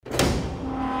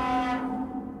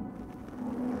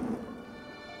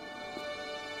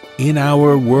In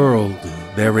our world,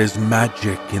 there is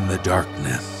magic in the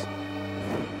darkness.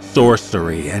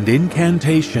 Sorcery and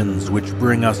incantations which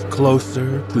bring us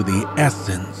closer to the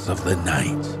essence of the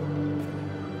night.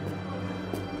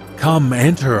 Come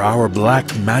enter our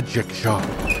black magic shop,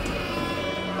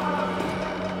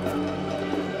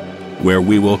 where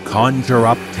we will conjure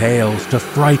up tales to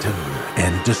frighten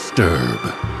and disturb.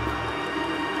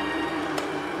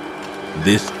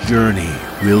 This journey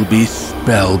will be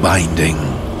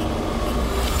spellbinding.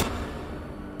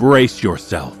 Brace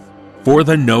yourself for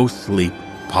the No Sleep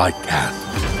podcast.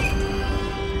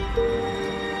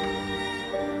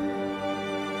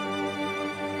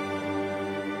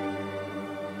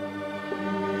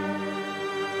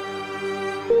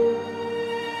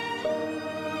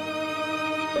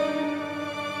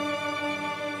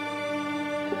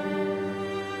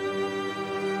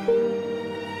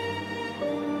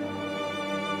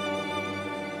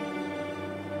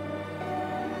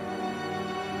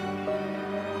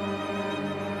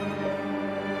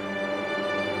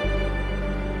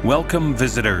 Welcome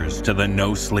visitors to the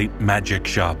No Sleep Magic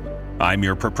Shop. I'm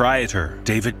your proprietor,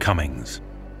 David Cummings.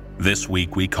 This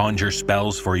week we conjure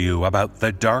spells for you about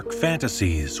the dark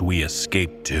fantasies we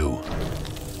escape to.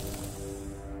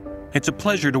 It's a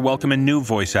pleasure to welcome a new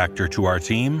voice actor to our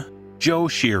team, Joe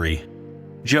Sheary.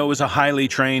 Joe is a highly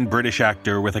trained British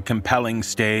actor with a compelling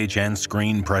stage and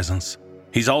screen presence.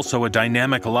 He's also a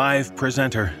dynamic live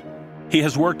presenter. He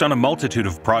has worked on a multitude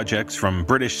of projects, from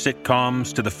British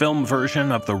sitcoms to the film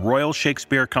version of the Royal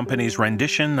Shakespeare Company's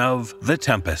rendition of The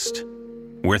Tempest.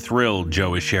 We're thrilled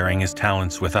Joe is sharing his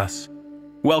talents with us.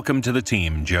 Welcome to the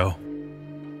team, Joe.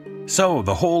 So,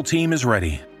 the whole team is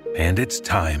ready, and it's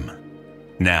time.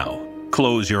 Now,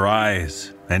 close your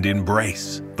eyes and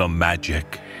embrace the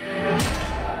magic.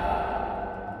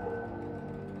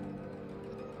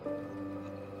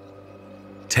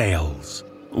 Tales.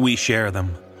 We share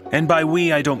them. And by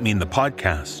we, I don't mean the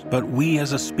podcast, but we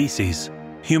as a species,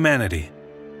 humanity.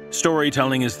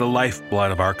 Storytelling is the lifeblood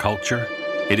of our culture.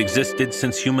 It existed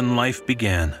since human life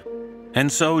began. And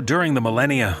so, during the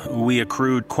millennia, we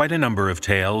accrued quite a number of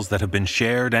tales that have been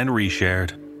shared and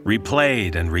reshared,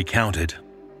 replayed and recounted.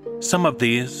 Some of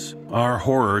these are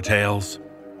horror tales.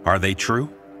 Are they true?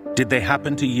 Did they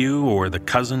happen to you or the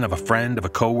cousin of a friend of a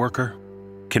coworker?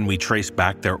 Can we trace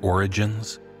back their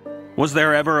origins? Was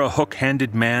there ever a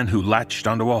hook-handed man who latched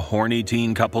onto a horny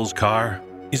teen couple's car?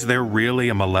 Is there really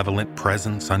a malevolent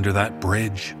presence under that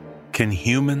bridge? Can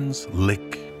humans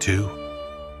lick too?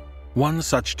 One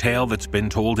such tale that's been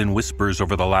told in whispers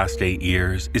over the last 8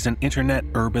 years is an internet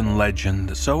urban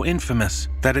legend so infamous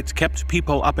that it's kept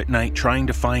people up at night trying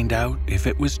to find out if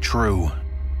it was true.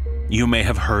 You may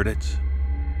have heard it.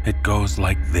 It goes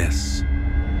like this.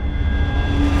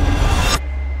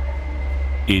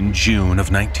 In June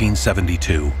of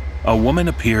 1972, a woman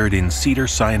appeared in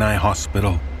Cedars-Sinai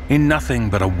Hospital in nothing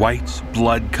but a white,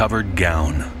 blood-covered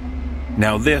gown.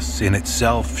 Now this, in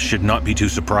itself, should not be too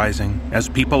surprising, as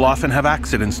people often have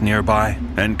accidents nearby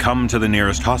and come to the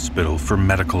nearest hospital for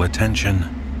medical attention.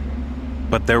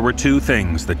 But there were two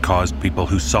things that caused people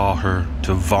who saw her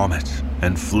to vomit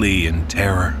and flee in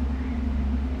terror.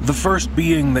 The first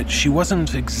being that she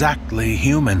wasn't exactly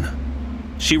human.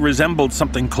 She resembled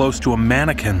something close to a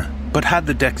mannequin, but had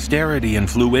the dexterity and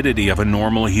fluidity of a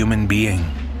normal human being.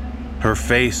 Her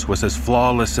face was as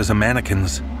flawless as a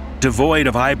mannequin's, devoid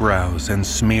of eyebrows and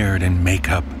smeared in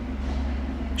makeup.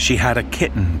 She had a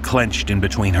kitten clenched in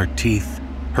between her teeth,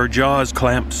 her jaws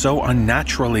clamped so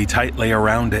unnaturally tightly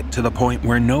around it to the point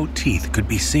where no teeth could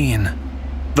be seen.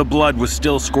 The blood was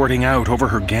still squirting out over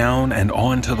her gown and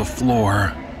onto the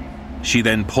floor. She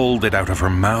then pulled it out of her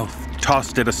mouth,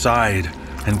 tossed it aside,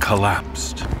 and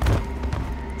collapsed.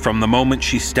 From the moment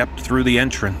she stepped through the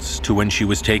entrance to when she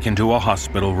was taken to a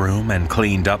hospital room and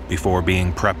cleaned up before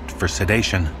being prepped for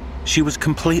sedation, she was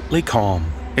completely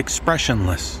calm,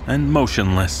 expressionless, and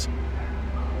motionless.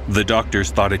 The doctors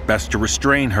thought it best to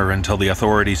restrain her until the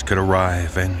authorities could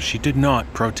arrive, and she did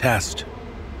not protest.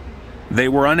 They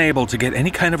were unable to get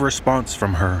any kind of response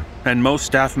from her, and most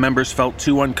staff members felt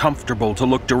too uncomfortable to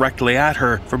look directly at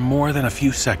her for more than a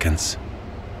few seconds.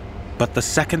 But the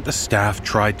second the staff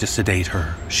tried to sedate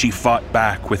her, she fought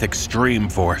back with extreme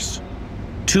force.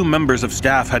 2 members of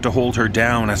staff had to hold her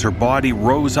down as her body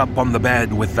rose up on the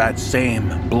bed with that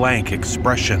same blank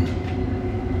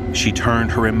expression. She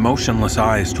turned her emotionless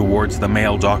eyes towards the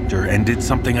male doctor and did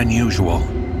something unusual.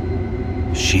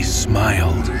 She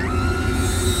smiled.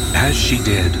 As she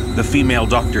did, the female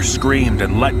doctor screamed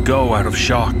and let go out of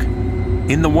shock.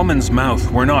 In the woman's mouth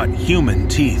were not human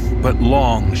teeth, but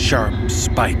long, sharp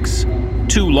spikes.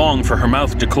 Too long for her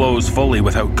mouth to close fully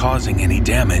without causing any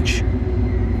damage.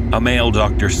 A male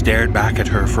doctor stared back at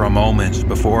her for a moment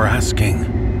before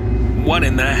asking, "What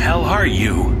in the hell are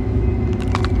you?"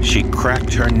 She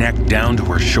cracked her neck down to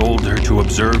her shoulder to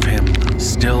observe him,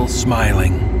 still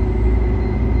smiling.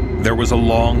 There was a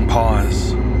long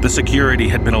pause. The security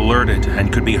had been alerted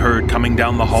and could be heard coming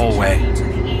down the hallway.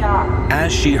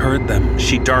 As she heard them,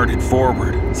 she darted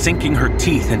forward, sinking her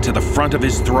teeth into the front of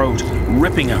his throat,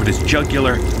 ripping out his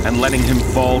jugular and letting him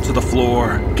fall to the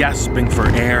floor, gasping for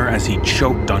air as he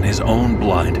choked on his own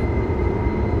blood.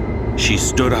 She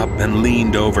stood up and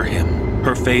leaned over him,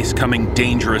 her face coming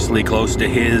dangerously close to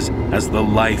his as the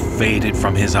life faded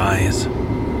from his eyes.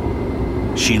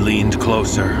 She leaned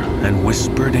closer and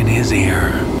whispered in his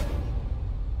ear,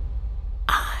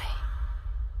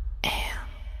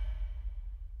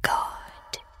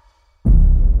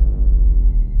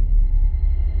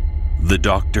 The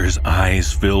doctor's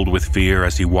eyes filled with fear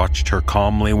as he watched her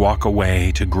calmly walk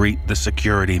away to greet the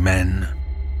security men.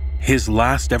 His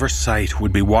last ever sight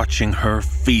would be watching her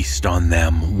feast on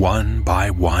them one by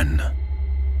one.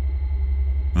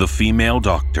 The female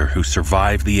doctor who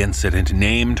survived the incident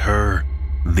named her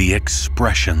the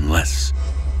Expressionless.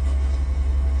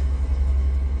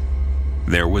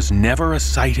 There was never a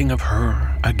sighting of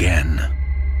her again.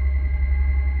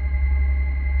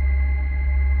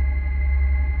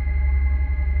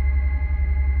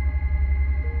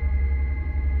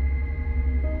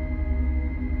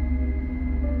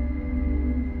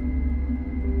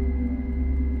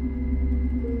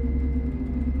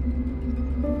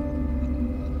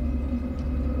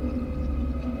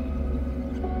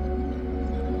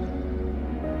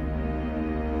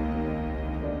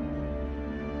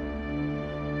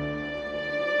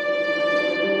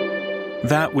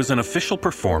 That was an official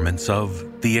performance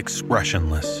of The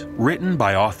Expressionless, written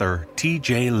by author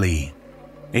T.J. Lee.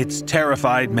 It's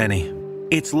terrified many.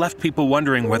 It's left people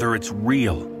wondering whether it's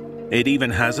real. It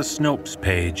even has a Snopes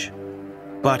page.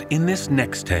 But in this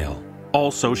next tale,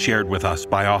 also shared with us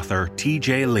by author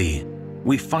T.J. Lee,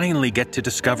 we finally get to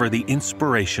discover the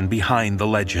inspiration behind the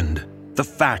legend, the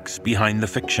facts behind the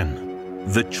fiction,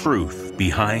 the truth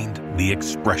behind The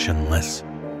Expressionless.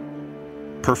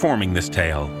 Performing this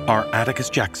tale are Atticus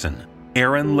Jackson,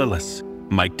 Aaron Lillis,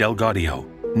 Mike Delgadio,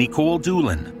 Nicole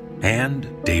Doolin, and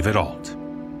David Alt.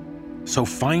 So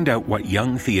find out what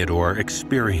young Theodore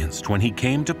experienced when he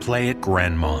came to play at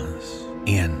Grandma's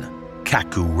in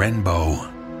Kaku Renbo.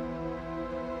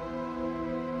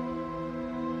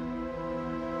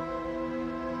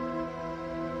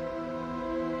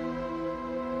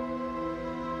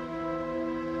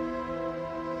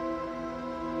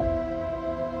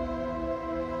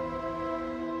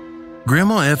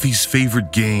 Grandma Effie's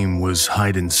favorite game was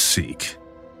hide and seek.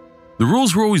 The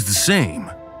rules were always the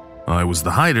same. I was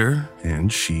the hider,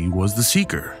 and she was the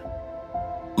seeker.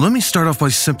 Let me start off by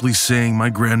simply saying my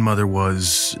grandmother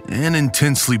was an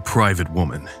intensely private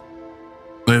woman.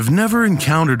 I have never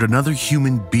encountered another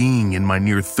human being in my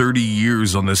near 30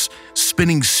 years on this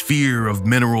spinning sphere of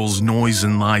minerals, noise,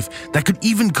 and life that could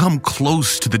even come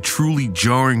close to the truly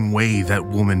jarring way that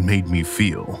woman made me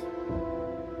feel.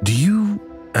 Do you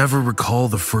ever recall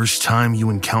the first time you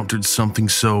encountered something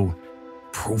so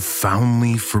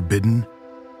profoundly forbidden?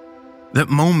 That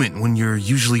moment when you're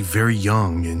usually very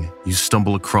young and you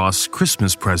stumble across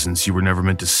Christmas presents you were never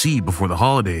meant to see before the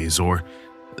holidays, or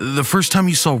the first time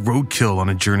you saw roadkill on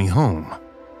a journey home.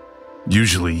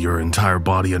 Usually your entire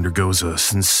body undergoes a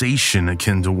sensation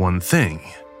akin to one thing: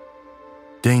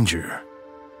 danger.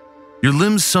 Your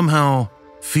limbs somehow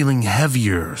feeling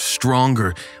heavier,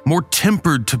 stronger, more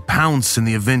tempered to pounce in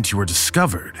the event you are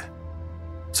discovered.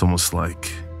 It's almost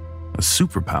like a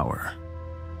superpower,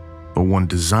 but one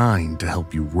designed to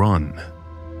help you run.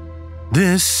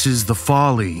 This is the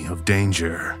folly of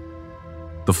danger.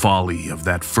 The folly of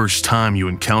that first time you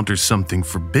encounter something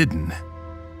forbidden.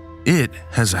 It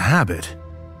has a habit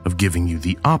of giving you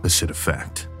the opposite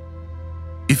effect.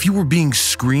 If you were being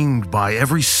screamed by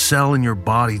every cell in your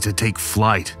body to take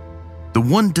flight, the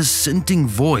one dissenting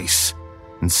voice,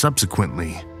 and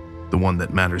subsequently the one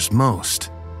that matters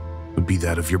most, would be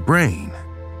that of your brain.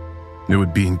 It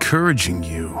would be encouraging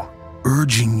you,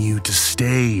 urging you to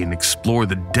stay and explore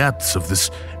the depths of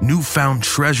this newfound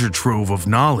treasure trove of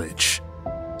knowledge.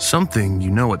 Something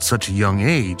you know at such a young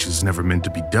age is never meant to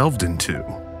be delved into,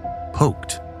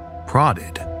 poked,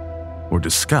 prodded, or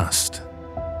discussed.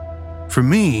 For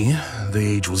me, the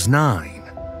age was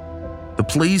 9. The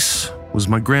place was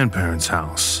my grandparents'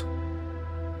 house.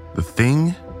 The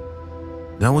thing,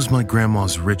 that was my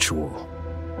grandma's ritual.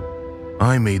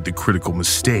 I made the critical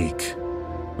mistake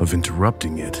of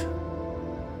interrupting it.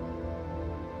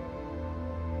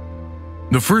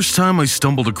 The first time I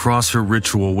stumbled across her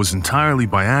ritual was entirely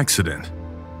by accident.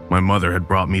 My mother had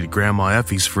brought me to Grandma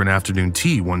Effie's for an afternoon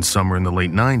tea one summer in the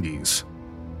late 90s.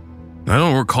 I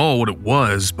don't recall what it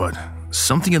was, but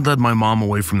something had led my mom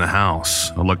away from the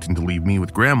house, electing to leave me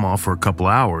with Grandma for a couple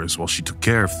hours while she took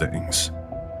care of things.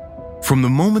 From the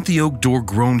moment the oak door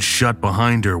groaned shut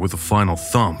behind her with a final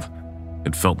thump,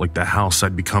 it felt like the house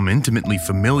I'd become intimately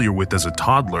familiar with as a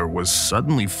toddler was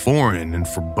suddenly foreign and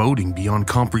foreboding beyond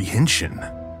comprehension.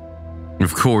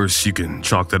 Of course, you can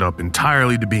chalk that up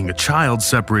entirely to being a child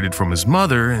separated from his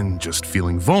mother and just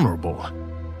feeling vulnerable.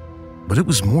 But it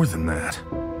was more than that.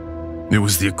 It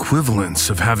was the equivalence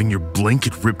of having your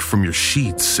blanket ripped from your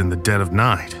sheets in the dead of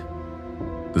night.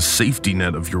 The safety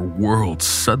net of your world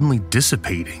suddenly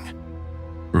dissipating,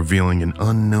 revealing an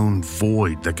unknown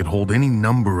void that could hold any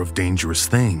number of dangerous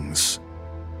things.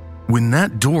 When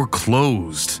that door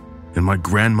closed and my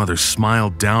grandmother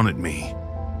smiled down at me,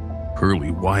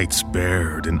 pearly whites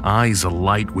bared and eyes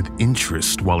alight with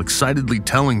interest while excitedly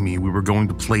telling me we were going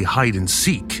to play hide and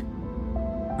seek,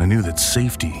 I knew that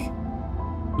safety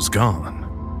was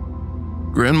gone.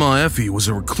 Grandma Effie was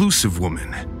a reclusive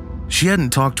woman. She hadn't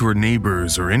talked to her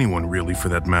neighbors or anyone really for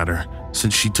that matter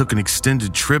since she took an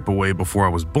extended trip away before I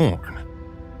was born.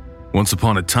 Once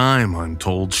upon a time, I'm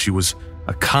told she was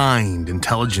a kind,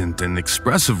 intelligent, and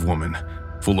expressive woman,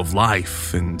 full of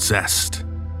life and zest.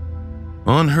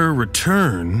 On her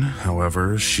return,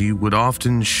 however, she would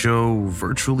often show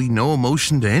virtually no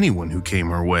emotion to anyone who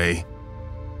came her way,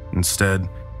 instead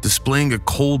displaying a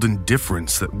cold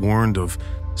indifference that warned of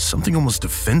something almost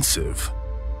offensive.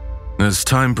 As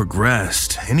time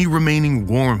progressed, any remaining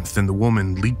warmth in the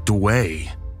woman leaked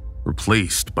away,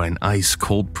 replaced by an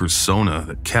ice-cold persona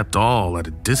that kept all at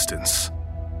a distance,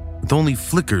 with only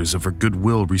flickers of her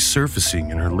goodwill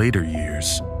resurfacing in her later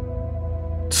years.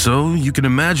 So you can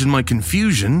imagine my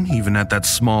confusion, even at that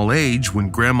small age, when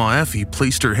Grandma Effie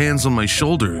placed her hands on my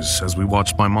shoulders as we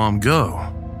watched my mom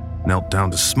go, knelt down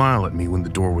to smile at me when the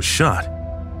door was shut,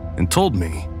 and told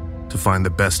me to find the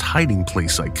best hiding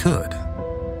place I could.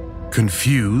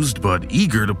 Confused but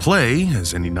eager to play,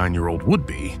 as any 9-year-old would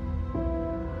be,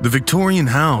 the Victorian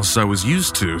house I was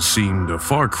used to seemed a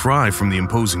far cry from the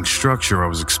imposing structure I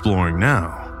was exploring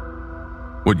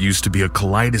now. What used to be a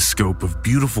kaleidoscope of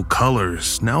beautiful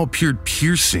colors now appeared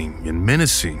piercing and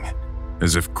menacing,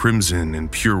 as if crimson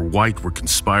and pure white were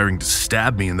conspiring to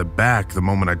stab me in the back the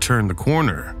moment I turned the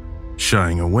corner,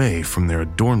 shying away from their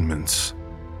adornments.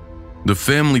 The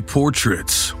family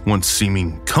portraits, once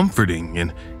seeming comforting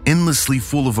and endlessly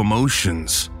full of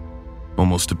emotions,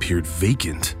 almost appeared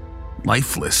vacant,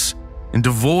 lifeless, and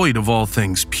devoid of all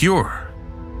things pure.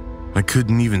 I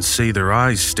couldn't even say their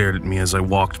eyes stared at me as I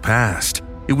walked past.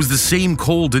 It was the same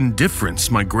cold indifference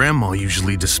my grandma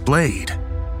usually displayed,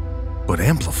 but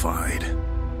amplified.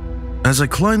 As I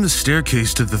climbed the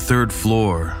staircase to the 3rd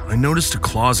floor, I noticed a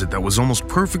closet that was almost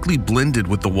perfectly blended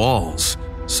with the walls,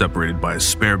 separated by a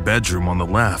spare bedroom on the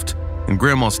left and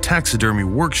Grandma's taxidermy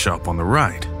workshop on the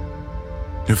right.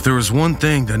 If there was one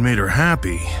thing that made her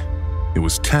happy, it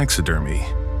was taxidermy.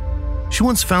 She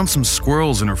once found some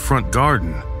squirrels in her front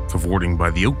garden, cavorting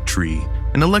by the oak tree,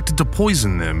 and elected to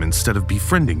poison them instead of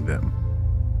befriending them.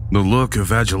 The look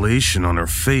of adulation on her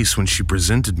face when she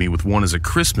presented me with one as a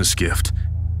Christmas gift,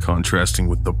 contrasting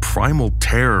with the primal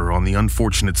terror on the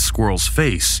unfortunate squirrel's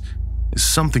face, is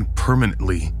something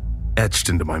permanently etched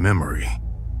into my memory.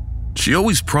 She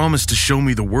always promised to show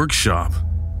me the workshop,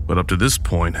 but up to this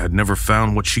point had never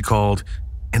found what she called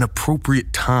an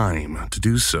appropriate time to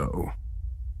do so.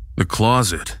 The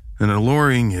closet, an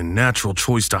alluring and natural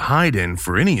choice to hide in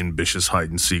for any ambitious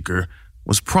hide-and-seeker,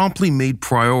 was promptly made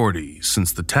priority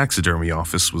since the taxidermy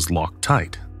office was locked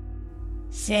tight.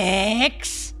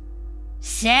 6,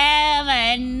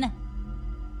 7,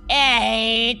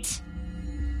 8.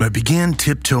 I began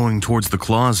tiptoeing towards the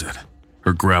closet,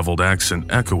 her graveled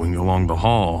accent echoing along the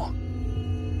hall.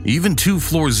 Even 2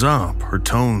 floors up, her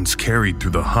tones carried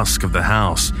through the husk of the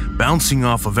house, bouncing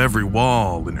off of every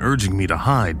wall and urging me to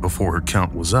hide before her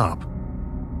count was up.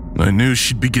 I knew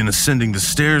she'd begin ascending the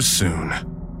stairs soon.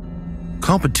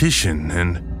 Competition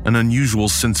and an unusual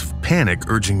sense of panic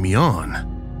urging me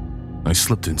on. I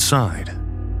slipped inside.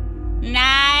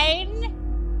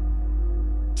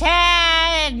 9,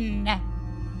 10,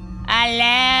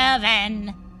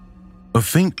 11. A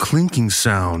faint clinking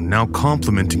sound now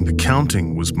complementing the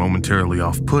counting was momentarily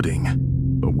off-putting,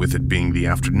 but with it being the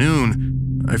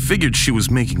afternoon, I figured she was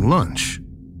making lunch.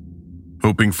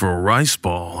 Hoping for a rice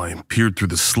ball, I peered through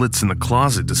the slits in the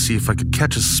closet to see if I could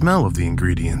catch a smell of the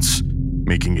ingredients,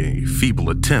 making a feeble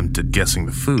attempt at guessing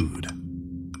the food.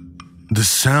 The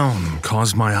sound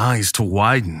caused my eyes to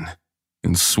widen,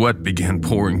 and sweat began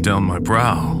pouring down my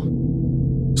brow.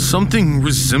 Something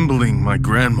resembling my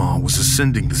grandma was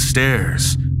ascending the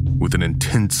stairs with an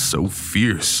intent so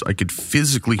fierce I could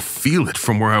physically feel it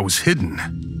from where I was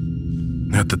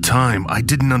hidden. At the time, I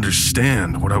didn't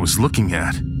understand what I was looking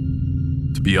at.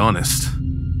 To be honest,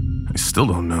 I still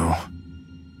don't know,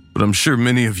 but I'm sure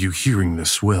many of you hearing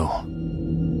this will.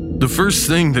 The first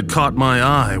thing that caught my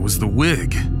eye was the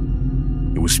wig.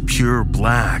 It was pure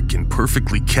black and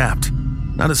perfectly kept,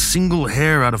 not a single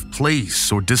hair out of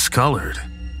place or discolored.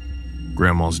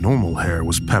 Grandma's normal hair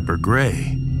was pepper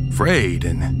gray, frayed,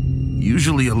 and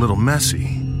usually a little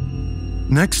messy.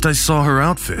 Next, I saw her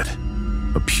outfit,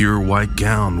 a pure white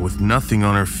gown with nothing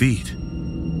on her feet.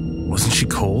 Wasn't she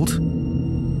cold?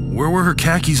 Where were her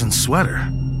khakis and sweater?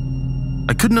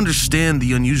 I couldn't understand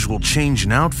the unusual change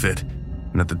in outfit,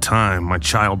 and at the time, my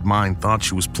child mind thought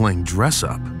she was playing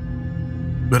dress-up.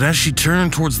 But as she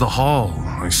turned towards the hall,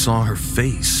 I saw her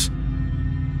face.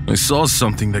 I saw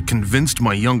something that convinced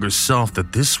my younger self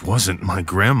that this wasn't my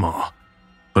grandma,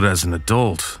 but as an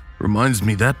adult, reminds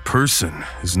me that person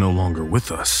is no longer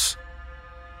with us.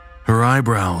 Her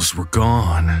eyebrows were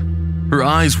gone. Her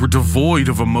eyes were devoid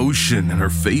of emotion and her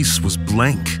face was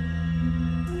blank.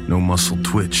 No muscle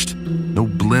twitched, no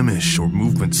blemish or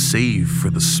movement save for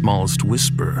the smallest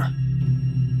whisper.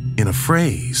 In a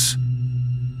phrase,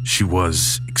 she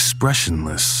was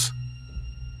expressionless.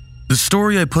 The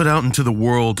story I put out into the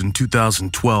world in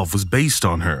 2012 was based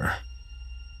on her.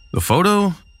 The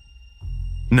photo?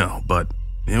 No, but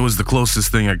it was the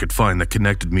closest thing I could find that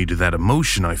connected me to that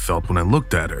emotion I felt when I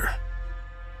looked at her.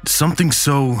 Something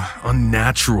so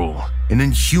unnatural and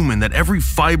inhuman that every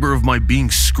fiber of my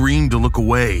being screamed to look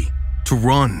away, to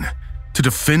run, to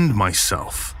defend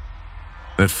myself.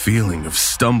 That feeling of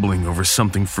stumbling over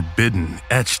something forbidden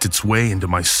etched its way into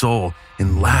my soul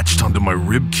and latched onto my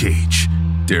ribcage,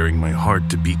 daring my heart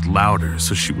to beat louder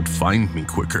so she would find me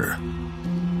quicker.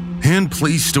 Hand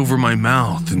placed over my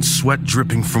mouth and sweat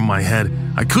dripping from my head,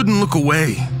 I couldn't look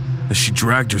away as she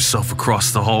dragged herself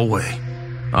across the hallway,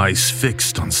 eyes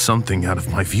fixed on something out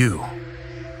of my view.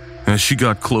 As she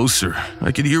got closer,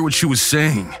 I could hear what she was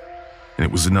saying, and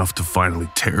it was enough to finally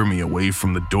tear me away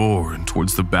from the door and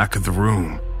towards the back of the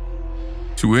room,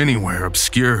 to anywhere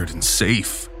obscured and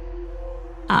safe.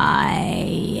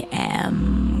 I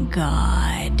am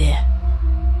God.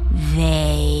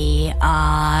 They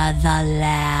are the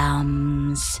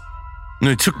lambs.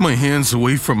 I took my hands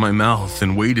away from my mouth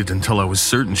and waited until I was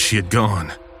certain she had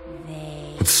gone.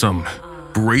 With some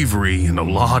bravery and a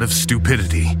lot of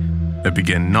stupidity, I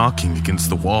began knocking against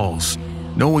the walls,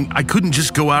 knowing I couldn't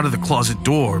just go out of the closet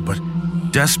door, but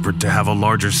desperate to have a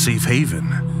larger safe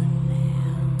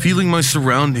haven. Feeling my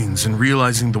surroundings and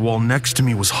realizing the wall next to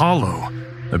me was hollow,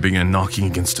 I began knocking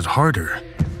against it harder.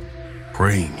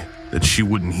 Praying that she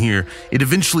wouldn't hear, it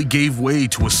eventually gave way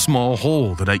to a small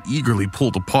hole that I eagerly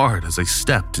pulled apart as I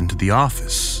stepped into the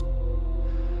office.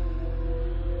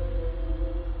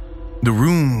 The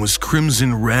room was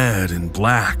crimson red and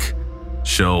black.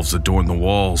 Shelves adorned the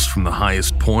walls from the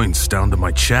highest points down to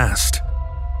my chest.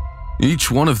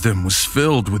 Each one of them was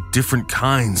filled with different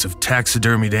kinds of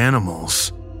taxidermied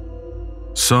animals.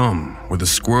 Some were the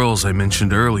squirrels I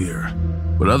mentioned earlier,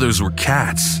 but others were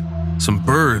cats, some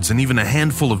birds, and even a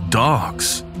handful of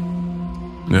dogs.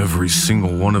 Every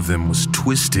single one of them was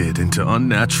twisted into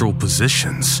unnatural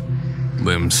positions,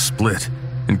 limbs split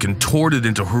and contorted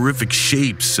into horrific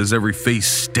shapes as every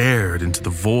face stared into the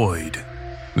void.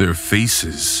 Their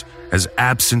faces as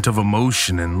absent of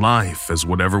emotion and life as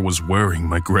whatever was wearing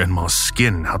my grandma's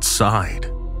skin outside.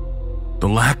 The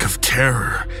lack of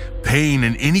terror, pain,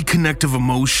 and any connective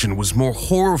emotion was more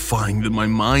horrifying than my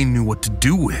mind knew what to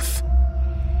do with.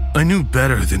 I knew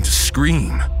better than to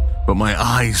scream, but my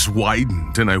eyes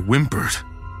widened and I whimpered.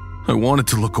 I wanted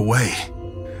to look away.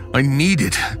 I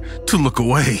needed to look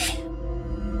away.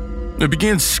 I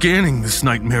began scanning this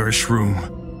nightmarish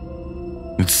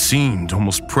room. It seemed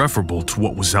almost preferable to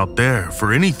what was out there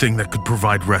for anything that could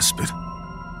provide respite.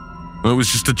 I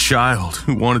was just a child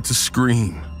who wanted to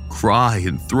scream, cry,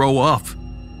 and throw up.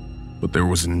 But there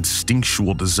was an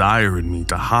instinctual desire in me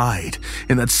to hide,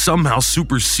 and that somehow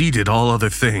superseded all other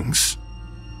things.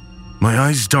 My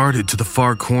eyes darted to the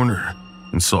far corner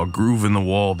and saw a groove in the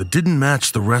wall that didn't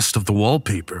match the rest of the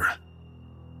wallpaper.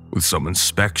 With some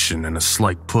inspection and a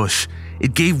slight push,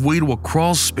 it gave way to a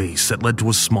crawl space that led to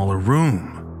a smaller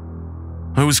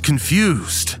room. I was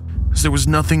confused, as there was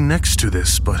nothing next to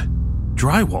this but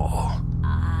drywall.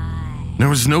 There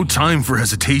was no time for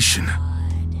hesitation.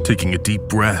 Taking a deep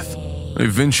breath, I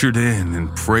ventured in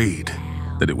and prayed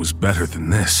that it was better than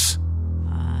this.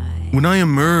 When I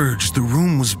emerged, the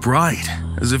room was bright,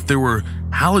 as if there were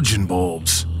halogen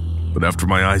bulbs. But after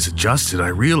my eyes adjusted, I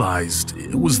realized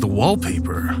it was the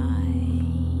wallpaper.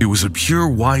 It was a pure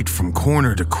white from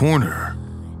corner to corner.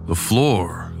 The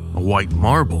floor, a white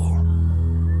marble.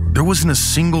 There wasn't a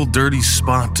single dirty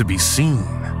spot to be seen.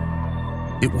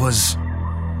 It was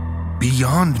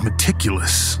beyond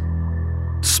meticulous.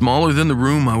 Smaller than the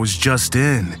room I was just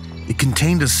in, it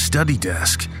contained a study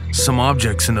desk, some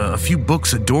objects, and a few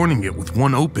books adorning it with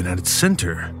one open at its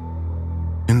center.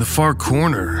 In the far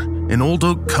corner, an old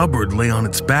oak cupboard lay on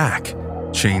its back,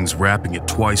 chains wrapping it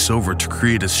twice over to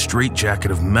create a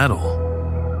straitjacket of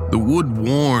metal, the wood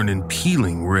worn and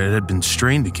peeling where it had been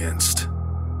strained against.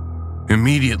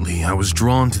 Immediately, I was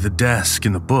drawn to the desk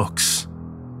and the books.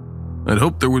 I'd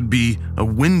hoped there would be a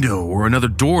window or another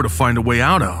door to find a way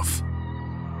out of,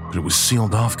 but it was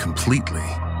sealed off completely.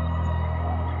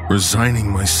 Resigning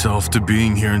myself to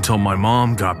being here until my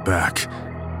mom got back,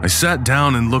 I sat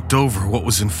down and looked over what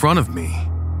was in front of me.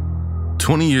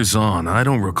 20 years on, I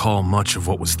don't recall much of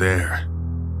what was there.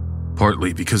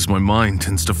 Partly because my mind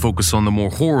tends to focus on the more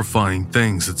horrifying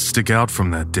things that stick out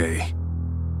from that day.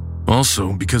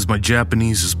 Also because my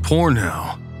Japanese is poor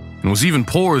now, and was even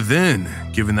poorer then,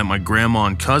 given that my grandma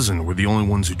and cousin were the only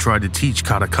ones who tried to teach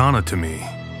katakana to me.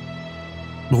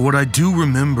 But what I do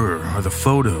remember are the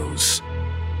photos.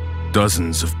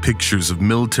 Dozens of pictures of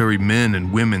military men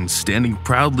and women standing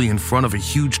proudly in front of a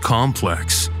huge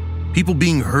complex, people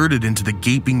being herded into the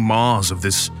gaping maws of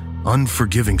this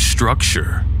unforgiving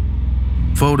structure.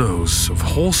 Photos of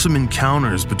wholesome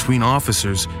encounters between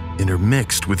officers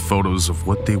intermixed with photos of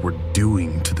what they were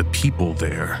doing to the people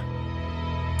there.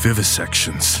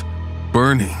 Vivisections,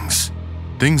 burnings,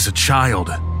 things a child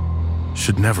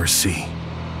should never see.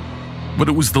 But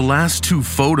it was the last two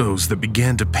photos that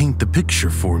began to paint the picture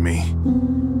for me.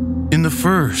 In the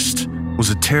first was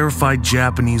a terrified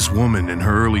Japanese woman in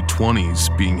her early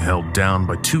 20s being held down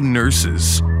by two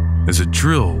nurses as a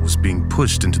drill was being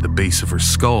pushed into the base of her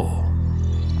skull.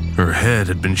 Her head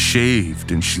had been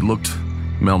shaved and she looked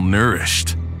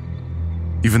malnourished.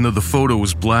 Even though the photo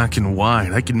was black and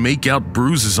white, I could make out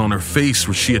bruises on her face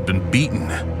where she had been beaten,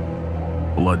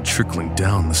 blood trickling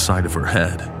down the side of her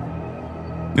head.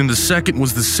 And the second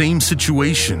was the same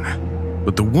situation,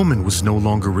 but the woman was no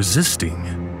longer resisting.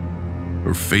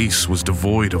 Her face was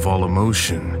devoid of all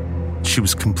emotion. She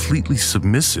was completely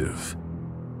submissive.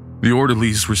 The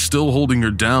orderlies were still holding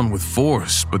her down with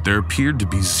force, but there appeared to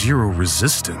be zero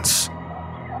resistance.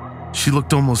 She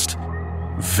looked almost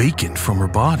vacant from her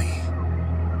body.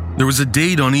 There was a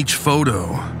date on each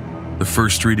photo, the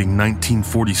first reading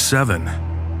 1947,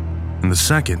 and the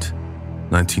second,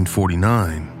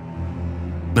 1949.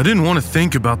 I didn't want to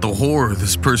think about the horror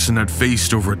this person had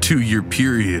faced over a 2-year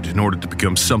period in order to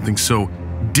become something so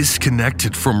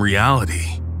disconnected from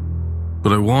reality.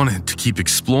 But I wanted to keep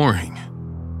exploring,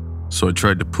 so I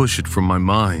tried to push it from my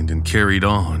mind and carried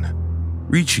on,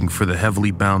 reaching for the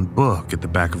heavily bound book at the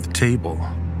back of the table.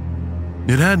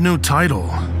 It had no title,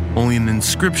 only an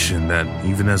inscription that,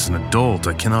 even as an adult,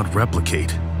 I cannot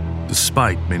replicate,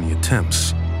 despite many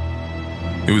attempts.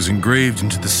 It was engraved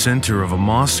into the center of a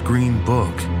moss-green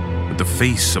book with the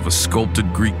face of a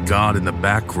sculpted Greek god in the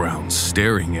background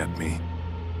staring at me.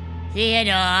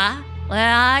 Theodore,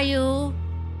 where are you?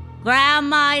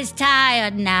 Grandma is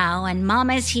tired now and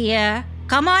Mom is here.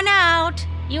 Come on out.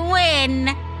 You win.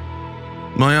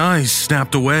 My eyes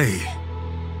snapped away.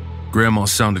 Grandma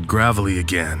sounded gravelly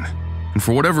again, and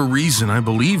for whatever reason, I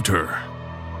believed her.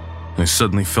 I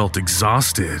suddenly felt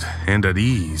exhausted and at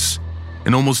ease,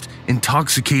 an almost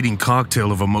intoxicating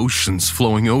cocktail of emotions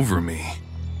flowing over me.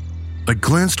 I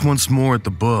glanced once more at the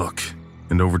book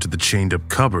and over to the chained-up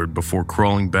cupboard before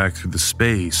crawling back through the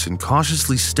space and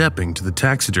cautiously stepping to the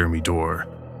taxidermy door,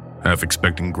 half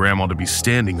expecting Grandma to be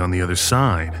standing on the other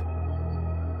side.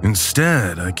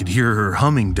 Instead, I could hear her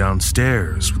humming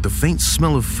downstairs with the faint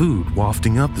smell of food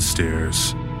wafting up the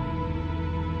stairs.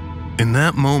 In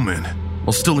that moment,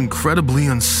 while still incredibly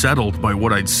unsettled by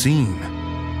what I'd seen,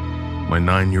 my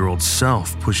 9-year-old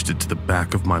self pushed it to the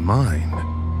back of my mind.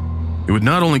 It would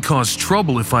not only cause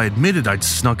trouble if I admitted I'd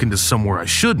snuck into somewhere I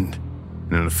shouldn't,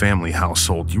 and in a family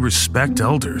household, you respect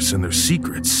elders and their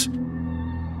secrets,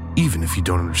 even if you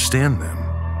don't understand them.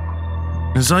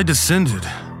 As I descended,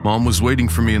 Mom was waiting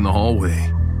for me in the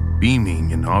hallway,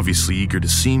 beaming and obviously eager to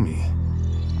see me.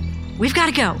 We've got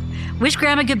to go. Wish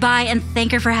Grandma goodbye and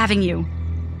thank her for having you.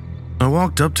 I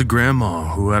walked up to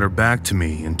Grandma, who had her back to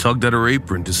me, and tugged at her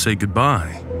apron to say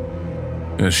goodbye.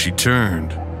 As she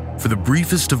turned, for the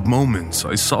briefest of moments,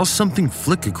 I saw something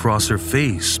flick across her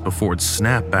face before it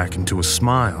snapped back into a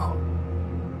smile.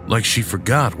 Like she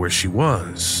forgot where she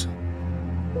was.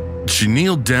 She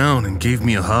kneeled down and gave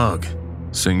me a hug,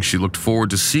 saying she looked forward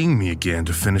to seeing me again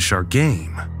to finish our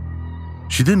game.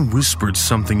 She then whispered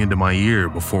something into my ear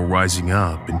before rising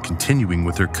up and continuing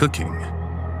with her cooking.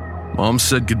 Mom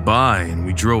said goodbye and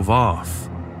we drove off,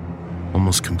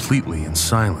 almost completely in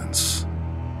silence.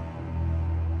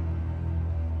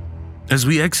 As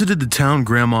we exited the town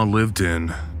Grandma lived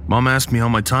in, Mom asked me how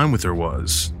my time with her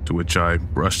was, to which I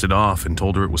brushed it off and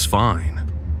told her it was fine.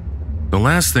 The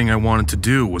last thing I wanted to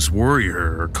do was worry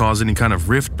her or cause any kind of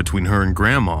rift between her and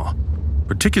Grandma,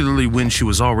 particularly when she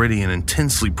was already an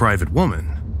intensely private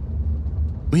woman.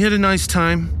 We had a nice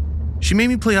time. She made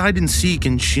me play hide and seek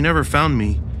and she never found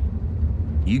me.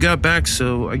 You got back,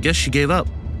 so I guess she gave up.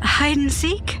 Hide and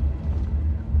seek?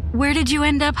 Where did you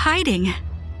end up hiding?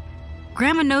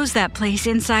 Grandma knows that place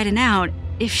inside and out.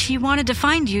 If she wanted to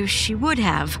find you, she would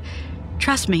have.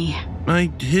 Trust me.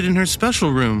 I hid in her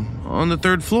special room on the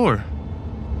 3rd floor.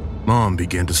 Mom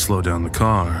began to slow down the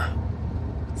car.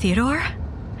 Theodore?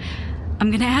 I'm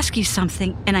gonna ask you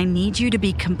something, and I need you to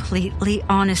be completely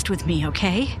honest with me,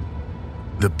 okay?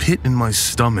 The pit in my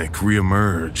stomach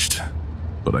reemerged,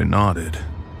 but I nodded.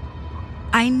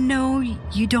 I know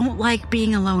you don't like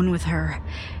being alone with her.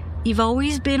 You've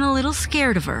always been a little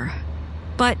scared of her.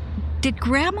 But did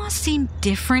Grandma seem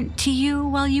different to you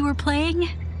while you were playing?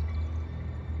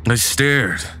 I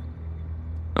stared.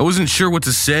 I wasn't sure what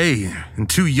to say and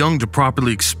too young to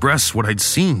properly express what I'd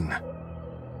seen.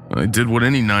 I did what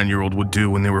any 9-year-old would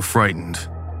do when they were frightened.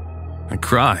 I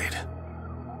cried.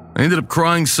 I ended up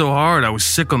crying so hard I was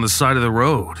sick on the side of the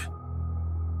road.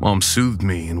 Mom soothed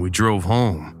me and we drove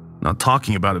home, not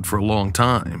talking about it for a long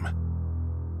time.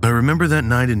 I remember that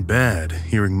night in bed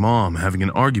hearing Mom having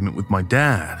an argument with my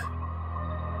dad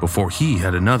before he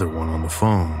had another one on the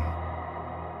phone.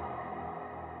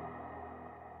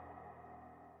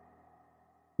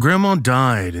 Grandma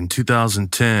died in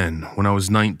 2010 when I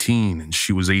was 19 and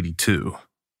she was 82.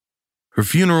 Her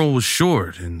funeral was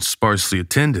short and sparsely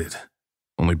attended,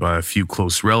 only by a few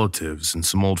close relatives and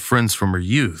some old friends from her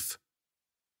youth.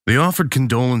 They offered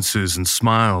condolences and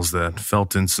smiles that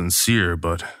felt insincere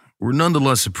but were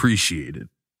nonetheless appreciated.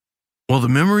 While the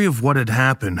memory of what had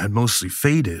happened had mostly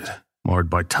faded, marred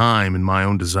by time and my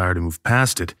own desire to move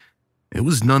past it, it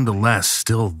was nonetheless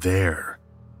still there.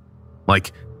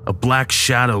 Like a black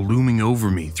shadow looming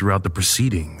over me throughout the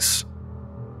proceedings.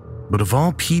 But of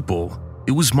all people,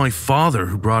 it was my father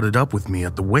who brought it up with me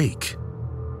at the wake.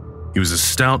 He was a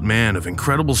stout man of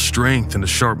incredible strength and a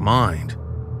sharp mind.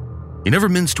 He never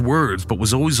minced words, but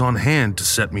was always on hand to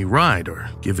set me right or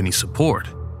give any support.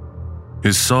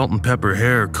 His salt and pepper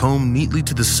hair combed neatly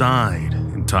to the side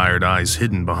and tired eyes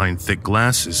hidden behind thick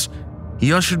glasses,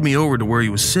 he ushered me over to where he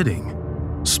was sitting,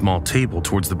 a small table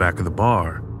towards the back of the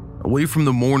bar, away from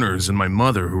the mourners and my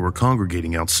mother who were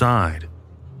congregating outside.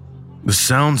 The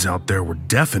sounds out there were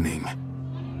deafening,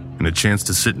 and a chance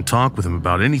to sit and talk with him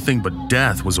about anything but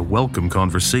death was a welcome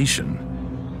conversation.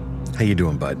 How you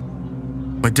doing, bud?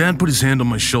 My dad put his hand on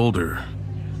my shoulder,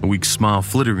 a weak smile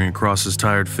flittering across his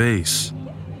tired face.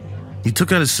 He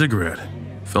took out a cigarette,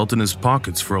 felt in his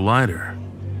pockets for a lighter.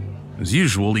 As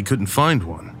usual, he couldn't find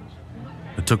one.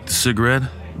 I took the cigarette,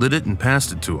 lit it, and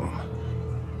passed it to him.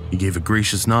 He gave a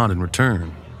gracious nod in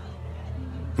return.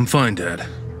 I'm fine, Dad.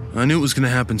 I knew it was going to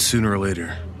happen sooner or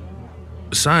later.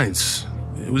 Besides,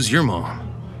 it was your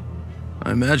mom.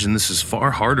 I imagine this is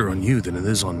far harder on you than it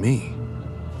is on me.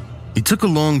 He took a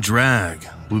long drag,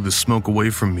 blew the smoke away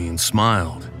from me, and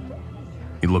smiled.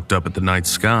 He looked up at the night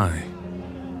sky.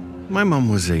 My mom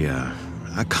was a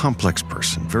complex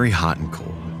person, very hot and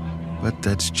cold. But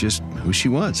that's just who she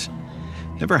was.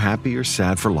 Never happy or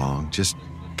sad for long, just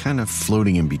kind of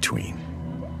floating in between.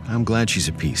 I'm glad she's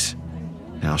at peace.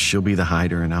 Now she'll be the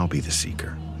hider and I'll be the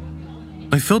seeker.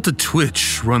 I felt a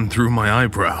twitch run through my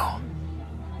eyebrow.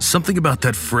 Something about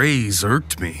that phrase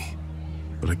irked me,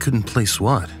 but I couldn't place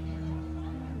what.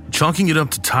 Chalking it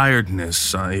up to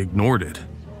tiredness, I ignored it.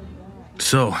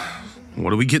 So,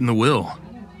 what do we get in the will?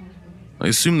 I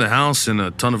assume the house and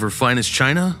a ton of her finest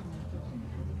china?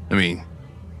 I mean,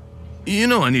 you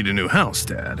know I need a new house,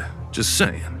 Dad. Just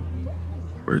saying.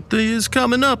 Birthday is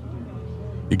coming up.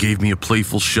 He gave me a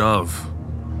playful shove.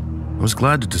 I was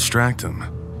glad to distract him.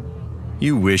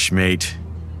 You wish, mate.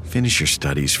 Finish your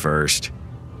studies first.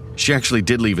 She actually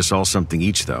did leave us all something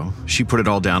each, though. She put it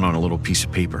all down on a little piece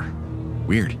of paper.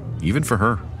 Weird, even for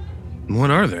her.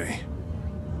 What are they?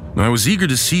 I was eager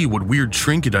to see what weird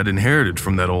trinket I'd inherited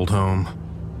from that old home.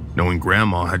 Knowing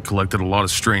Grandma had collected a lot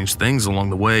of strange things along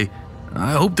the way,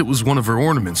 I hoped it was one of her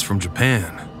ornaments from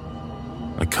Japan.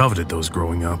 I coveted those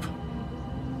growing up.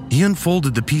 He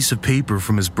unfolded the piece of paper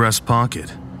from his breast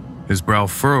pocket, his brow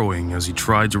furrowing as he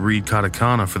tried to read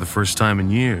katakana for the first time in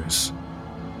years.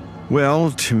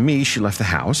 Well, to me, she left the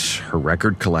house, her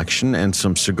record collection, and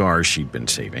some cigars she'd been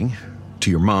saving. To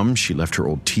your mom, she left her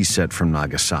old tea set from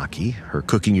Nagasaki, her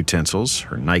cooking utensils,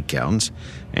 her nightgowns,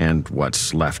 and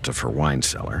what's left of her wine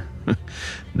cellar.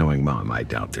 Knowing Mom, I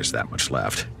doubt there's that much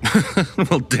left.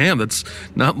 Well, damn, that's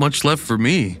not much left for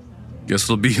me. Guess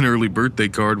it'll be an early birthday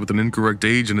card with an incorrect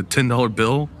age and a $10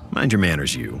 bill. Mind your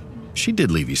manners, you. She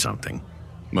did leave you something.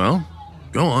 Well,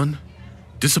 go on.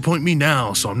 Disappoint me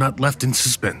now so I'm not left in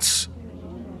suspense.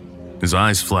 His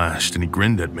eyes flashed and he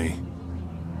grinned at me.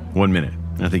 1 minute.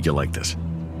 I think you'll like this.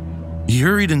 He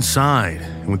hurried inside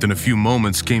and within a few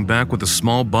moments came back with a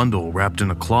small bundle wrapped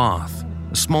in a cloth,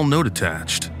 a small note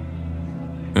attached.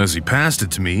 As he passed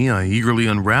it to me, I eagerly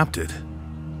unwrapped it.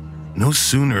 No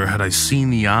sooner had I seen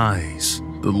the eyes,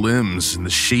 the limbs, and the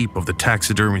shape of the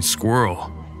taxidermied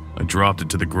squirrel, I dropped it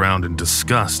to the ground in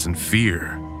disgust and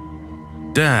fear.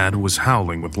 Dad was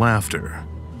howling with laughter.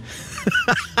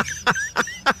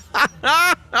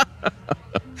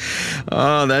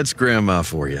 Oh, that's Grandma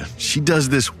for you. She does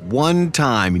this one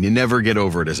time and you never get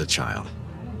over it as a child.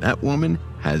 That woman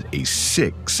has a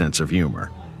sick sense of humor.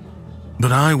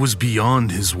 But I was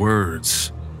beyond his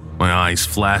words, my eyes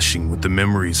flashing with the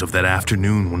memories of that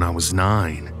afternoon when I was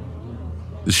 9.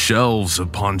 The shelves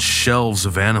upon shelves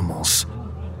of animals,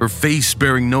 her face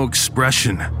bearing no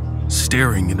expression,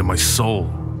 staring into my soul.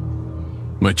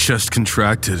 My chest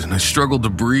contracted and I struggled to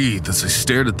breathe as I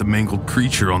stared at the mangled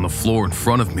creature on the floor in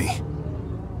front of me.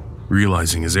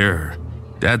 Realizing his error,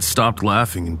 Dad stopped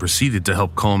laughing and proceeded to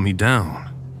help calm me down.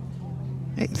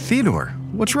 Hey, Theodore,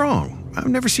 what's wrong? I've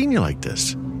never seen you like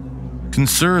this.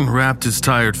 Concern wrapped his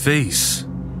tired face.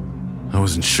 I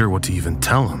wasn't sure what to even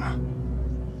tell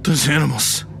him. Those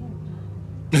animals.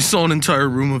 I saw an entire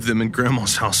room of them in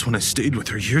Grandma's house when I stayed with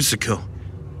her years ago.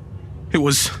 It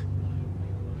was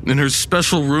in her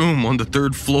special room on the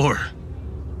 3rd floor,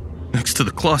 next to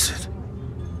the closet.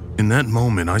 In that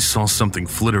moment, I saw something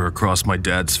flitter across my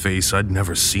dad's face I'd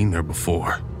never seen there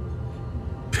before.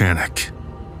 Panic.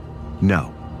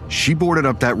 No, she boarded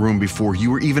up that room before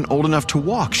you were even old enough to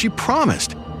walk. She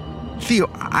promised. Theo,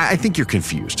 I think you're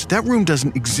confused. That room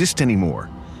doesn't exist anymore.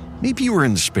 Maybe you were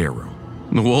in the spare room.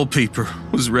 The wallpaper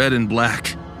was red and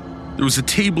black. There was a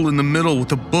table in the middle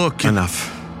with a book.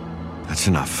 Enough. That's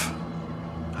enough.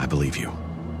 I believe you.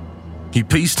 He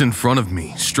paced in front of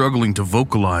me, struggling to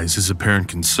vocalize his apparent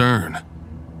concern,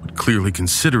 but clearly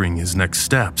considering his next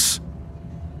steps.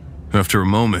 After a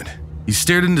moment, he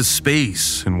stared into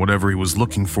space, and whatever he was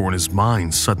looking for in his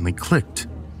mind suddenly clicked.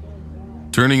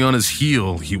 Turning on his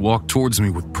heel, he walked towards me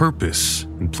with purpose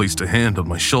and placed a hand on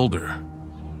my shoulder.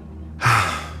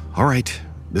 All right,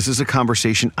 this is a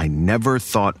conversation I never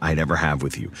thought I'd ever have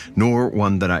with you, nor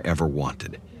one that I ever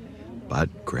wanted.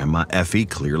 But Grandma Effie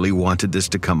clearly wanted this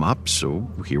to come up,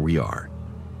 so here we are.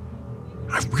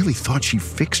 I really thought she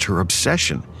fixed her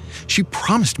obsession. She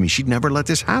promised me she'd never let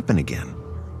this happen again.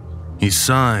 He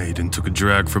sighed and took a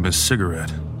drag from his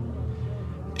cigarette.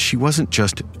 She wasn't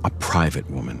just a private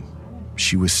woman.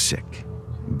 She was sick.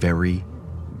 Very,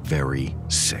 very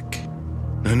sick.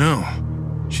 I know.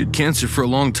 She had cancer for a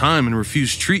long time and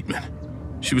refused treatment.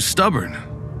 She was stubborn,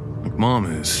 like Mom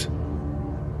is.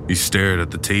 He stared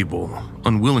at the table,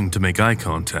 unwilling to make eye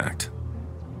contact.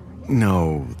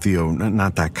 No, Theo,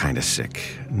 not that kind of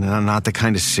sick. Not the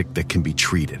kind of sick that can be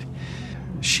treated.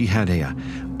 She had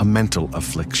a mental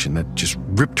affliction that just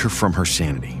ripped her from her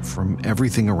sanity, from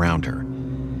everything around her.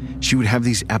 She would have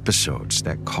these episodes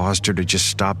that caused her to just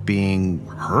stop being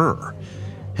her,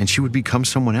 and she would become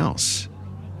someone else.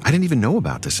 I didn't even know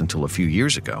about this until a few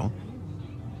years ago.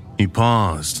 He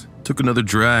paused, took another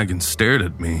drag, and stared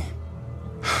at me.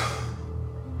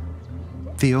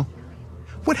 Theo,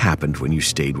 what happened when you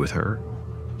stayed with her?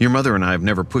 Your mother and I have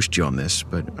never pushed you on this,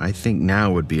 but I think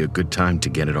now would be a good time to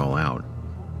get it all out.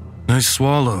 I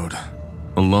swallowed,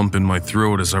 a lump in my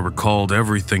throat as I recalled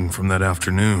everything from that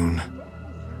afternoon.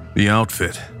 The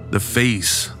outfit, the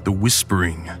face, the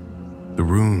whispering, the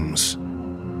rooms.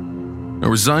 I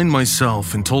resigned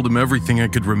myself and told him everything I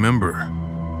could remember.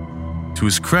 To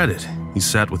his credit, he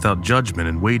sat without judgment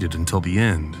and waited until the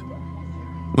end.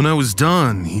 When I was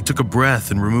done, he took a breath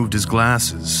and removed his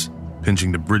glasses,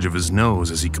 pinching the bridge of his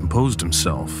nose as he composed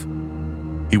himself.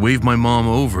 He waved my mom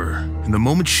over, and the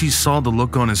moment she saw the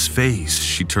look on his face,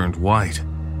 she turned white.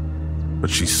 But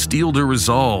she steeled her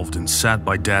resolve and sat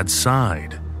by Dad's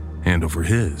side, hand over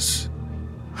his.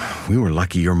 We were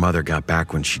lucky your mother got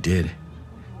back when she did.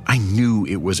 I knew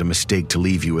it was a mistake to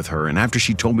leave you with her, and after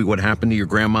she told me what happened to your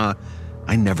grandma,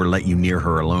 I never let you near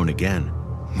her alone again.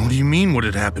 What do you mean what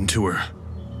had happened to her?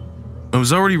 I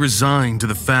was already resigned to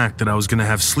the fact that I was going to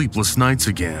have sleepless nights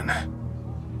again.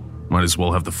 Might as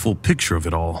well have the full picture of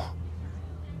it all.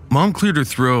 Mom cleared her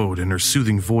throat and her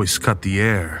soothing voice cut the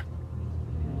air,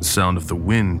 the sound of the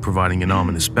wind providing an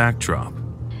ominous backdrop.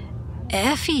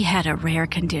 Effie had a rare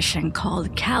condition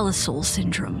called calisol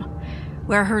syndrome,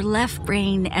 where her left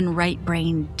brain and right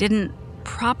brain didn't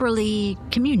properly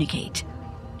communicate.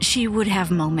 She would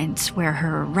have moments where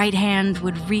her right hand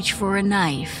would reach for a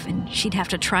knife and she'd have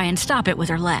to try and stop it with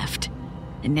her left.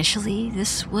 Initially,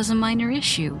 this was a minor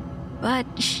issue, but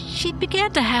she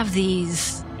began to have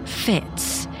these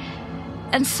fits.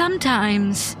 And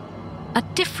sometimes, a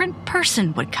different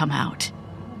person would come out.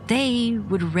 They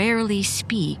would rarely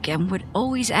speak and would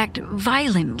always act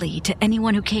violently to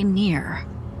anyone who came near.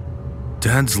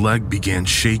 Dad's leg began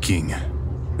shaking,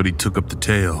 but he took up the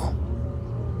tale.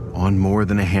 On more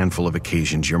than a handful of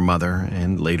occasions, your mother,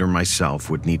 and later myself,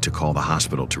 would need to call the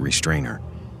hospital to restrain her.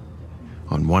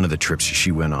 On one of the trips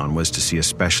she went on was to see a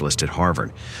specialist at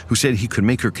Harvard, who said he could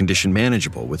make her condition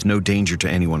manageable with no danger to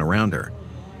anyone around her.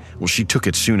 Well, she took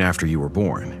it soon after you were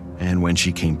born, and when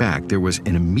she came back, there was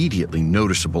an immediately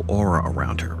noticeable aura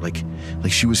around her, like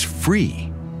she was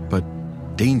free, but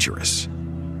dangerous.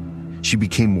 She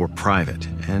became more private,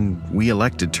 and we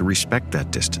elected to respect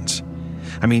that distance.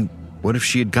 I mean, what if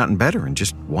she had gotten better and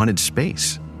just wanted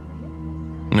space?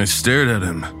 I stared at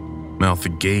him, mouth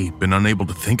agape and unable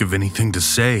to think of anything to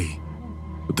say.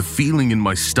 But the feeling in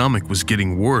my stomach was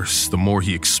getting worse the more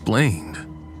he explained.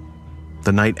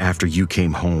 The night after you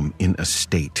came home in a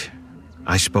state,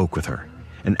 I spoke with her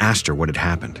and asked her what had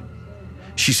happened.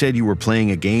 She said you were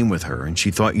playing a game with her and she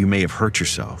thought you may have hurt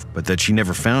yourself, but that she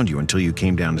never found you until you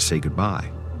came down to say goodbye.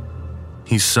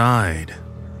 He sighed,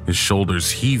 his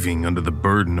shoulders heaving under the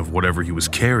burden of whatever he was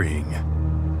carrying.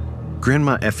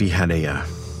 Grandma Effie had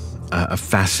a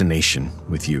fascination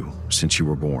with you since you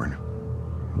were born.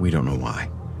 We don't know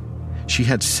why. She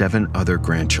had 7 other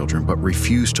grandchildren, but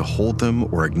refused to hold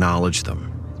them or acknowledge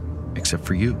them, except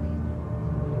for you.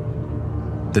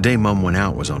 The day Mom went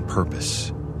out was on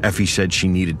purpose. Effie said she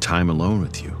needed time alone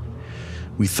with you.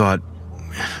 We thought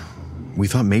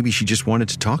maybe she just wanted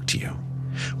to talk to you.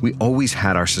 We always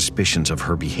had our suspicions of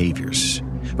her behaviors,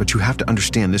 but you have to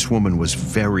understand this woman was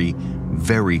very,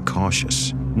 very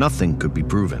cautious. Nothing could be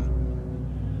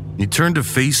proven. He turned to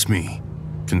face me,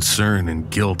 concern and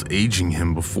guilt aging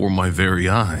him before my very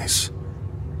eyes.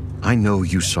 I know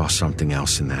you saw something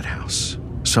else in that house.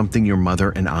 Something your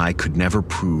mother and I could never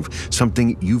prove.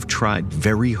 Something you've tried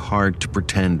very hard to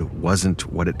pretend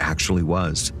wasn't what it actually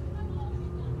was.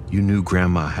 You knew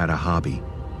Grandma had a hobby,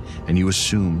 and you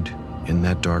assumed in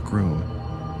that dark room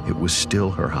it was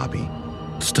still her hobby.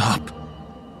 Stop.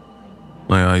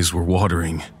 My eyes were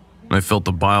watering. I felt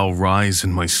the bile rise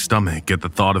in my stomach at the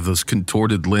thought of those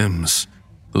contorted limbs,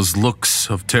 those looks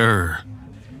of terror.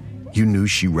 You knew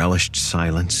she relished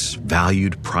silence,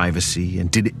 valued privacy, and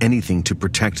did anything to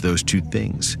protect those 2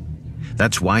 things.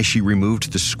 That's why she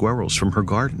removed the squirrels from her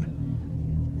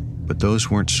garden. But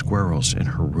those weren't squirrels in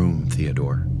her room,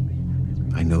 Theodore.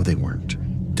 I know they weren't.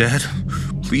 Dad,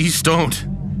 please don't.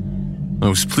 I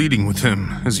was pleading with him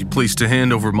as he placed a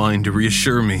hand over mine to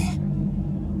reassure me.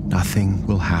 Nothing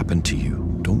will happen to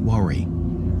you. Don't worry.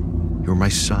 You're my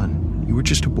son. You were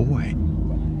just a boy.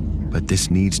 But this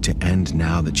needs to end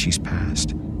now that she's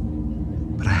passed.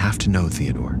 But I have to know,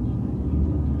 Theodore.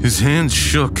 His hands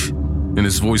shook, and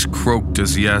his voice croaked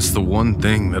as he asked the one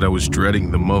thing that I was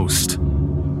dreading the most.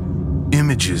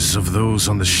 Images of those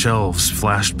on the shelves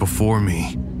flashed before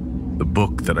me. The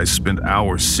book that I spent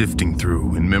hours sifting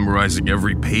through and memorizing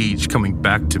every page coming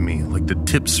back to me like the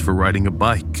tips for riding a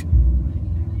bike.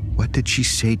 What did she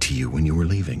say to you when you were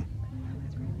leaving?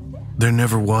 There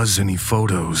never was any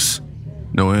photos.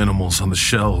 No animals on the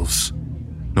shelves.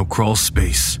 No crawl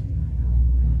space.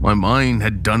 My mind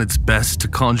had done its best to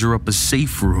conjure up a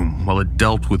safe room while it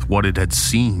dealt with what it had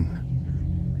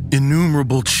seen.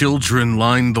 Innumerable children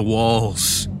lined the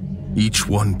walls, each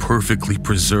one perfectly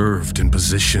preserved and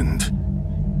positioned.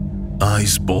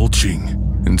 Eyes bulging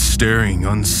and staring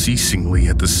unceasingly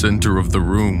at the center of the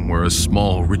room where a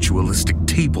small ritualistic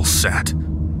table sat.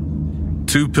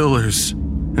 2 pillars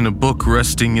and a book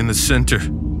resting in the center.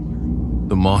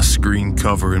 The moss green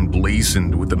cover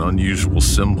emblazoned with an unusual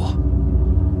symbol,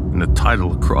 and a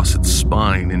title across its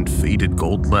spine in faded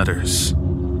gold letters.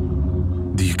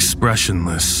 The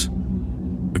Expressionless,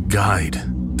 a guide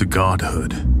to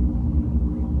godhood.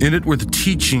 In it were the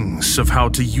teachings of how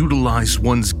to utilize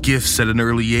one's gifts at an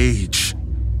early age,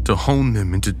 to hone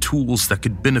them into tools that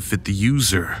could benefit the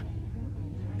user.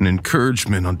 An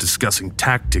encouragement on discussing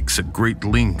tactics at great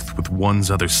length with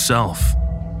one's other self,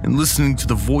 and listening to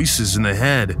the voices in the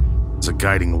head as a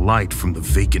guiding light from the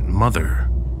vacant mother.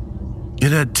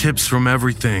 It had tips from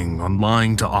everything on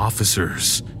lying to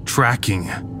officers, tracking,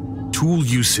 tool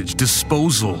usage,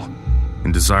 disposal,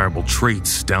 and desirable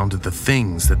traits down to the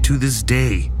things that to this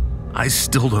day I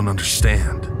still don't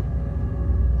understand.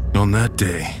 On that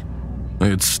day, I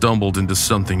had stumbled into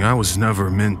something I was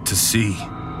never meant to see.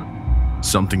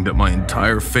 Something that my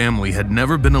entire family had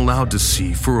never been allowed to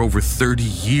see for over 30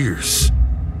 years.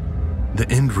 The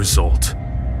end result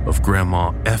of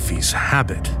Grandma Effie's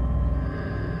habit.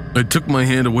 I took my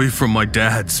hand away from my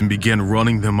dad's and began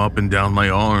running them up and down my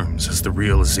arms as the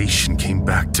realization came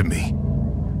back to me.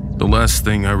 The last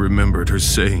thing I remembered her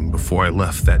saying before I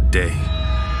left that day.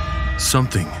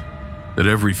 Something that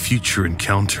every future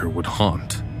encounter would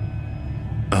haunt.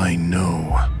 I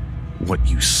know what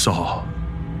you saw.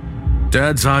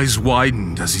 Dad's eyes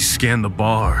widened as he scanned the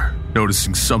bar,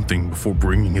 noticing something before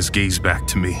bringing his gaze back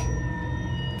to me.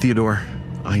 Theodore,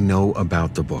 I know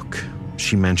about the book.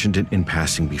 She mentioned it in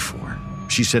passing before.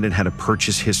 She said it had a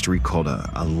purchase history called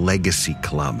a legacy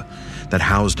club that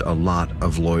housed a lot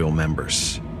of loyal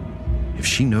members. If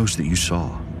she knows that you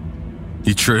saw...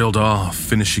 He trailed off,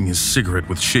 finishing his cigarette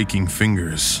with shaking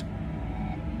fingers.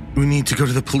 We need to go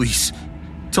to the police.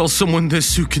 Tell someone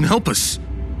this who can help us.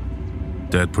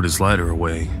 Dad put his lighter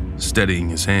away, steadying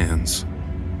his hands.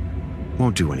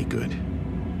 Won't do any good.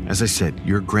 As I said,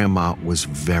 your grandma was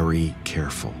very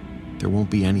careful. There won't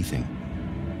be anything.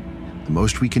 The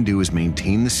most we can do is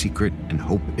maintain the secret and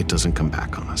hope it doesn't come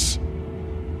back on us.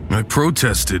 I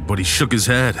protested, but he shook his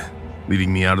head,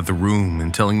 leading me out of the room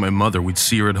and telling my mother we'd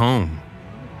see her at home.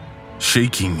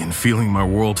 Shaking and feeling my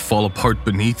world fall apart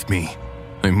beneath me,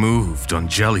 I moved on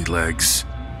jelly legs.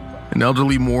 An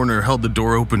elderly mourner held the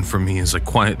door open for me as I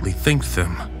quietly thanked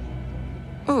them.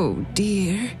 Oh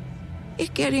dear, you're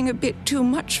getting a bit too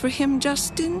much for him,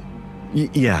 Justin.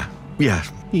 Yeah,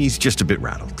 he's just a bit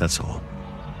rattled, that's all.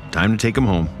 Time to take him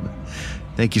home.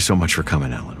 Thank you so much for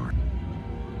coming, Eleanor.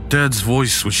 Dad's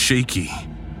voice was shaky,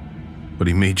 but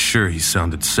he made sure he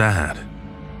sounded sad.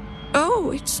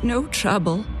 Oh, it's no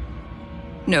trouble.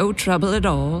 No trouble at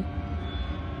all.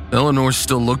 Eleanor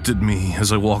still looked at me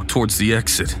as I walked towards the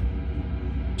exit.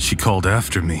 She called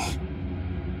after me.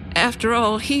 After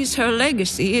all, he's her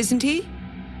legacy, isn't he?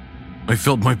 I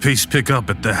felt my pace pick up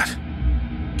at that,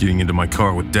 getting into my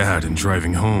car with Dad and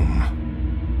driving home.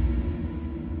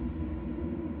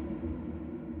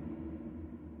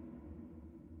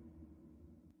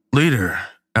 Later,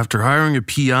 after hiring a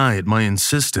PI at my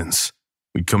insistence,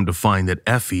 we'd come to find that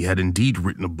Effie had indeed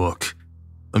written a book,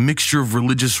 a mixture of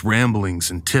religious ramblings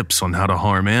and tips on how to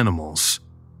harm animals.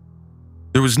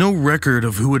 There was no record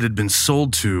of who it had been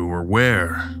sold to or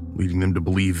where, leading them to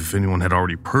believe if anyone had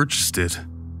already purchased it,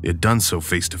 they had done so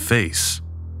face to face.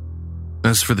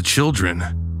 As for the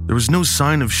children, there was no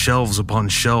sign of shelves upon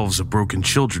shelves of broken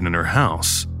children in her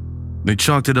house. They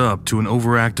chalked it up to an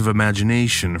overactive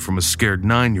imagination from a scared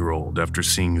 9-year-old after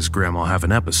seeing his grandma have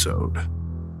an episode.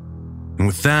 And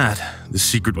with that, the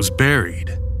secret was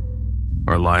buried.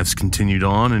 Our lives continued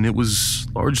on, and it was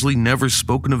largely never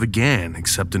spoken of again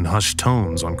except in hushed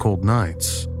tones on cold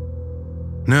nights.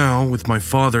 Now, with my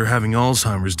father having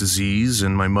Alzheimer's disease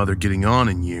and my mother getting on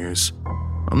in years,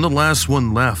 I'm the last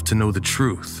one left to know the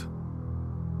truth.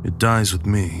 It dies with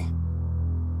me.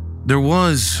 There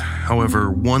was,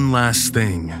 however, one last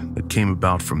thing that came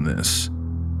about from this.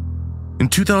 In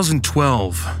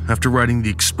 2012, after writing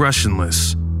The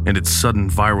Expressionless and its sudden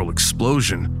viral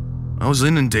explosion, I was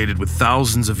inundated with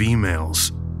thousands of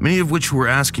emails, many of which were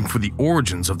asking for the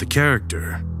origins of the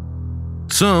character.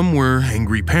 Some were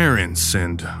angry parents,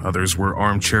 and others were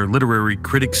armchair literary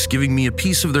critics giving me a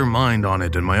piece of their mind on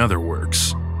it and my other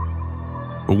works.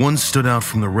 But one stood out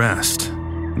from the rest,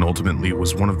 and ultimately it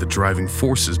was one of the driving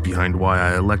forces behind why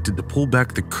I elected to pull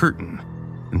back the curtain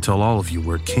and tell all of you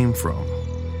where it came from.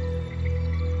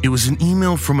 It was an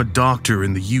email from a doctor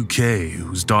in the UK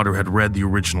whose daughter had read the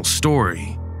original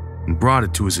story and brought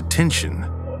it to his attention,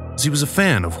 as he was a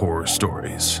fan of horror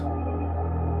stories.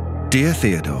 Dear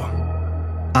Theodore,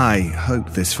 I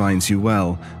hope this finds you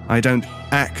well. I don't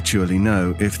actually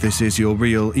know if this is your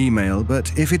real email,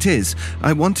 but if it is,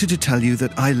 I wanted to tell you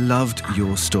that I loved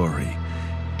your story.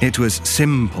 It was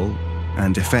simple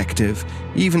and effective,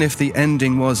 even if the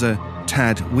ending was a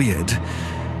tad weird.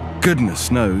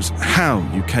 Goodness knows how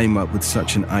you came up with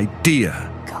such an idea.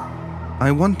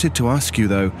 I wanted to ask you,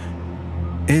 though,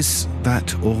 is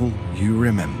that all you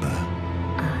remember?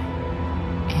 I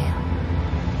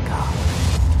am God.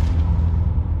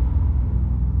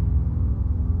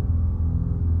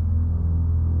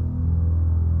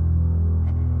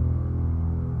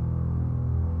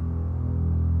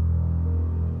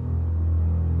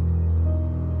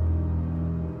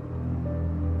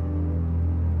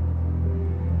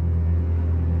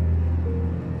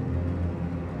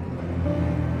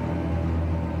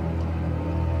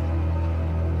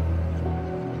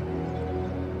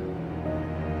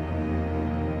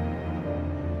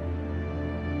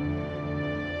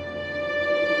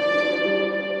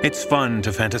 It's fun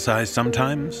to fantasize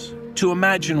sometimes, to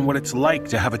imagine what it's like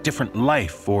to have a different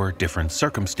life or different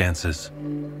circumstances.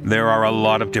 There are a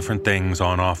lot of different things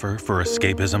on offer for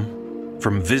escapism,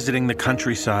 from visiting the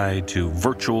countryside to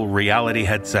virtual reality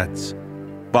headsets.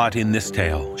 But in this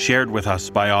tale, shared with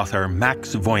us by author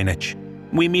Max Voynich,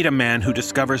 we meet a man who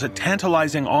discovers a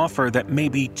tantalizing offer that may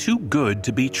be too good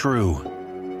to be true.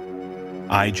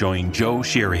 I join Joe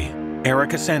Sheary,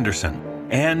 Erica Sanderson,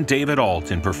 and David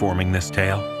Alt in performing this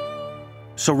tale.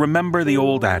 So remember the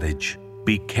old adage,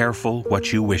 be careful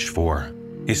what you wish for,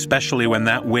 especially when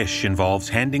that wish involves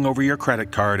handing over your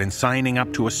credit card and signing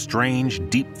up to a strange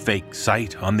deepfake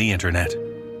site on the internet.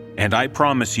 And I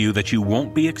promise you that you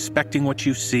won't be expecting what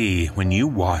you see when you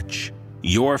watch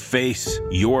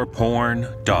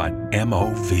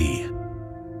YourFaceYourPorn.mov.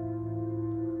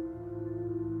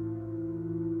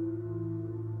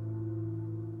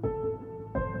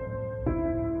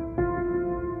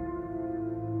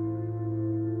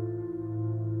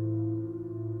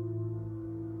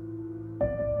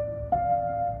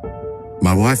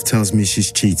 My wife tells me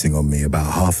she's cheating on me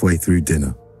about halfway through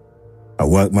dinner. I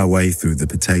work my way through the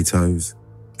potatoes,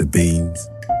 the beans,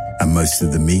 and most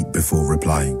of the meat before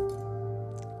replying.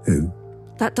 Who?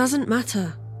 That doesn't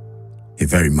matter. It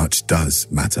very much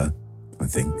does matter, I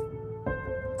think.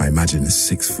 I imagine a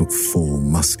 6'4",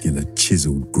 muscular,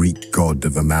 chiseled Greek god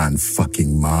of a man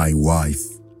fucking my wife.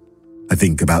 I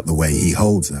think about the way he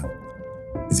holds her.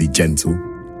 Is he gentle,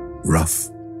 rough?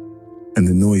 And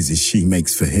the noises she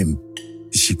makes for him,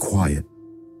 is she quiet?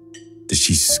 Does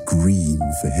she scream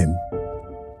for him?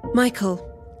 Michael.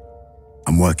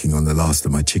 I'm working on the last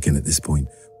of my chicken at this point,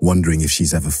 wondering if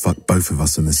she's ever fucked both of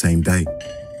us on the same day.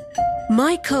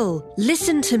 Michael,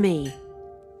 listen to me.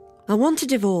 I want a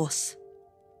divorce.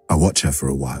 I watch her for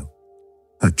a while.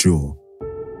 Her jaw,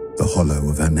 the hollow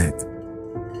of her neck.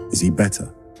 Is he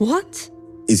better? What?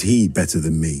 Is he better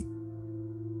than me?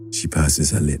 She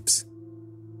purses her lips.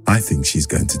 I think she's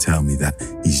going to tell me that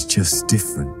he's just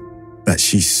different. That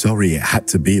she's sorry it had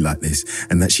to be like this,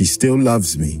 and that she still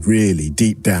loves me, really,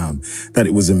 deep down. That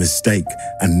it was a mistake,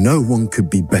 and no one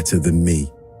could be better than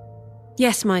me.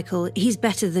 Yes, Michael, he's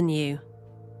better than you.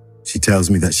 She tells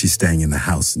me that she's staying in the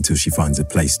house until she finds a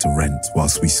place to rent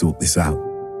whilst we sort this out.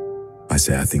 I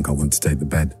say I think I want to take the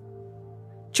bed.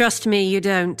 Trust me, you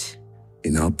don't.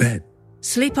 In our bed.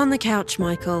 Sleep on the couch,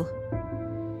 Michael.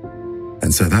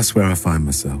 And so that's where I find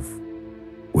myself,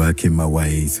 working my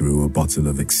way through a bottle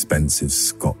of expensive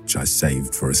scotch I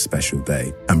saved for a special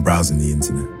day and browsing the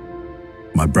internet.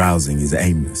 My browsing is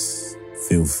aimless,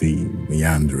 filthy,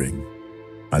 meandering.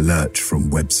 I lurch from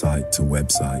website to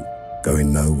website,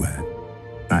 going nowhere.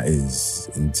 That is,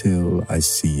 until I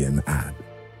see an ad.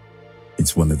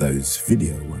 It's one of those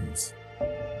video ones.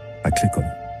 I click on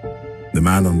it. The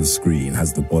man on the screen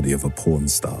has the body of a porn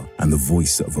star and the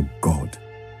voice of a god.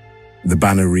 The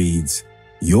banner reads,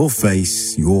 "Your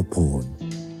face, your porn."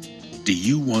 Do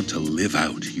you want to live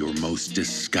out your most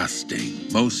disgusting,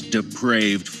 most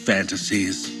depraved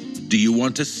fantasies? Do you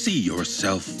want to see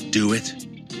yourself do it?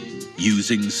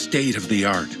 Using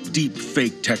state-of-the-art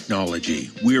deepfake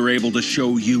technology, we're able to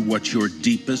show you what your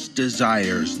deepest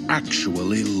desires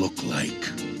actually look like.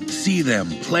 See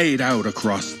them played out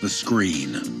across the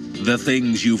screen. The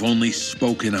things you've only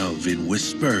spoken of in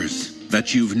whispers,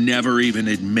 that you've never even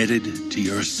admitted to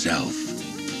yourself.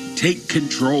 Take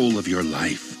control of your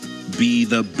life. Be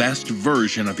the best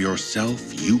version of yourself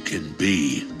you can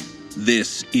be.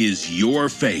 This is your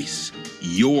face,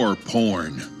 your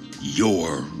porn,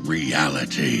 your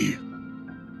reality.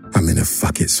 I'm in a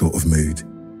fuck it sort of mood.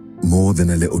 More than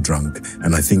a little drunk,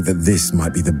 and I think that this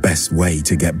might be the best way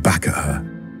to get back at her.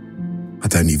 I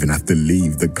don't even have to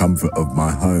leave the comfort of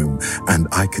my home, and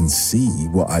I can see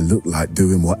what I look like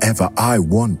doing whatever I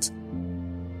want.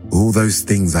 All those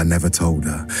things I never told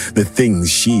her, the things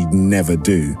she'd never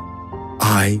do.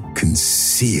 I can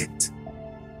see it.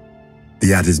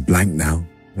 The ad is blank now,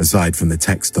 aside from the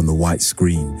text on the white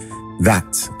screen.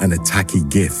 That and a tacky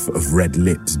gif of red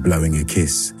lips blowing a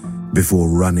kiss before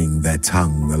running their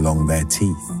tongue along their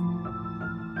teeth.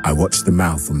 I watch the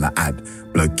mouth on the ad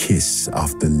blow kiss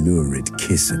after lurid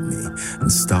kiss at me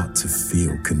and start to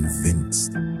feel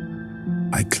convinced.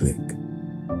 I click.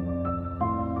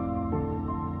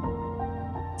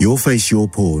 Your face, your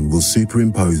porn will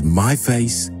superimpose my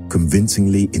face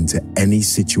convincingly into any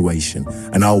situation,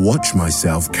 and I'll watch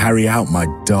myself carry out my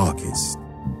darkest,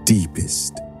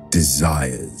 deepest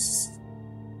desires.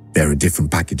 There are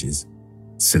different packages: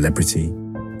 celebrity,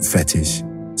 fetish,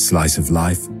 slice of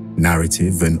life,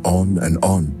 narrative, and on.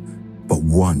 But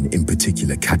one in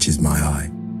particular catches my eye.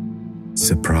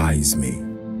 Surprise me.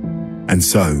 And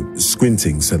so,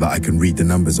 squinting so that I can read the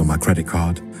numbers on my credit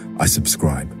card, I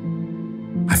subscribe.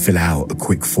 I fill out a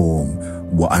quick form,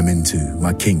 what I'm into,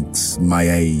 my kinks, my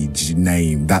age,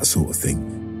 name, that sort of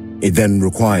thing. It then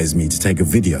requires me to take a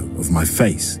video of my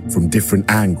face from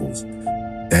different angles,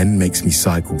 then makes me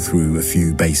cycle through a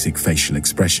few basic facial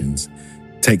expressions,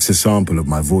 takes a sample of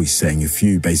my voice saying a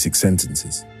few basic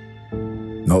sentences.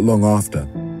 Not long after,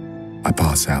 I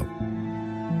pass out.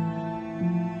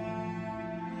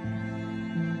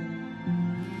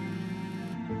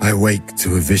 I wake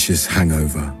to a vicious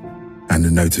hangover and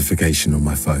a notification on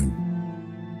my phone.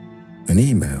 An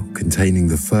email containing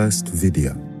the first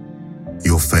video.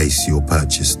 Your face, your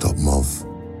purchase.mov.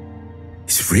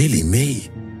 It's really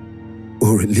me.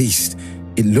 Or at least,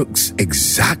 it looks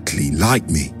exactly like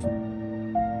me.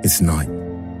 It's night,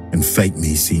 and fake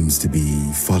me seems to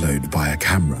be followed by a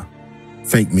camera.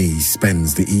 Fake me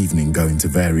spends the evening going to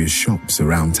various shops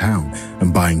around town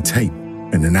and buying tape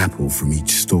and an apple from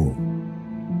each store.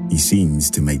 He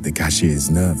seems to make the cashiers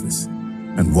nervous,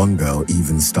 and one girl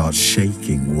even starts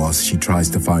shaking whilst she tries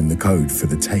to find the code for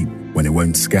the tape when it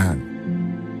won't scan.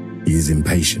 He is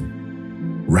impatient,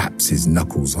 raps his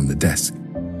knuckles on the desk,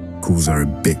 calls her a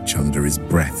bitch under his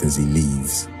breath as he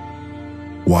leaves.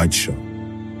 Wide shot,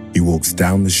 he walks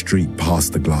down the street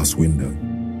past the glass window.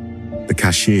 The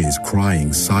cashier is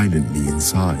crying silently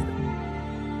inside.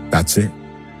 That's it.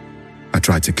 I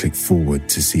try to click forward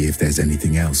to see if there's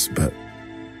anything else, but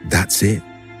that's it.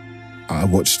 I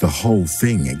watched the whole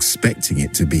thing expecting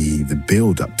it to be the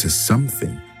build-up to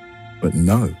something, but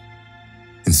no.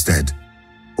 Instead,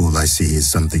 all I see is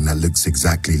something that looks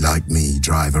exactly like me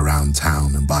drive around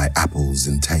town and buy apples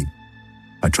and tape.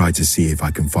 I try to see if I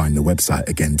can find the website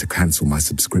again to cancel my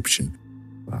subscription,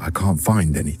 but I can't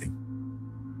find anything.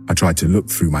 I try to look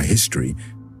through my history,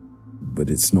 but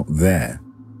it's not there.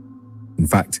 In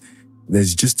fact,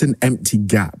 there's just an empty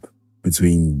gap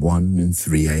between 1 and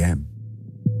 3 a.m.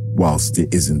 Whilst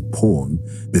it isn't porn,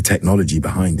 the technology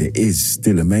behind it is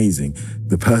still amazing.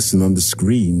 The person on the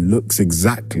screen looks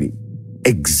exactly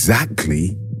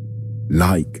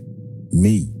like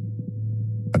me.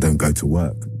 I don't go to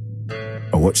work.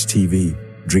 I watch TV,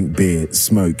 drink beer,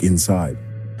 smoke inside.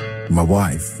 My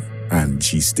wife, and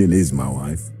she still is my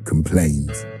wife,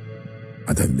 complains.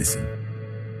 I don't listen.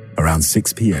 Around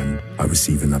 6 p.m., I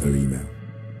receive another email.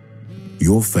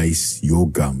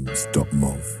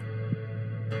 yourfaceyourgums.mov.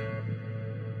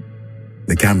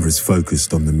 The camera's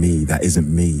focused on the me that isn't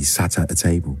me sat at a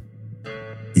table.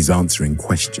 He's answering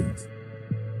questions.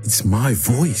 It's my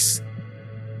voice.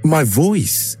 My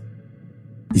voice.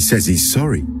 He says he's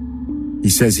sorry. He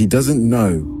says he doesn't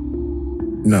know.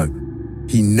 No,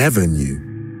 he never knew.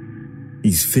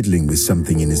 He's fiddling with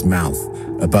something in his mouth,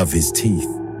 above his teeth.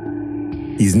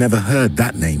 He's never heard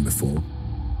that name before.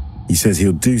 He says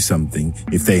he'll do something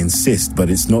if they insist, but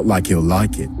it's not like he'll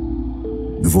like it.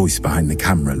 The voice behind the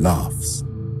camera laughs.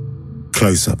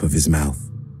 Close-up of his mouth.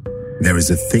 There is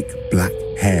a thick black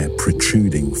hair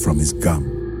protruding from his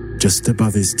gum, just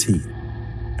above his teeth,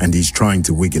 and he's trying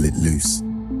to wiggle it loose.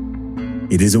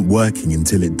 It isn't working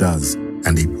until it does,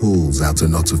 and he pulls out a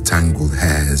knot of tangled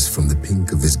hairs from the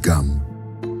pink of his gum,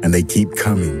 and they keep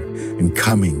coming and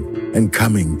coming and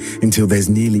coming until there's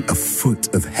nearly a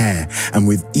foot of hair, and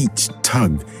with each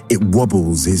tug, it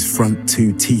wobbles his front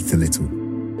 2 teeth a little.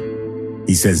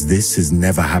 He says this has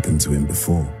never happened to him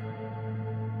before.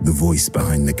 The voice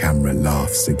behind the camera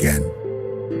laughs again.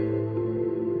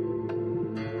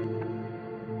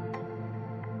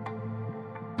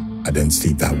 I don't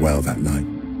sleep that well that night.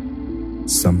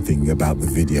 Something about the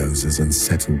videos has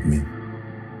unsettled me.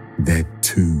 They're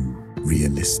too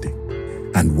realistic.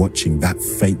 And watching that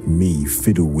fake me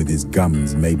fiddle with his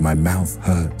gums made my mouth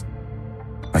hurt.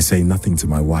 I say nothing to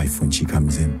my wife when she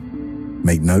comes in.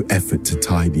 Make no effort to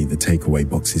tidy the takeaway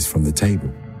boxes from the table.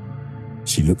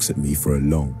 She looks at me for a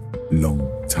long, long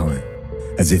time,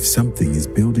 as if something is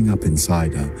building up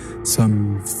inside her,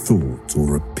 some thought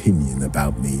or opinion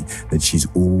about me that she's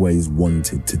always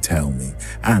wanted to tell me,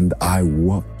 and I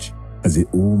watch as it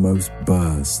almost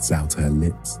bursts out her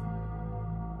lips.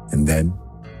 And then,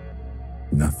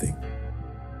 nothing.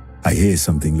 I hear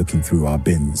something looking through our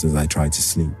bins as I try to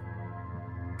sleep.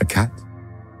 A cat?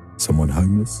 Someone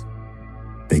homeless?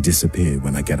 They disappear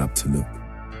when I get up to look.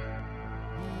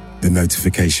 The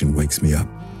notification wakes me up.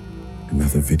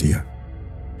 Another video.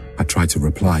 I try to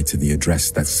reply to the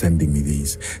address that's sending me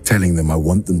these, telling them I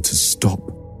want them to stop,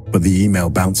 but the email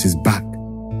bounces back.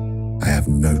 I have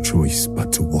no choice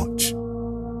but to watch.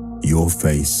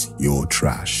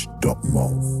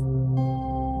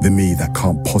 yourfaceyourtrash.mov. The me that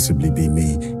can't possibly be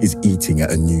me is eating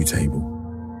at a new table,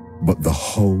 but the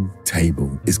whole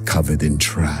table is covered in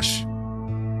trash.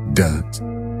 dirt.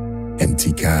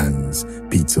 Empty cans,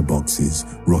 pizza boxes,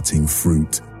 rotting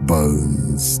fruit,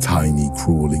 bones, tiny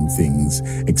crawling things,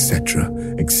 etc.,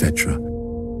 etc.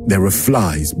 There are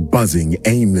flies buzzing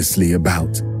aimlessly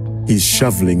about. He's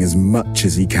shoveling as much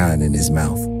as he can in his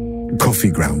mouth.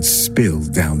 Coffee grounds spill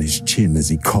down his chin as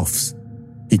he coughs.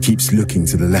 He keeps looking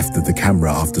to the left of the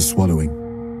camera after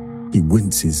swallowing. He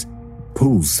winces,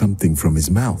 pulls something from his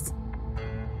mouth.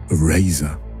 A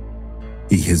razor.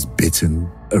 He has bitten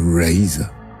a razor.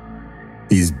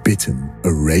 He has bitten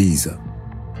a razor.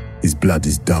 His blood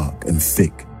is dark and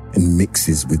thick and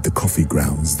mixes with the coffee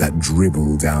grounds that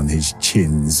dribble down his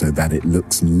chin so that it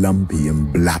looks lumpy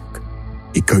and black.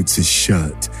 He coats his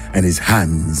shirt and his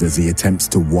hands as he attempts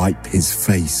to wipe his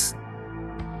face.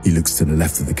 He looks to the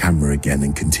left of the camera again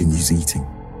and continues eating.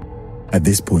 At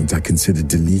this point, I consider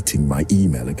deleting my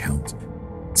email account.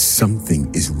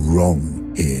 Something is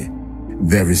wrong here.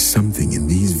 There is something in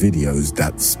these videos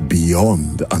that's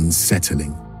beyond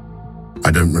unsettling.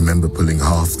 I don't remember pulling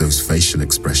half those facial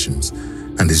expressions,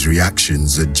 and his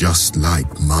reactions are just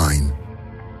like mine.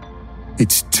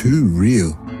 It's too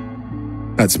real.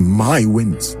 That's my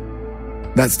wince.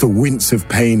 That's the wince of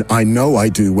pain I know I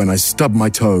do when I stub my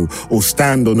toe or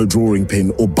stand on a drawing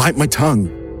pin or bite my tongue.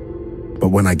 But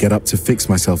when I get up to fix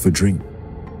myself a drink,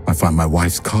 I find my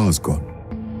wife's car's gone.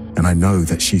 And I know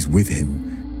that she's with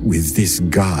him, with this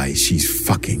guy she's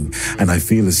fucking, and I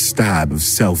feel a stab of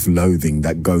self-loathing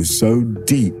that goes so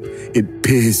deep it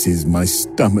pierces my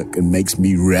stomach and makes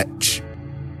me retch.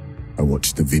 I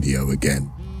watch the video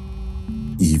again.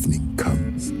 Evening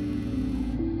comes.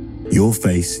 Your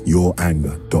face, your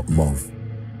anger.mov.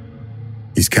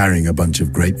 He's carrying a bunch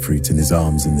of grapefruit in his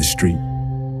arms in the street.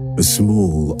 A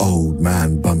small old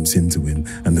man bumps into him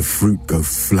and the fruit go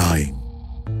flying.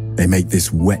 They make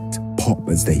this wet pop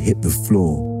as they hit the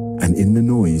floor, and in the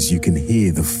noise you can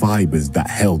hear the fibers that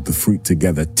held the fruit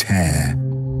together tear.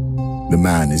 The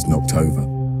man is knocked over.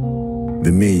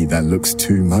 The me that looks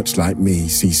too much like me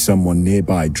sees someone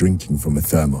nearby drinking from a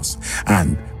thermos,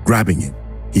 and, grabbing it,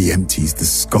 he empties the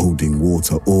scalding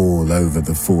water all over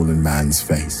the fallen man's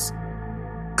face.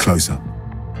 Close up.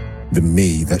 The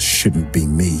me that shouldn't be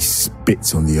me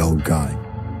spits on the old guy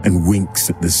and winks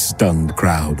at the stunned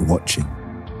crowd watching.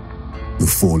 The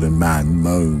fallen man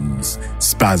moans,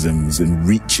 spasms, and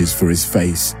reaches for his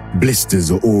face.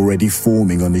 Blisters are already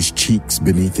forming on his cheeks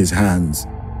beneath his hands.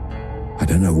 I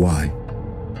don't know why,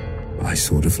 but I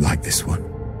sort of like this one.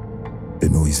 The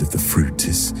noise of the fruit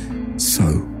is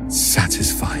so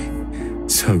satisfying,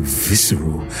 so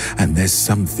visceral, and there's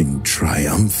something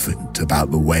triumphant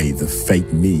about the way the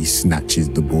fake me snatches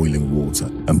the boiling water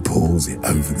and pours it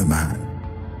over the man.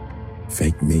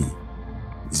 Fake me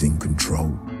is in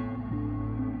control.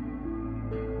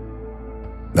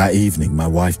 That evening, my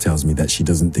wife tells me that she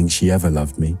doesn't think she ever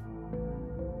loved me.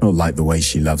 Not like the way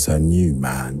she loves her new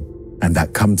man, and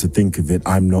that, come to think of it,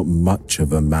 I'm not much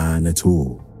of a man at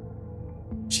all.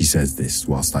 She says this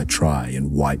whilst I try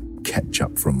and wipe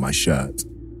ketchup from my shirt,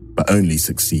 but only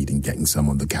succeed in getting some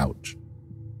on the couch.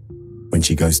 When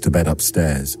she goes to bed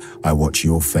upstairs, I watch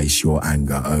Your Face, Your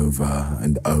Anger over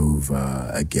and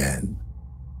over again.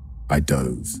 I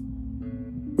doze,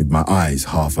 with my eyes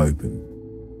half open.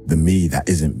 The me that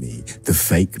isn't me, the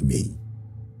fake me,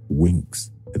 winks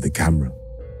at the camera.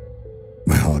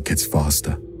 My heart gets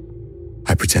faster.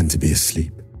 I pretend to be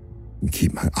asleep and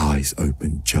keep my eyes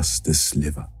open just a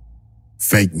sliver.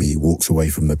 Fake me walks away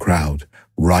from the crowd,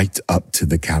 right up to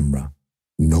the camera,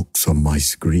 knocks on my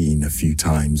screen a few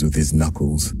times with his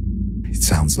knuckles. It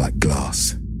sounds like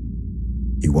glass.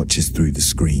 He watches through the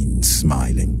screen,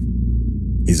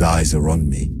 smiling. His eyes are on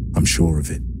me, I'm sure of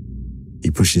it. He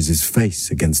pushes his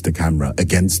face against the camera,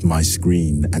 against my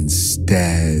screen, and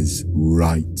stares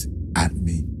right at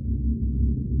me.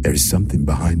 There is something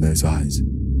behind those eyes,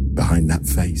 behind that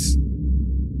face.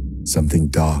 Something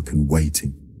dark and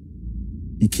waiting.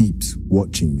 He keeps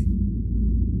watching me.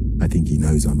 I think he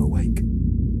knows I'm awake.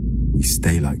 We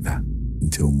stay like that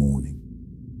until morning.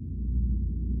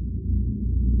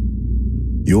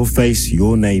 Your Face,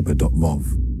 Your Neighbor.mov.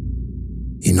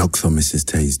 He knocks on Mrs.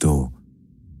 Tay's door.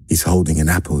 He's holding an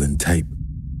apple and tape.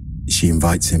 She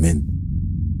invites him in.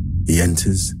 He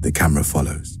enters, the camera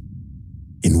follows.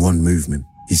 In one movement,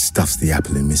 he stuffs the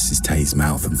apple in Mrs. Tay's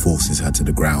mouth and forces her to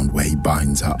the ground, where he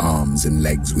binds her arms and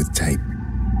legs with tape.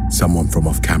 Someone from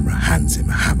off camera hands him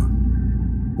a hammer.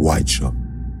 Wide shot.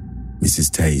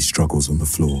 Mrs. Tay struggles on the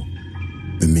floor.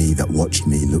 The me that watched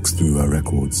me looks through her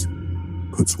records,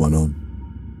 puts one on.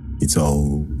 It's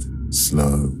old,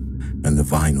 slow, and the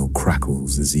vinyl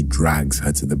crackles as he drags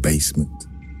her to the basement.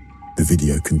 The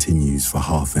video continues for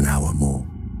half an hour more,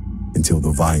 until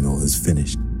the vinyl has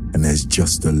finished and there's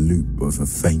just a loop of a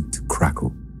faint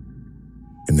crackle.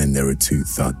 And then there are two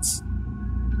thuds,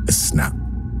 a snap,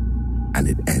 and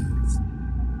it ends.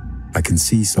 I can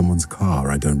see someone's car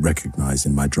I don't recognize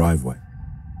in my driveway.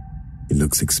 It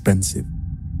looks expensive.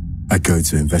 I go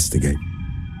to investigate,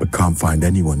 but can't find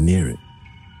anyone near it.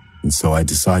 And so I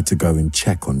decide to go and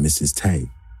check on Mrs. Tay.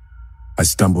 I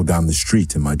stumble down the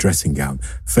street in my dressing gown,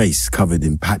 face covered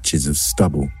in patches of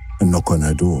stubble, and knock on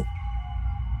her door.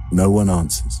 No one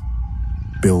answers.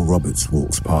 Bill Roberts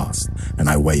walks past, and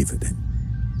I wave at him.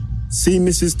 "See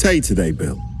Mrs. Tay today,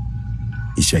 Bill?"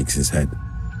 He shakes his head.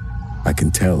 I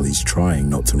can tell he's trying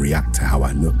not to react to how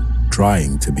I look,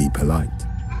 trying to be polite.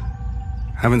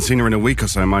 Haven't seen her in a week or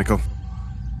so, Michael.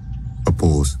 A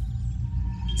pause.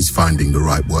 He's finding the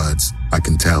right words, I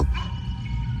can tell.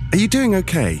 Are you doing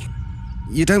okay?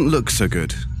 You don't look so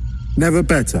good. Never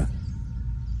better.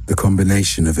 The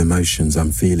combination of emotions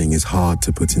I'm feeling is hard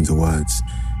to put into words.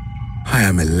 I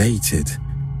am elated.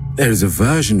 There is a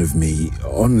version of me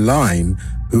online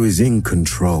who is in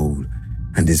control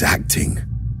and is acting.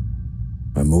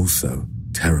 I'm also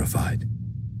terrified.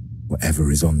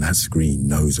 Whatever is on that screen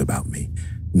knows about me,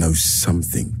 knows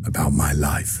something about my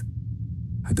life.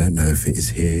 I don't know if it is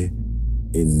here,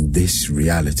 in this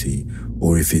reality,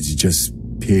 or if it's just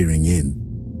peering in.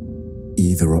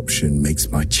 Either option makes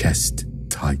my chest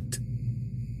tight.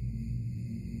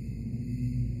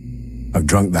 I've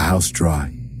drunk the house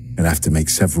dry and have to make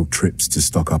several trips to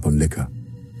stock up on liquor.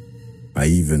 I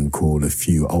even call a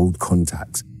few old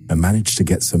contacts and manage to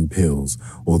get some pills,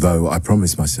 although I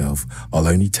promise myself I'll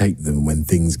only take them when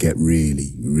things get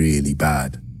really, really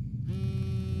bad.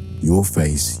 Your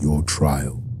face, your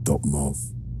trial.mov.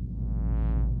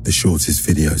 The shortest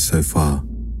video so far.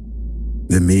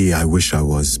 The me I wish I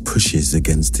was pushes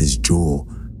against his jaw,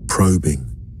 probing.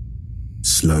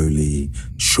 Slowly,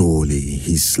 surely,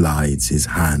 he slides his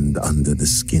hand under the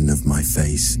skin of my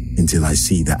face until I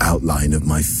see the outline of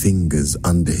my fingers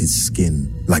under his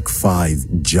skin, like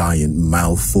 5 giant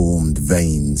malformed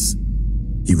veins.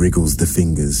 He wriggles the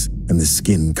fingers and the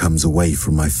skin comes away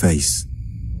from my face.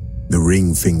 The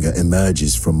ring finger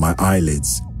emerges from my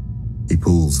eyelids. He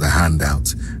pulls the hand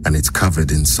out and it's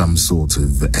covered in some sort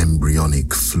of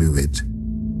embryonic fluid.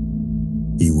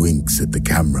 He winks at the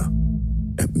camera.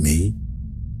 At me?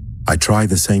 I try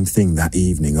the same thing that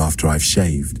evening after I've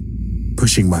shaved,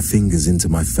 pushing my fingers into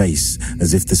my face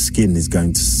as if the skin is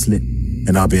going to slip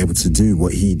and I'll be able to do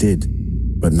what he did,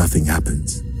 but nothing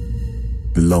happens.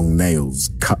 The long nails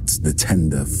cut the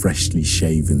tender, freshly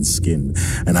shaven skin,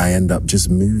 and I end up just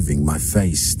moving my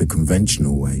face the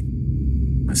conventional way.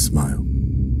 I smile,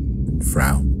 and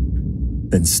frown,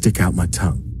 then stick out my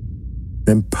tongue,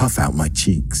 then puff out my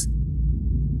cheeks.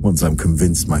 Once I'm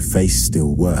convinced my face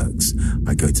still works,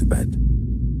 I go to bed.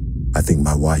 I think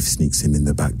my wife sneaks in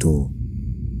the back door.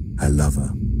 Her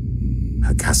lover,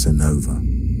 her Casanova.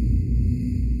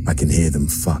 I can hear them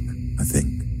fuck, I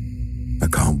think. I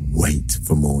can't wait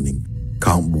for morning.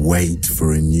 Can't wait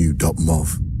for a new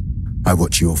 .mov. I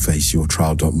watch Your Face, Your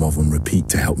Trial.mov on repeat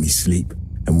to help me sleep.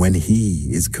 And when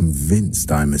he is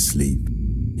convinced I'm asleep,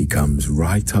 he comes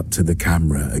right up to the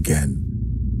camera again.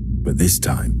 But this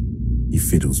time, he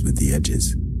fiddles with the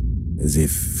edges, as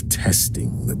if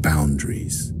testing the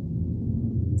boundaries.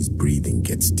 His breathing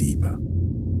gets deeper,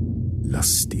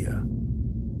 lustier.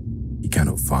 He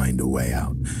cannot find a way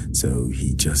out, so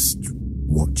he just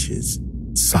watches,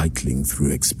 cycling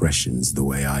through expressions the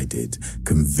way I did,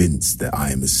 convinced that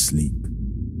I am asleep.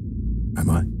 Am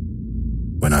I?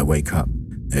 When I wake up,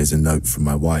 there's a note from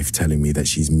my wife telling me that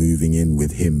she's moving in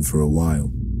with him for a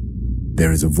while.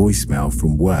 There is a voicemail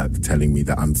from work telling me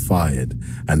that I'm fired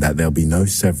and that there'll be no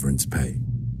severance pay.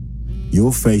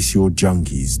 Your Face, Your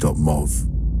Junkies.mov.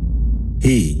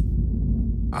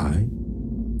 I,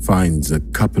 finds a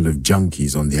couple of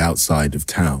junkies on the outside of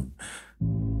town.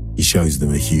 He shows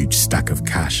them a huge stack of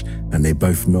cash and they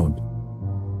both nod.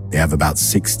 They have about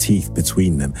 6 teeth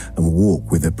between them and walk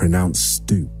with a pronounced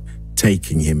stoop,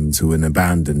 taking him to an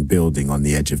abandoned building on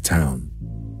the edge of town.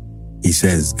 He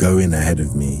says, "Go in ahead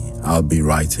of me, I'll be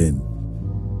right in."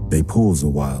 They pause a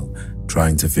while,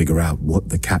 trying to figure out what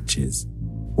the catch is.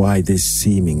 Why this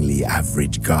seemingly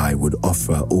average guy would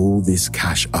offer all this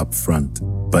cash up front,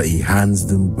 but he hands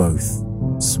them both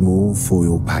small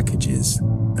foil packages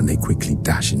and they quickly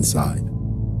dash inside.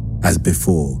 As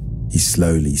before, he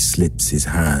slowly slips his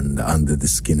hand under the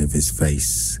skin of his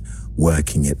face,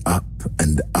 working it up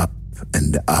and up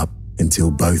and up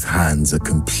until both hands are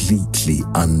completely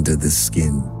under the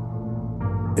skin.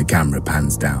 The camera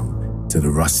pans down to the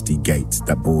rusty gate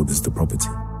that borders the property.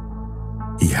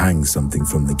 He hangs something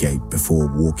from the gate before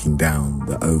walking down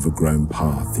the overgrown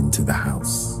path into the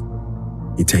house.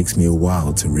 It takes me a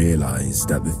while to realize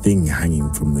that the thing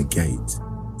hanging from the gate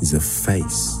is a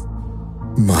face.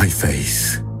 My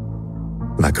face.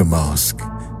 Like a mask,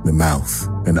 the mouth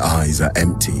and eyes are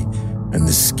empty, and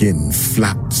the skin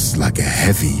flaps like a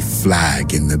heavy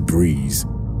flag in the breeze.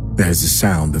 There's a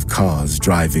sound of cars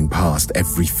driving past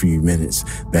every few minutes,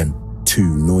 then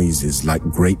two noises like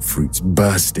grapefruits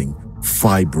bursting,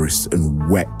 fibrous and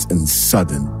wet and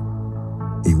sudden.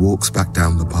 He walks back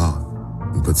down the path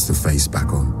and puts the face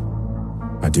back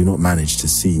on. I do not manage to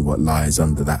see what lies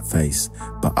under that face,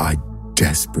 but I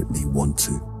desperately want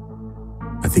to.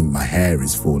 I think my hair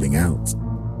is falling out.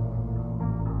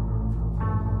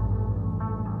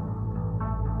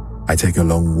 I take a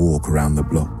long walk around the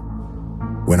block.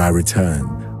 When I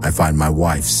return, I find my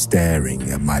wife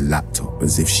staring at my laptop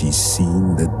as if she's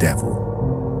seen the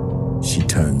devil. She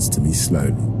turns to me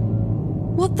slowly.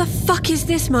 What the fuck is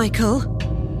this, Michael?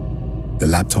 The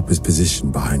laptop is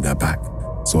positioned behind her back,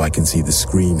 so I can see the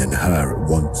screen and her at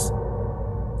once.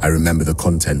 I remember the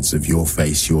contents of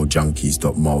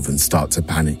yourfaceyourjunkies.mov and start to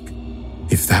panic.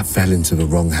 If that fell into the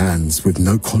wrong hands with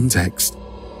no context,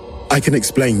 I can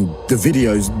explain. The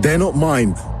videos, they're not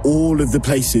mine. All of the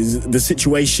places, the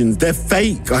situations, they're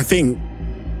fake, I think.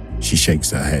 She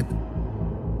shakes her head.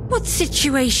 What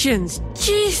situations?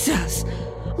 Jesus!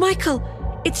 Michael,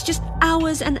 it's just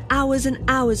hours and hours and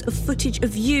hours of footage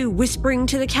of you whispering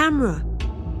to the camera.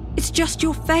 It's just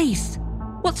your face.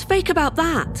 What's fake about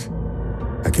that?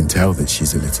 I can tell that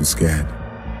she's a little scared.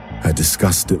 Her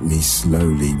disgust at me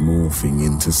slowly morphing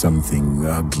into something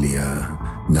uglier,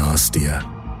 nastier.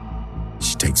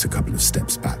 She takes a couple of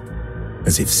steps back,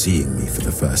 as if seeing me for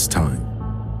the first time.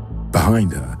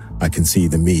 Behind her, I can see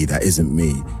the me that isn't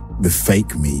me, the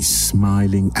fake me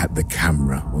smiling at the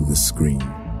camera on the screen.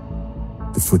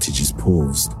 The footage is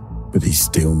paused, but he's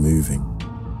still moving.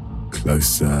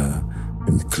 Closer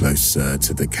and closer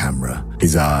to the camera,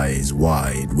 his eyes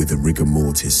wide with a rigor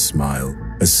mortis smile,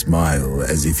 a smile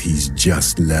as if he's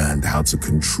just learned how to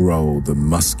control the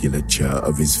musculature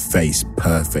of his face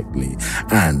perfectly,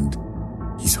 and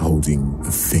he's holding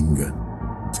a finger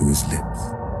to his lips.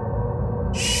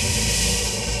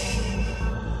 Shh.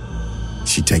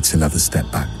 She takes another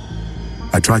step back.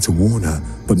 I try to warn her,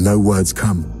 but no words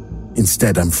come.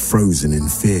 Instead, I'm frozen in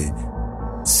fear,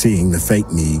 seeing the fake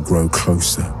me grow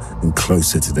closer and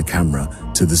closer to the camera,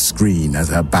 to the screen as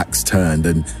her back's turned,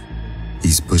 and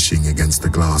he's pushing against the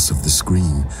glass of the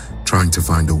screen, trying to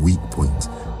find a weak point,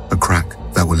 a crack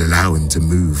that will allow him to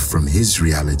move from his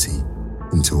reality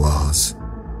into ours.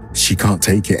 She can't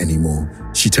take it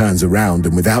anymore. She turns around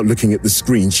and without looking at the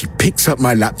screen, she picks up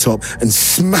my laptop and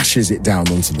smashes it down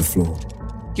onto the floor.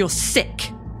 You're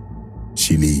sick.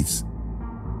 She leaves.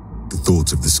 The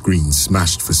thought of the screen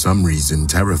smashed for some reason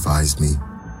terrifies me.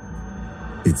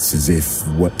 It's as if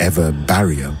whatever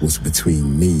barrier was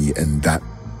between me and that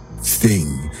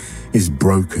thing is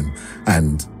broken,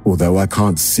 and although I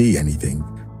can't see anything,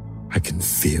 I can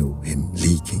feel him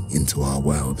leaking into our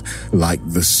world, like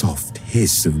the soft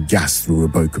hiss of gas through a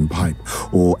broken pipe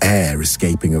or air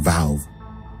escaping a valve.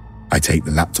 I take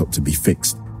the laptop to be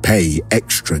fixed, pay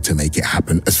extra to make it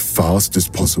happen as fast as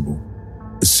possible.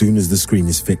 As soon as the screen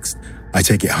is fixed, I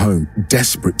take it home,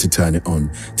 desperate to turn it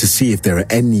on, to see if there are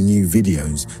any new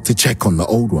videos, to check on the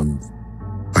old ones.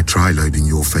 I try loading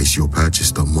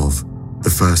yourfaceyourpurchase.mov, the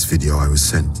first video I was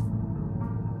sent.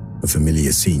 A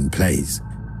familiar scene plays,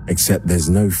 except there's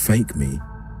no fake me.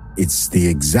 It's the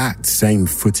exact same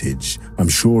footage, I'm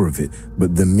sure of it,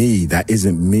 but the me that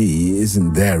isn't me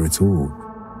isn't there at all.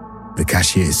 The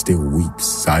cashier still weeps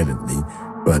silently,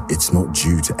 but it's not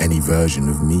due to any version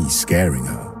of me scaring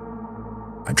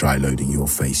her. I try loading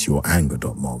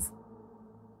yourfaceyouranger.mov.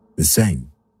 The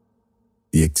same.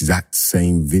 The exact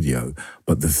same video,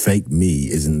 but the fake me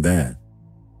isn't there.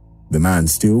 The man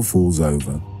still falls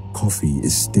over. Coffee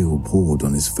is still poured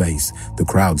on his face. The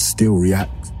crowd still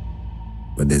reacts.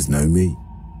 But there's no me.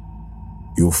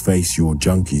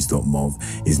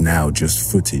 Yourfaceyourjunkies.mov is now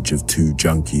just footage of two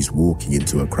junkies walking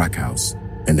into a crack house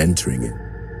and entering it.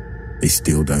 They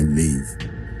still don't leave,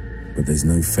 but there's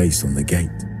no face on the gate.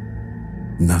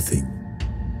 Nothing.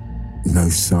 No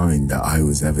sign that I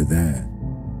was ever there.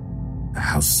 The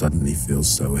house suddenly feels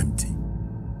so empty.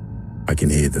 I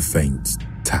can hear the faint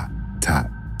tap,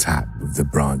 tap, tap of the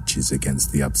branches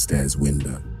against the upstairs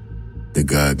window, the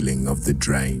gurgling of the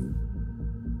drain,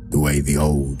 the way the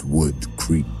old wood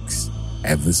creaks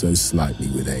ever so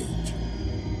slightly with age.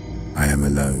 I am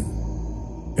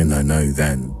alone, and I know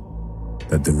then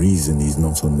that the reason he's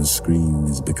not on the screen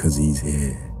is because he's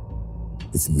here.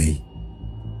 It's me.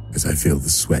 As I feel the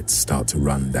sweat start to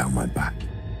run down my back,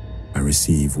 I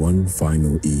receive one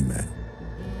final email.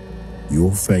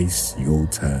 Your face, your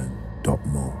turn.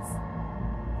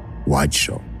 .mov. Wide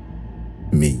shot.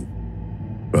 Me.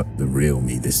 But the real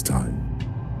me this time.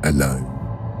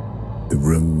 Alone. The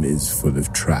room is full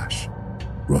of trash.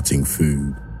 Rotting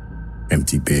food.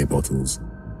 Empty beer bottles.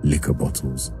 Liquor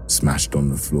bottles smashed on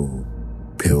the floor.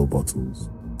 Pill bottles.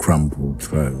 Crumpled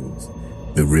clothes.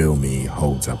 The real me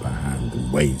holds up a hand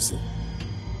and waves it.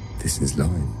 This is live.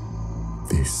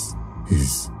 This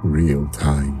is real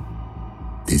time.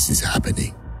 This is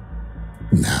happening.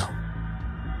 Now.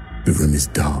 The room is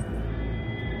dark.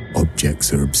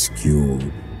 Objects are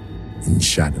obscured. In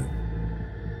shadow.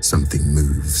 Something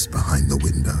moves behind the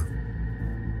window.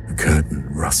 A curtain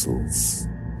rustles.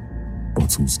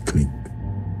 Bottles clink.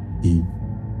 He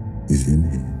is in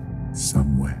here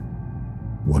somewhere.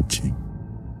 Watching.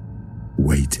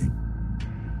 Waiting.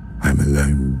 I'm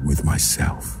alone with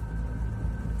myself.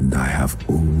 And I have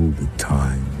all the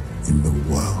time in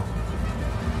the world.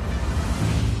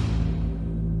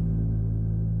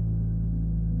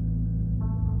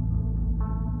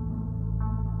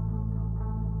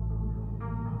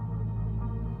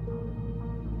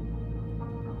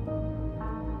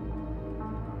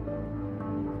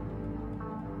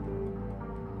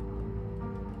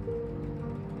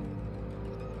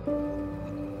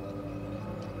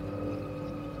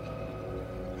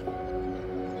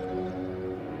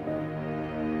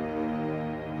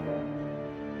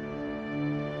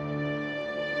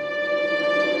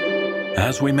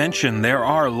 As we mentioned, there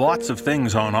are lots of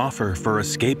things on offer for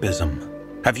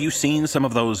escapism. Have you seen some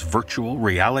of those virtual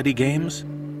reality games?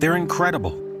 They're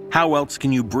incredible. How else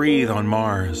can you breathe on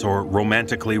Mars or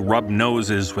romantically rub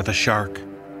noses with a shark?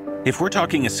 If we're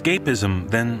talking escapism,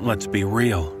 then let's be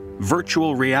real.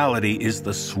 Virtual reality is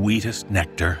the sweetest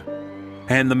nectar.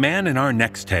 And the man in our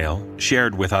next tale,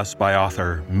 shared with us by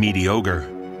author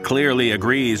Mediocre, clearly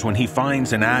agrees when he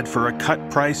finds an ad for a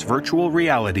cut-price virtual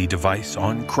reality device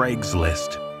on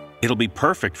Craigslist. It'll be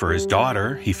perfect for his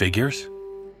daughter, he figures.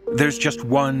 There's just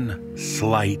one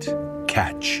slight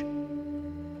catch.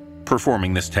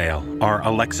 Performing this tale are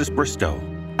Alexis Bristow,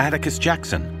 Atticus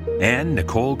Jackson, and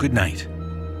Nicole Goodnight.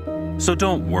 So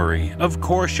don't worry, of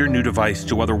course your new device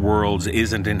to other worlds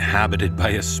isn't inhabited by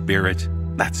a spirit.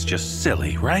 That's just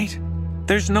silly, right?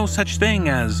 There's no such thing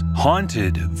as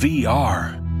haunted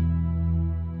VR.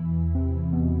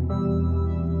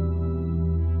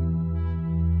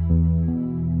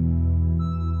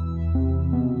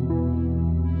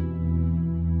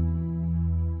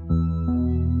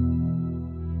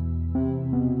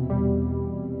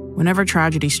 Whenever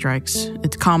tragedy strikes,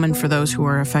 it's common for those who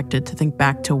are affected to think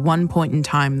back to one point in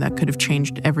time that could have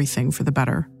changed everything for the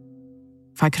better.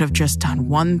 If I could have just done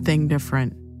one thing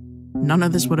different, none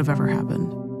of this would have ever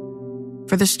happened.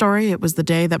 For this story, it was the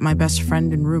day that my best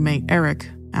friend and roommate, Eric,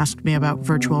 asked me about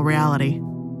virtual reality.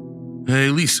 Hey,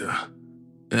 Lisa.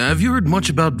 Have you heard much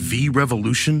about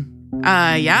V-Revolution?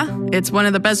 Yeah. It's one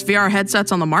of the best VR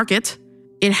headsets on the market.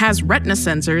 It has retina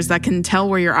sensors that can tell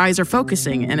where your eyes are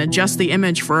focusing and adjust the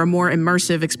image for a more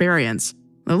immersive experience.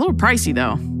 A little pricey,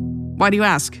 though. Why do you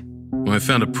ask? I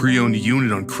found a pre-owned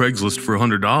unit on Craigslist for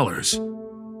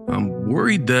 $100. I'm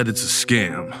worried that it's a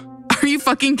scam. Are you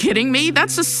fucking kidding me?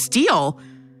 That's a steal.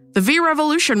 The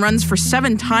V-Revolution runs for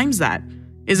 7 times that.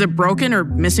 Is it broken or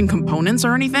missing components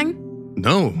or anything?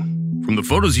 No. From the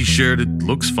photos he shared, it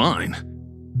looks fine.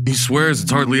 He swears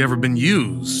it's hardly ever been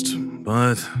used,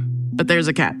 but there's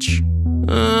a catch.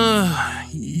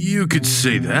 You could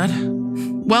say that.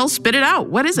 Well, spit it out.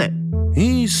 What is it?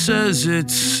 He says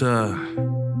it's,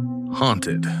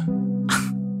 haunted.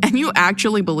 And you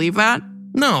actually believe that?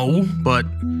 No, but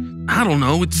I don't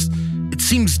know. It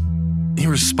seems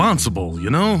irresponsible, you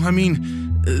know? I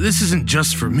mean, this isn't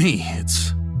just for me.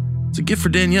 It's a gift for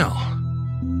Danielle.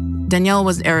 Danielle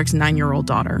was Eric's 9-year-old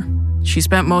daughter. She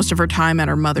spent most of her time at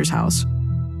her mother's house.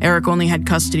 Eric only had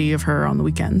custody of her on the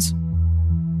weekends.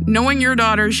 Knowing your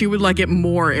daughter, she would like it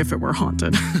more if it were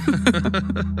haunted.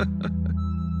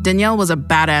 Danielle was a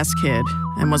badass kid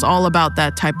and was all about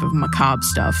that type of macabre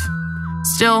stuff.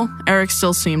 Still, Eric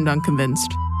still seemed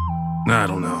unconvinced. I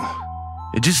don't know.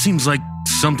 It just seems like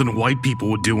something white people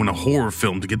would do in a horror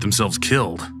film to get themselves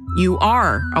killed. You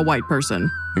are a white person.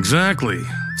 Exactly.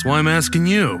 That's why I'm asking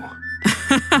you.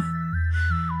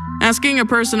 Asking a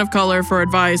person of color for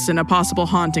advice in a possible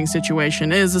haunting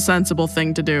situation is a sensible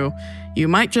thing to do. You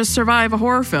might just survive a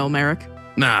horror film, Eric.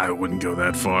 Nah, I wouldn't go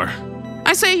that far.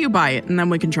 I say you buy it, and then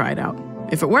we can try it out.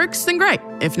 If it works, then great.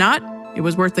 If not, it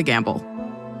was worth the gamble.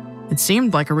 It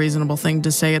seemed like a reasonable thing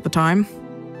to say at the time.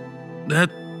 That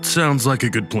sounds like a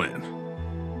good plan.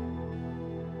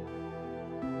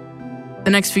 The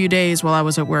next few days while I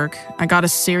was at work, I got a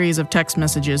series of text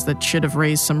messages that should have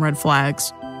raised some red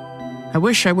flags. I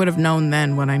wish I would have known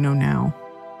then what I know now.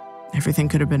 Everything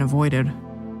could have been avoided.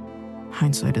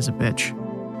 Hindsight is a bitch.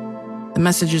 The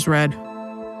messages read,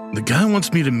 The guy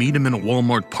wants me to meet him in a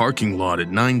Walmart parking lot at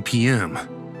 9 p.m.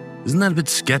 Isn't that a bit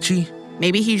sketchy?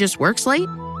 maybe he just works late?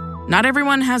 Not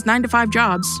everyone has 9-to-5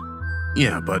 jobs.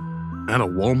 Yeah, but at a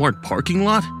Walmart parking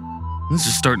lot? This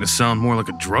is starting to sound more like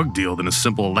a drug deal than a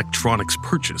simple electronics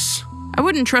purchase. I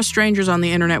wouldn't trust strangers on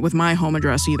the internet with my home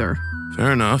address either.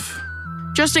 Fair enough.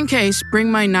 Just in case,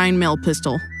 bring my 9mm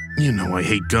pistol. You know I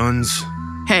hate guns.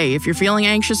 Hey, if you're feeling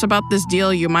anxious about this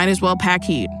deal, you might as well pack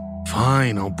heat.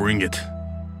 Fine, I'll bring it.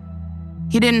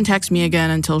 He didn't text me again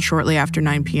until shortly after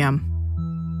 9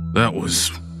 p.m. That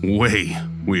was way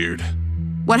weird.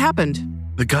 What happened?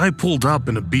 The guy pulled up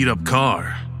in a beat-up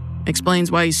car.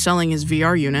 Explains why he's selling his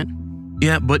VR unit.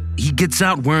 Yeah, but he gets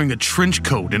out wearing a trench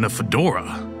coat and a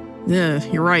fedora.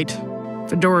 You're right.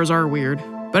 Fedoras are weird.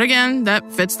 But again,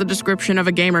 that fits the description of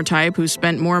a gamer type who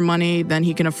spent more money than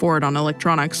he can afford on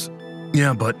electronics.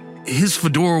 Yeah, but his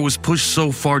fedora was pushed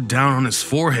so far down on his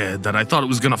forehead that I thought it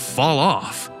was gonna fall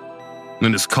off.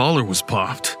 And his collar was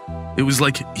popped. It was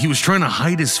like he was trying to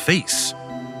hide his face.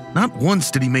 Not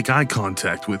once did he make eye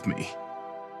contact with me.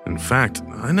 In fact,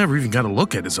 I never even got a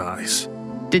look at his eyes.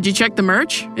 Did you check the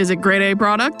merch? Is it grade A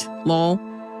product? Lol.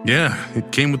 Yeah,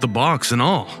 it came with the box and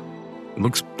all. It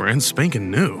looks brand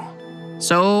spanking new.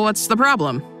 So what's the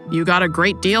problem? You got a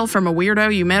great deal from a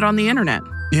weirdo you met on the internet.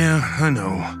 Yeah, I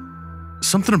know.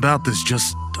 Something about this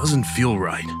just doesn't feel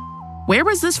right. Where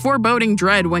was this foreboding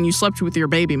dread when you slept with your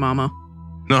baby mama?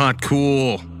 Not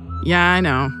cool. Yeah, I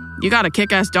know. You got a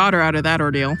kick-ass daughter out of that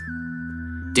ordeal.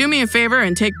 Do me a favor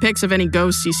and take pics of any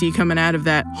ghosts you see coming out of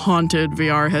that haunted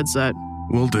VR headset.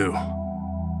 Will do.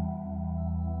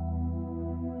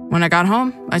 When I got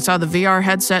home, I saw the VR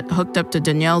headset hooked up to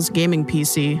Danielle's gaming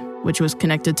PC, which was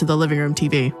connected to the living room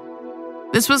TV.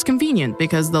 This was convenient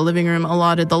because the living room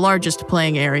allotted the largest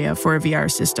playing area for a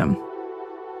VR system.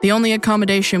 The only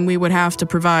accommodation we would have to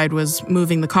provide was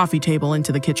moving the coffee table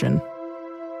into the kitchen.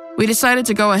 We decided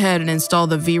to go ahead and install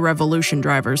the V-Revolution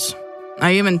drivers.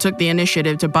 I even took the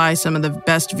initiative to buy some of the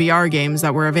best VR games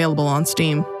that were available on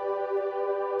Steam.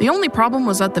 The only problem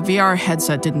was that the VR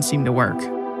headset didn't seem to work.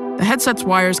 The headset's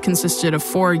wires consisted of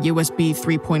 4 USB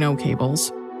 3.0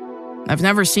 cables. I've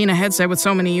never seen a headset with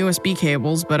so many USB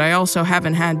cables, but I also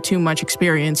haven't had too much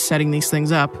experience setting these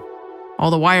things up. All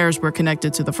the wires were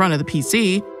connected to the front of the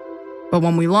PC, but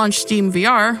when we launched Steam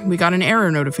VR, we got an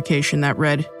error notification that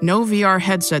read, "No VR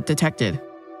headset detected."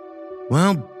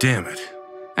 Well, damn it.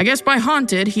 I guess by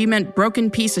haunted, he meant broken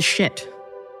piece of shit.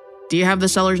 Do you have the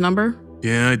seller's number?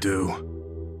 Yeah, I do.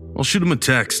 I'll shoot him a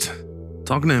text.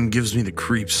 Talking to him gives me the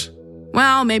creeps.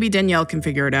 Well, maybe Danielle can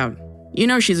figure it out. You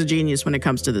know she's a genius when it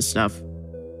comes to this stuff.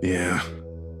 Yeah.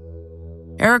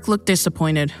 Eric looked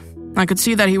disappointed. I could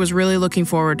see that he was really looking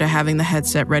forward to having the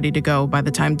headset ready to go by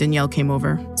the time Danielle came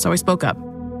over, so I spoke up.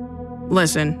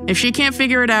 Listen, if she can't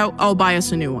figure it out, I'll buy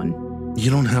us a new one.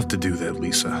 You don't have to do that,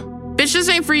 Lisa. Bitch, this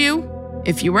ain't for you.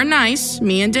 If you were nice,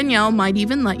 me and Danielle might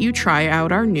even let you try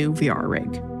out our new VR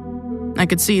rig. I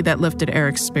could see that lifted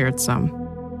Eric's spirits some.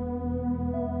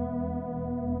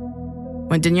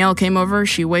 When Danielle came over,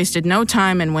 she wasted no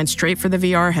time and went straight for the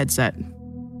VR headset.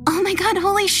 Oh my god,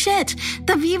 holy shit!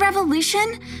 The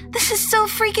V-Revolution? This is so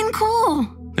freaking cool!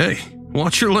 Hey,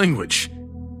 watch your language.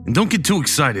 And don't get too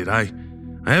excited. I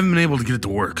haven't been able to get it to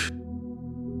work.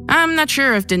 I'm not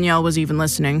sure if Danielle was even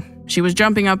listening. She was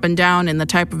jumping up and down in the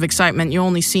type of excitement you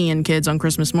only see in kids on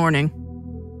Christmas morning.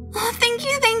 Oh, thank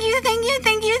you, thank you, thank you,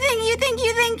 thank you, thank you, thank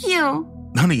you, thank you.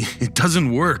 Honey, it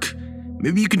doesn't work.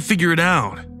 Maybe you can figure it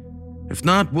out. If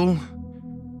not, we'll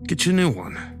get you a new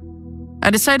one. I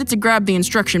decided to grab the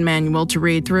instruction manual to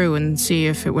read through and see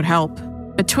if it would help.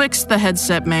 Betwixt the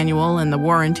headset manual and the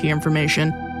warranty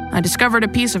information, I discovered a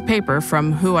piece of paper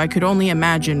from who I could only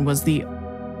imagine was the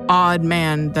odd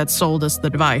man that sold us the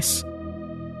device.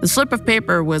 The slip of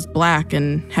paper was black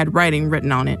and had writing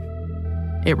written on it.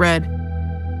 It read,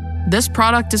 "This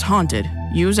product is haunted.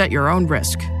 Use at your own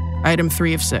risk. Item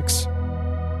 3 of 6.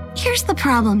 Here's the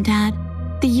problem, Dad.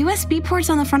 The USB ports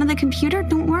on the front of the computer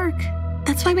don't work.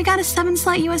 That's why we got a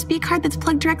 7-slot USB card that's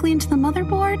plugged directly into the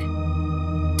motherboard.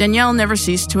 Danielle never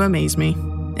ceased to amaze me.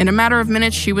 In a matter of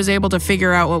minutes, she was able to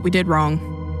figure out what we did wrong.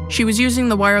 She was using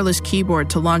the wireless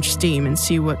keyboard to launch Steam and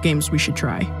see what games we should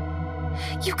try.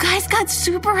 You guys got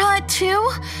super hot too?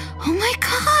 Oh my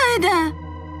god!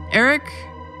 Eric,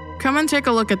 come and take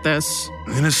a look at this.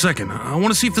 In a second, I want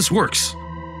to see if this works.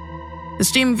 The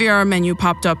Steam VR menu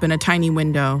popped up in a tiny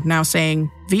window, now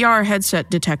saying, VR headset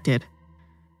detected.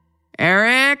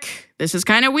 Eric, this is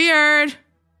kind of weird.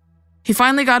 He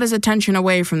finally got his attention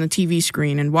away from the TV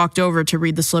screen and walked over to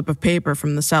read the slip of paper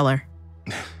from the cellar.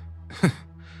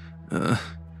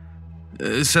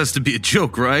 This has to be a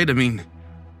joke, right? I mean,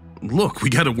 look,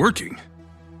 we got it working.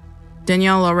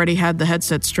 Danielle already had the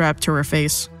headset strapped to her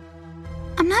face.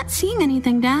 I'm not seeing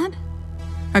anything, Dad.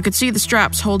 I could see the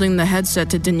straps holding the headset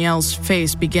to Danielle's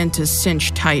face begin to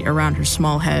cinch tight around her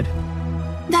small head.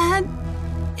 Dad,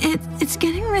 it's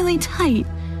getting really tight.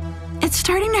 It's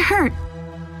starting to hurt.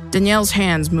 Danielle's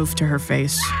hands moved to her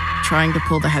face, trying to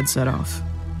pull the headset off.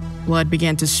 Blood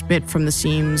began to spit from the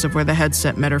seams of where the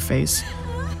headset met her face.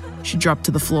 She dropped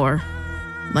to the floor,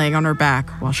 laying on her back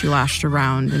while she lashed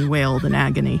around and wailed in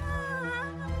agony.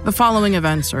 The following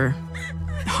events are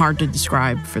hard to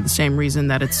describe for the same reason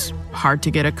that it's hard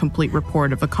to get a complete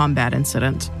report of a combat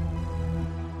incident.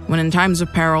 When in times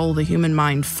of peril, the human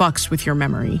mind fucks with your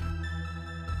memory.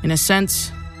 In a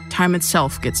sense, time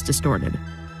itself gets distorted.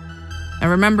 I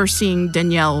remember seeing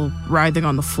Danielle writhing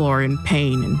on the floor in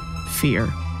pain and fear.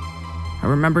 I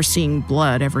remember seeing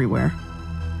blood everywhere.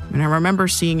 And I remember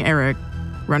seeing Eric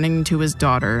running to his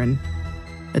daughter and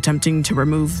attempting to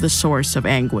remove the source of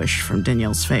anguish from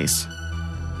Danielle's face.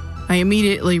 I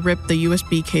immediately ripped the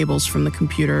USB cables from the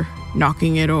computer,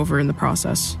 knocking it over in the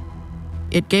process.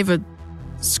 It gave a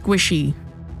squishy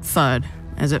thud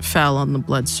as it fell on the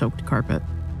blood-soaked carpet.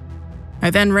 I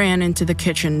then ran into the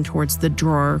kitchen towards the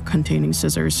drawer containing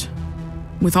scissors.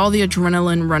 With all the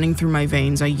adrenaline running through my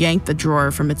veins, I yanked the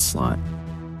drawer from its slot.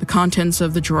 The contents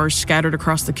of the drawer scattered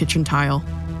across the kitchen tile.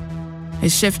 I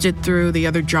sifted through the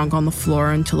other junk on the floor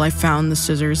until I found the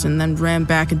scissors and then ran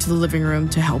back into the living room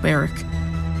to help Eric.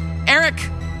 Eric,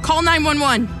 call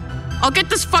 911. I'll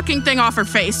get this fucking thing off her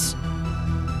face.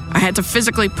 I had to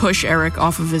physically push Eric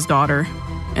off of his daughter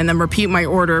and then repeat my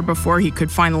order before he could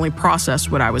finally process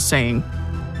what I was saying.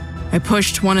 I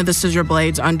pushed one of the scissor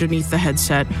blades underneath the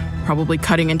headset, probably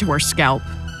cutting into her scalp.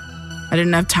 I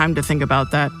didn't have time to think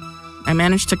about that. I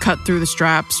managed to cut through the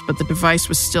straps, but the device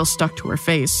was still stuck to her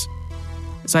face.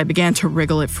 As I began to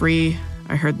wriggle it free,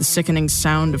 I heard the sickening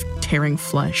sound of tearing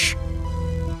flesh.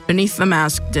 Beneath the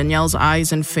mask, Danielle's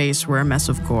eyes and face were a mess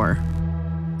of gore.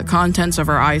 The contents of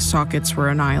her eye sockets were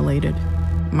annihilated.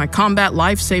 My combat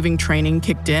life-saving training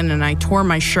kicked in, and I tore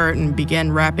my shirt and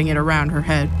began wrapping it around her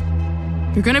head.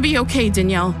 You're gonna be okay,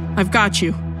 Danielle. I've got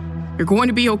you. You're going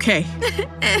to be okay.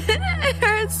 It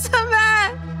hurts so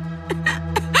bad.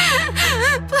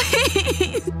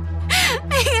 Please.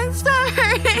 I can't stop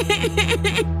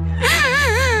hurting.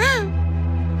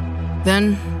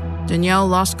 Then, Danielle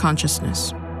lost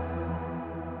consciousness.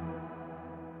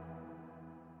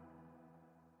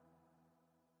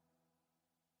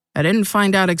 I didn't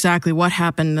find out exactly what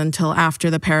happened until after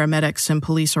the paramedics and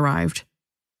police arrived.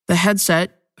 The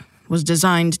headset was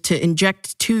designed to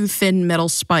inject 2 thin metal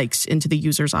spikes into the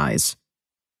user's eyes.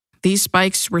 These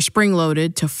spikes were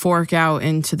spring-loaded to fork out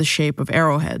into the shape of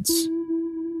arrowheads.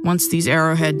 Once these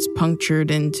arrowheads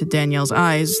punctured into Danielle's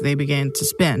eyes, they began to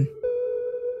spin.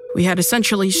 We had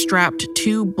essentially strapped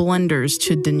 2 blenders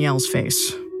to Danielle's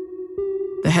face.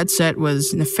 The headset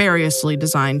was nefariously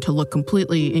designed to look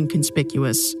completely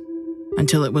inconspicuous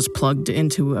until it was plugged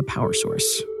into a power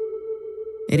source.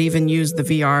 It even used the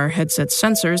VR headset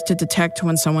sensors to detect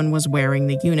when someone was wearing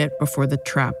the unit before the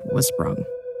trap was sprung.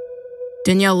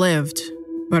 Danielle lived,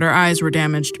 but her eyes were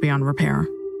damaged beyond repair.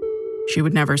 She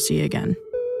would never see again.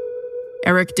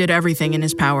 Eric did everything in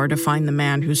his power to find the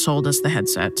man who sold us the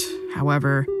headset.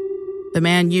 However, the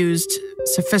man used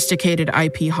sophisticated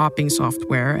IP hopping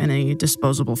software and a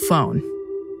disposable phone.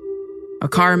 A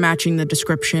car matching the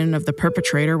description of the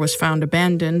perpetrator was found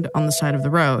abandoned on the side of the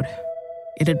road.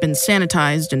 It had been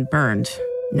sanitized and burned.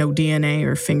 No DNA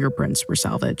or fingerprints were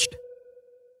salvaged.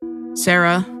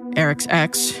 Sarah, Eric's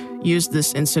ex, used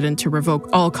this incident to revoke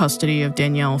all custody of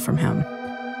Danielle from him.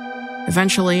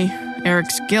 Eventually,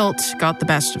 Eric's guilt got the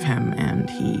best of him, and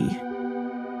he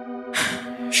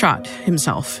shot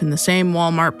himself in the same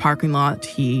Walmart parking lot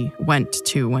he went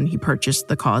to when he purchased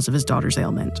the cause of his daughter's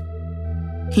ailment.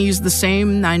 He used the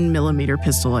same 9mm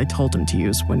pistol I told him to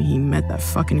use when he met that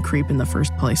fucking creep in the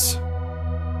first place.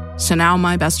 So now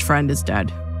my best friend is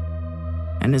dead,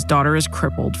 and his daughter is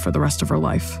crippled for the rest of her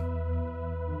life.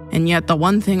 And yet the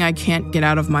one thing I can't get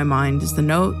out of my mind is the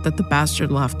note that the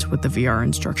bastard left with the VR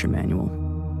instruction manual.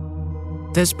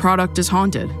 This product is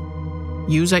haunted.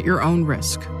 Use at your own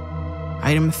risk.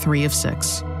 Item 3 of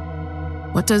 6.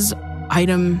 What does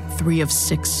item 3 of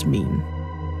 6 mean?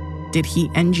 Did he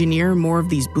engineer more of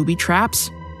these booby traps?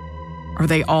 Are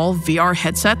they all VR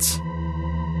headsets?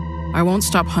 I won't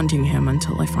stop hunting him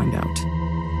until I find out.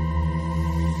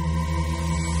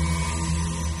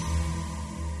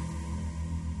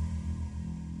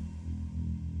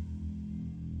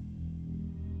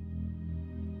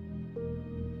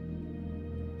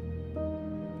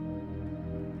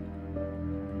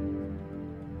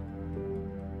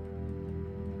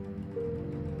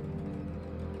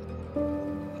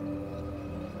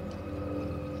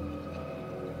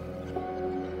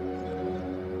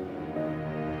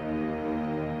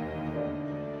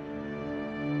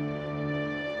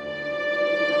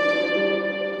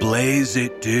 Blaze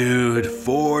it, dude.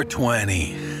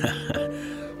 420.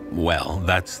 Well,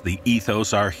 that's the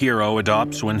ethos our hero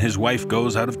adopts when his wife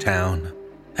goes out of town.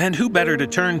 And who better to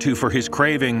turn to for his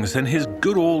cravings than his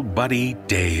good old buddy,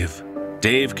 Dave?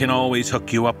 Dave can always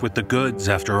hook you up with the goods,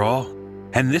 after all.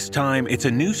 And this time, it's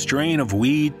a new strain of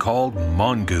weed called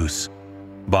mongoose.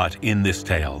 But in this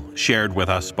tale, shared with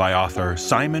us by author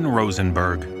Simon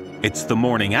Rosenberg, it's the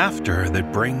morning after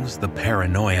that brings the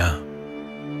paranoia.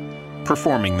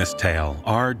 Performing this tale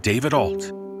are David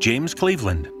Alt, James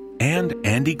Cleveland, and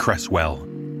Andy Cresswell.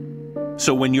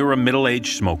 So when you're a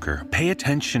middle-aged smoker, pay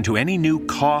attention to any new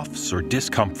coughs or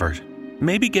discomfort.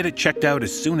 Maybe get it checked out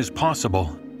as soon as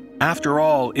possible. After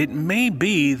all, it may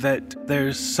be that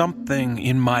there's something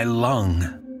in my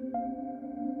lung.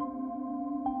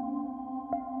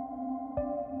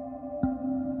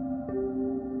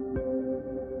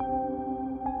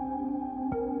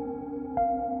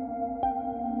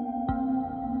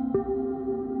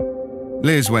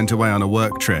 Liz went away on a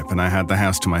work trip and I had the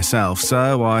house to myself,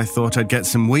 so I thought I'd get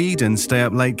some weed and stay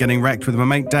up late getting wrecked with my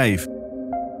mate Dave.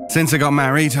 Since I got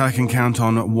married, I can count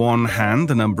on one hand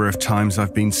the number of times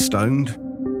I've been stoned.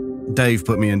 Dave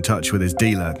put me in touch with his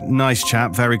dealer. Nice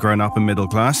chap, very grown up and middle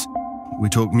class. We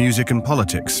talked music and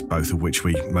politics, both of which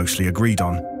we mostly agreed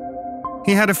on.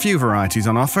 He had a few varieties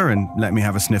on offer and let me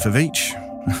have a sniff of each.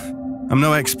 I'm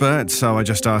no expert, so I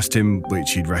just asked him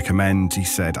which he'd recommend. He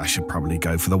said I should probably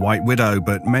go for the White Widow,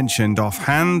 but mentioned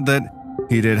offhand that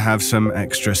he did have some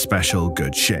extra special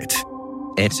good shit.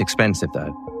 It's expensive,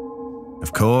 though.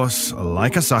 Of course,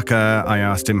 like a sucker, I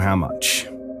asked him how much.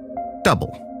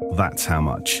 Double, that's how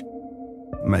much.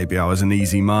 Maybe I was an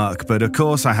easy mark, but of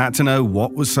course I had to know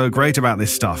what was so great about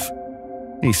this stuff.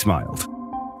 He smiled.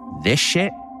 This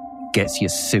shit gets you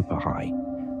super high.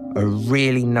 A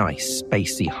really nice,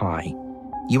 spacey high.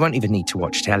 You won't even need to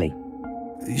watch telly.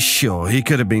 Sure, he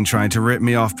could have been trying to rip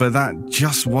me off, but that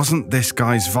just wasn't this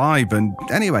guy's vibe, and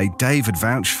anyway, Dave had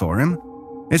vouched for him.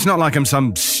 It's not like I'm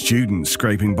some student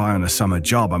scraping by on a summer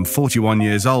job. I'm 41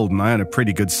 years old and I earn a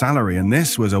pretty good salary, and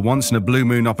this was a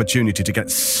once-in-a-blue-moon opportunity to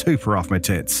get super off my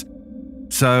tits.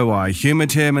 So I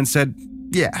humoured him and said,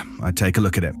 yeah, I'd take a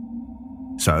look at it.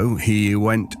 So he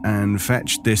went and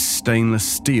fetched this stainless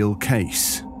steel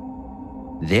case.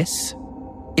 This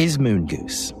is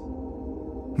Moongoose.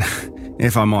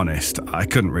 If I'm honest, I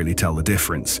couldn't really tell the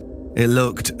difference. It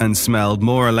looked and smelled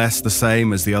more or less the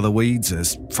same as the other weeds.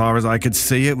 As far as I could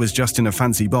see, it was just in a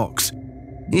fancy box.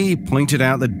 He pointed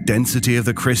out the density of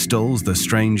the crystals, the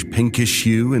strange pinkish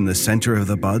hue in the center of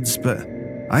the buds, but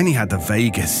I only had the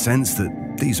vaguest sense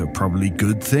that these were probably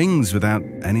good things without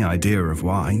any idea of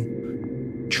why.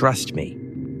 Trust me,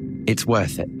 it's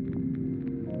worth it.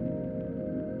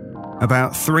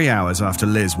 About 3 hours after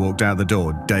Liz walked out the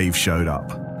door, Dave showed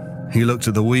up. He looked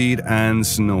at the weed and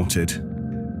snorted.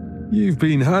 You've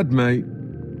been had, mate.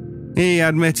 He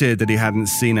admitted that he hadn't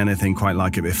seen anything quite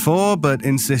like it before, but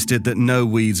insisted that no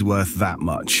weed's worth that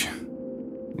much.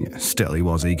 Yeah, still, he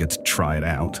was eager to try it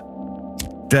out.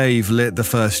 Dave lit the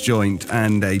first joint,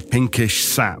 and a pinkish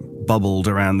sap bubbled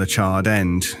around the charred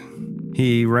end.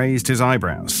 He raised his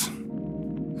eyebrows.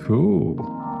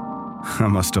 Cool. I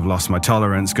must have lost my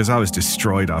tolerance because I was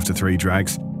destroyed after 3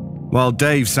 drags. While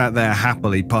Dave sat there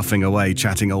happily puffing away,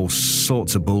 chatting all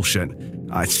sorts of bullshit,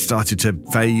 I started to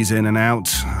phase in and out.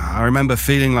 I remember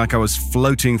feeling like I was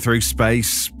floating through space,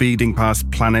 speeding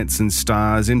past planets and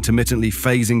stars, intermittently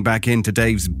phasing back into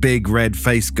Dave's big red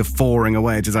face, guffawing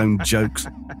away at his own jokes.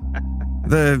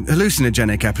 The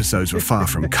hallucinogenic episodes were far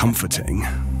from comforting.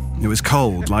 It was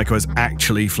cold, like I was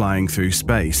actually flying through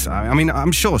space. I mean,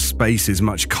 I'm sure space is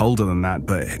much colder than that,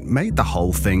 but it made the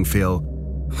whole thing feel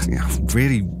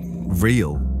really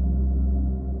real.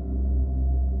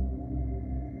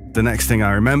 The next thing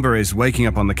I remember is waking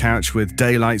up on the couch with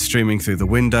daylight streaming through the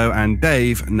window and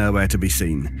Dave nowhere to be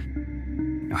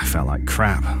seen. I felt like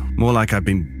crap. More like I'd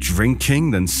been drinking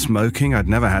than smoking. I'd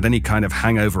never had any kind of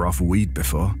hangover off weed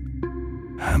before.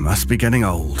 I must be getting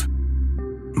old.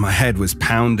 My head was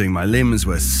pounding, my limbs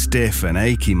were stiff and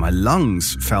achy, my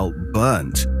lungs felt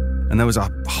burnt, and there was a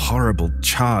horrible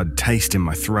charred taste in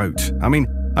my throat. I mean,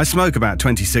 I smoke about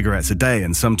 20 cigarettes a day,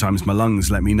 and sometimes my lungs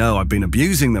let me know I've been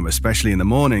abusing them, especially in the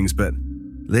mornings, but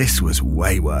this was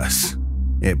way worse.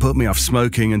 It put me off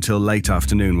smoking until late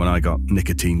afternoon when I got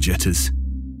nicotine jitters.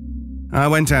 I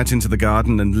went out into the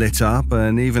garden and lit up,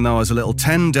 and even though I was a little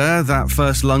tender, that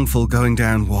first lungful going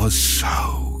down was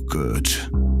so good.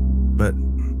 But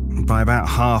by about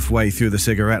halfway through the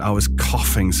cigarette, I was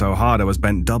coughing so hard I was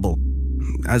bent double.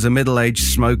 As a middle-aged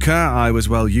smoker, I was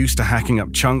well used to hacking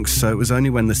up chunks, so it was only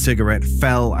when the cigarette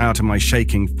fell out of my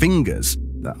shaking fingers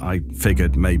that I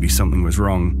figured maybe something was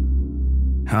wrong.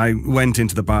 I went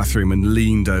into the bathroom and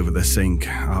leaned over the sink.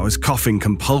 I was coughing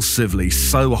compulsively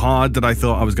so hard that I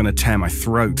thought I was going to tear my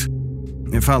throat.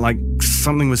 It felt like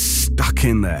something was stuck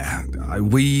in there. I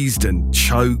wheezed and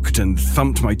choked and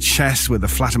thumped my chest with the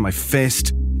flat of my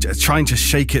fist, trying to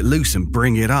shake it loose and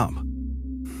bring it up.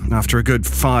 After a good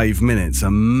 5 minutes,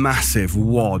 a massive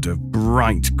wad of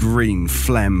bright green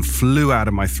phlegm flew out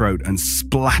of my throat and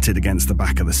splattered against the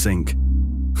back of the sink.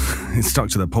 It stuck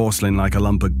to the porcelain like a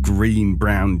lump of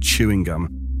green-brown chewing gum.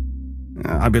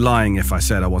 I'd be lying if I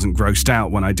said I wasn't grossed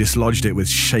out when I dislodged it with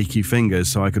shaky fingers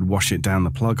so I could wash it down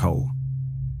the plug hole.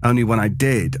 Only when I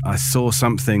did, I saw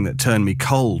something that turned me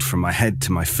cold from my head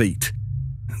to my feet.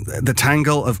 The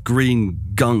tangle of green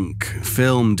gunk,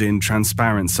 filmed in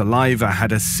transparent saliva,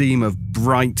 had a seam of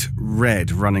bright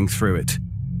red running through it.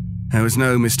 There was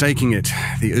no mistaking it.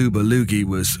 The uber loogie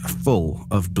was full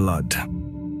of blood.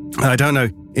 I don't know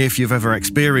if you've ever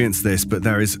experienced this, but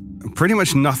there is pretty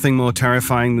much nothing more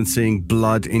terrifying than seeing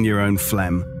blood in your own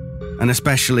phlegm, and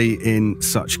especially in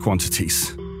such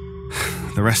quantities.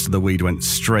 The rest of the weed went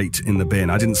straight in the bin.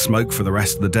 I didn't smoke for the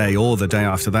rest of the day or the day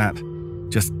after that.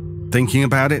 Just thinking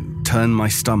about it turned my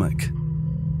stomach.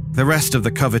 The rest of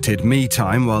the coveted me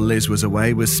time while Liz was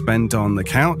away was spent on the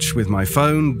couch with my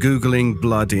phone, Googling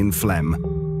blood in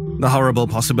phlegm. The horrible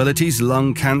possibilities: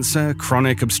 lung cancer,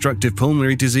 chronic obstructive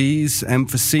pulmonary disease,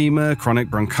 emphysema, chronic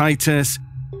bronchitis.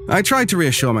 I tried to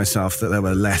reassure myself that there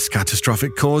were less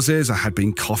catastrophic causes. I had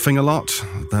been coughing a lot.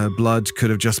 The blood could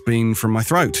have just been from my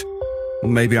throat.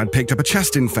 Maybe I'd picked up a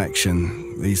chest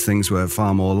infection. These things were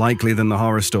far more likely than the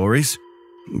horror stories.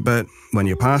 But when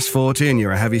you're past 40 and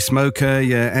you're a heavy smoker,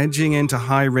 you're edging into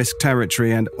high-risk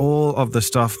territory, and all of the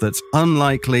stuff that's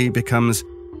unlikely becomes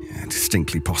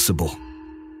distinctly possible.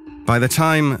 By the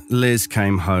time Liz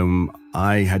came home,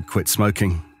 I had quit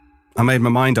smoking. I made my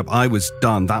mind up. I was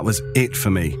done. That was it for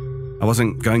me. I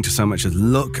wasn't going to so much as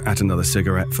look at another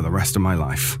cigarette for the rest of my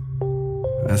life.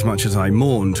 As much as I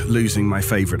mourned losing my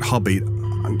favourite hobby,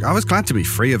 I was glad to be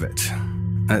free of it.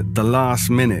 At the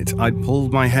last minute, I'd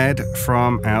pulled my head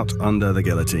from out under the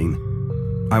guillotine.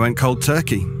 I went cold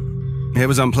turkey. It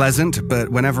was unpleasant, but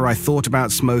whenever I thought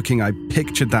about smoking, I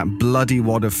pictured that bloody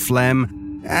wad of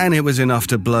phlegm, and it was enough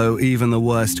to blow even the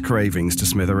worst cravings to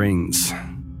smithereens.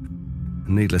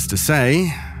 Needless to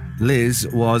say, Liz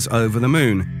was over the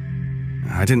moon.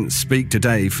 I didn't speak to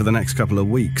Dave for the next couple of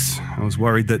weeks. I was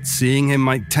worried that seeing him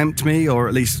might tempt me, or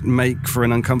at least make for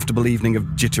an uncomfortable evening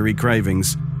of jittery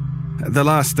cravings. The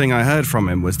last thing I heard from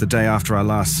him was the day after our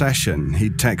last session.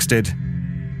 He'd texted,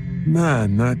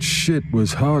 "Man, that shit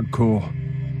was hardcore."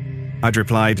 I'd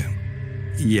replied,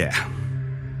 "Yeah."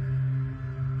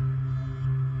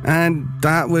 And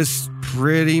that was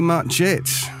pretty much it.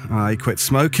 I quit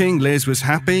smoking, Liz was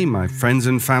happy, my friends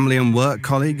and family and work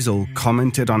colleagues all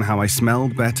commented on how I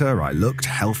smelled better, I looked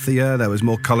healthier, there was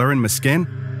more colour in my skin.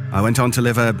 I went on to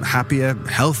live a happier,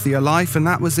 healthier life, and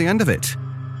that was the end of it.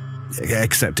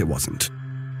 Except it wasn't.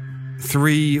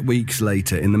 3 weeks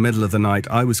later, in the middle of the night,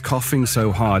 I was coughing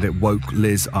so hard it woke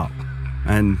Liz up,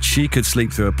 and she could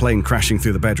sleep through a plane crashing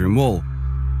through the bedroom wall.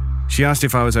 She asked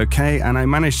if I was okay, and I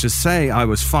managed to say I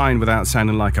was fine without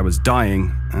sounding like I was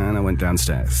dying, and I went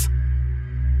downstairs.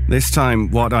 This time,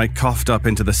 what I coughed up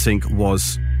into the sink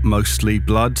was mostly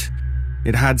blood.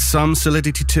 It had some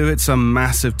solidity to it, some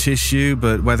mass of tissue,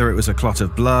 but whether it was a clot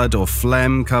of blood or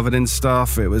phlegm covered in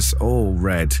stuff, it was all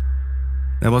red.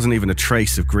 There wasn't even a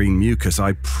trace of green mucus.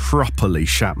 I properly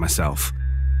shat myself.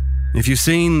 If you've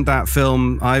seen that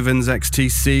film Ivan's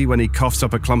XTC when he coughs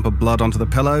up a clump of blood onto the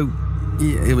pillow,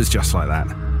 it was just like that.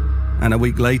 And a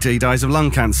week later, he dies of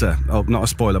lung cancer. Oh, not a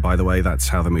spoiler, by the way, that's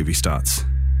how the movie starts.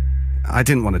 I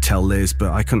didn't want to tell Liz,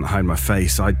 but I couldn't hide my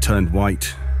face. I'd turned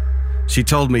white. She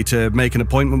told me to make an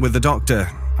appointment with the doctor.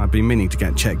 I'd been meaning to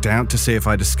get checked out to see if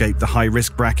I'd escaped the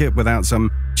high-risk bracket without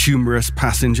some tumorous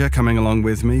passenger coming along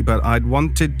with me, but I'd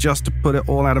wanted just to put it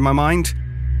all out of my mind.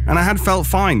 And I had felt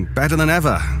fine, better than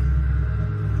ever.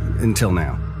 Until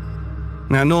now.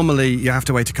 Now, normally, you have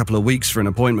to wait a couple of weeks for an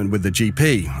appointment with the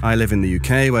GP. I live in the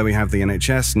UK, where we have the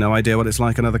NHS, no idea what it's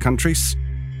like in other countries.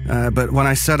 But when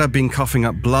I said I'd been coughing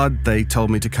up blood, they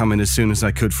told me to come in as soon as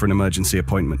I could for an emergency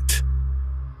appointment.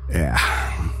 Yeah.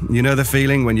 You know the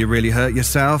feeling when you really hurt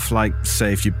yourself? Like,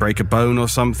 say, if you break a bone or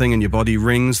something and your body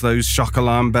rings those shock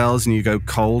alarm bells and you go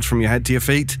cold from your head to your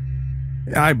feet?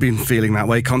 I've been feeling that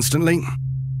way constantly.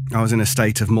 I was in a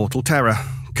state of mortal terror.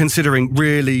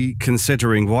 Really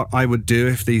considering what I would do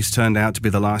if these turned out to be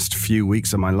the last few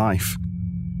weeks of my life.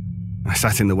 I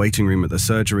sat in the waiting room at the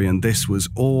surgery, and this was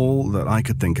all that I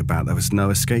could think about. There was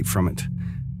no escape from it.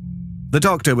 The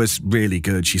doctor was really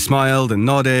good. She smiled and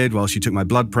nodded while she took my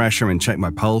blood pressure and checked my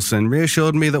pulse and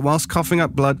reassured me that whilst coughing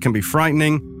up blood can be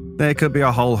frightening, there could be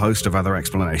a whole host of other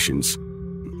explanations.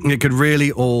 It could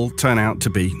really all turn out to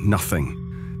be nothing.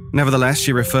 Nevertheless,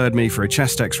 she referred me for a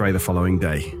chest x-ray the following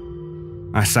day.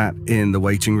 I sat in the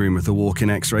waiting room of the walk-in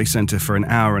x-ray centre for an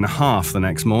hour and a half the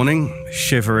next morning,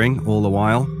 shivering all the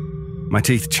while, my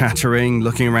teeth chattering,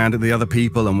 looking around at the other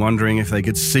people and wondering if they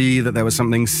could see that there was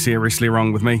something seriously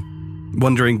wrong with me,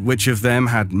 wondering which of them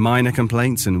had minor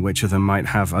complaints and which of them might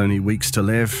have only weeks to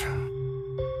live.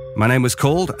 My name was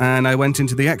called and I went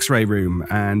into the x-ray room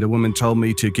and a woman told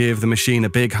me to give the machine a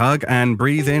big hug and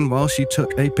breathe in while she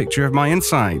took a picture of my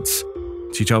insides.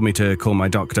 She told me to call my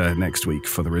doctor next week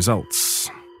for the results.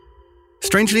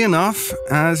 Strangely enough,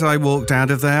 as I walked out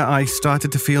of there, I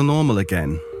started to feel normal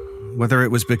again. Whether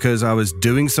it was because I was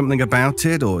doing something about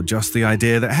it or just the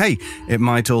idea that, hey, it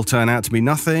might all turn out to be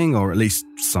nothing or at least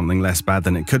something less bad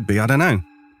than it could be, I don't know.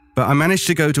 But I managed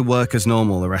to go to work as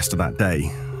normal the rest of that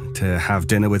day, to have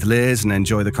dinner with Liz and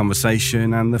enjoy the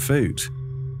conversation and the food.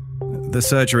 The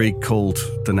surgery called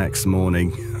the next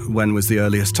morning. When was the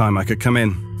earliest time I could come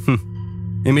in?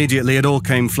 Immediately it all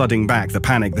came flooding back, the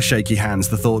panic, the shaky hands,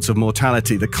 the thoughts of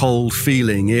mortality, the cold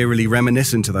feeling eerily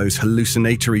reminiscent of those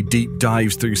hallucinatory deep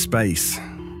dives through space.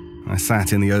 I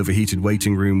sat in the overheated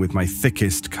waiting room with my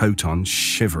thickest coat on,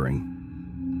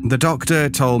 shivering. The doctor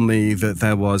told me that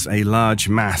there was a large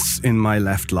mass in my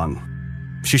left lung.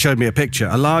 She showed me a picture,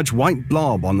 a large white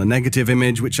blob on the negative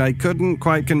image, which I couldn't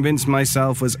quite convince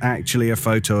myself was actually a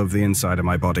photo of the inside of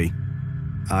my body.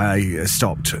 I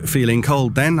stopped feeling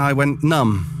cold then. I went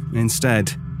numb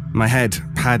instead. My head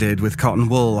padded with cotton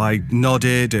wool. I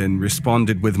nodded and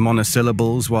responded with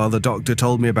monosyllables while the doctor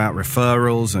told me about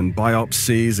referrals and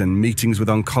biopsies and meetings with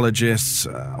oncologists.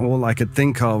 All I could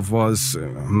think of was,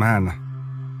 man,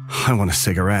 I want a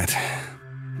cigarette.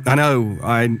 I know.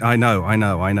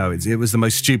 It was the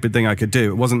most stupid thing I could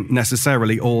do. It wasn't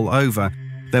necessarily all over.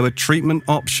 There were treatment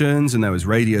options, and there was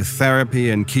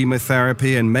radiotherapy and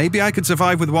chemotherapy, and maybe I could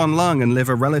survive with one lung and live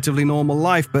a relatively normal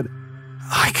life, but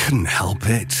I couldn't help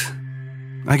it.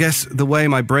 I guess the way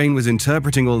my brain was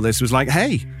interpreting all this was like,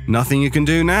 hey, nothing you can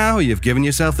do now, you've given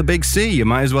yourself the big C, you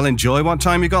might as well enjoy what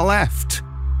time you got left.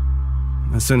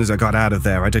 As soon as I got out of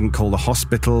there, I didn't call the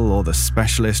hospital or the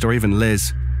specialist or even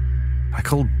Liz. I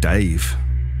called Dave.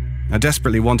 I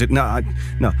desperately wanted...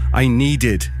 I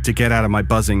needed to get out of my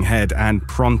buzzing head and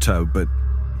pronto, but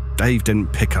Dave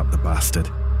didn't pick up the bastard.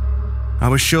 I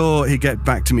was sure he'd get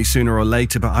back to me sooner or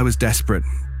later, but I was desperate.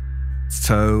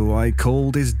 So I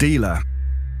called his dealer.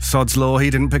 Sod's law, he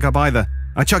didn't pick up either.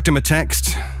 I chucked him a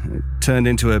text. It turned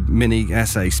into a mini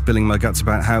essay spilling my guts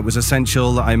about how it was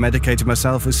essential that I medicated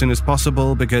myself as soon as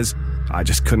possible because I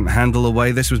just couldn't handle the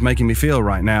way this was making me feel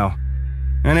right now.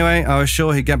 Anyway, I was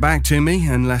sure he'd get back to me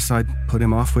unless I'd put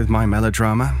him off with my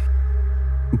melodrama.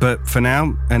 But for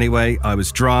now, anyway, I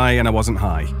was dry and I wasn't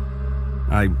high.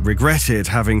 I regretted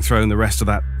having thrown the rest of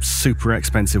that super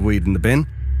expensive weed in the bin.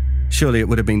 Surely it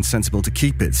would have been sensible to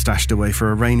keep it stashed away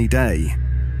for a rainy day.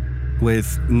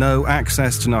 With no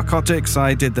access to narcotics,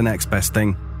 I did the next best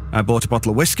thing. I bought a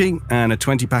bottle of whiskey and a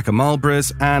 20-pack of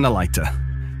Marlboros and a lighter.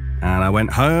 And I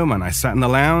went home and I sat in the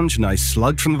lounge and I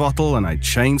slugged from the bottle and I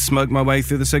chain-smoked my way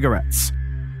through the cigarettes.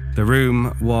 The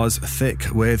room was thick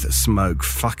with smoke.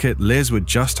 Fuck it, Liz would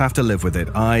just have to live with it.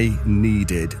 I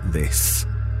needed this.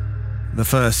 The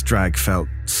first drag felt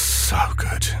so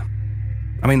good.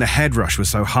 I mean, the head rush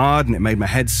was so hard and it made my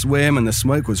head swim and the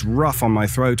smoke was rough on my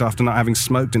throat after not having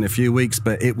smoked in a few weeks,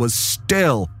 but it was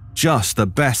still just the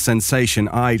best sensation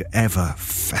I'd ever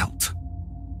felt.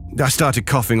 I started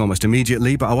coughing almost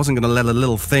immediately, but I wasn't going to let a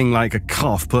little thing like a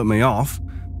cough put me off.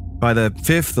 By the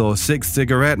 5th or 6th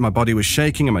cigarette, my body was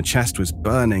shaking and my chest was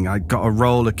burning. I got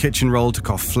a kitchen roll to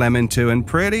cough phlegm into, and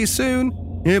pretty soon,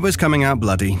 it was coming out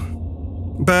bloody.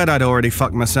 But I'd already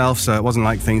fucked myself, so it wasn't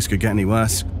like things could get any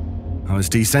worse. I was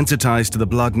desensitized to the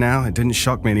blood now, it didn't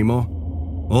shock me anymore.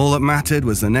 All that mattered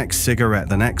was the next cigarette,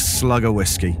 the next slug of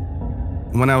whiskey.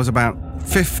 When I was about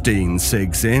 15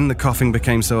 cigs in, the coughing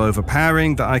became so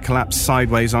overpowering that I collapsed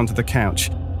sideways onto the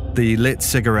couch. The lit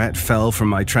cigarette fell from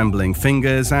my trembling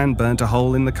fingers and burnt a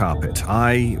hole in the carpet.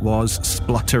 I was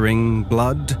spluttering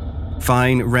blood.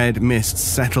 Fine red mist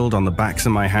settled on the backs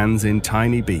of my hands in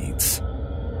tiny beads.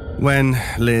 When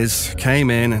Liz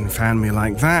came in and found me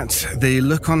like that, the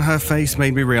look on her face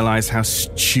made me realize how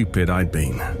stupid I'd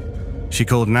been. She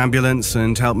called an ambulance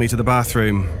and helped me to the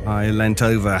bathroom. I leant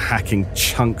over, hacking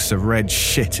chunks of red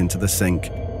shit into the sink.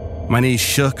 My knees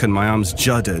shook and my arms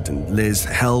juddered, and Liz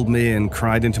held me and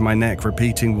cried into my neck,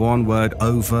 repeating one word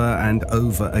over and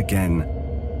over again.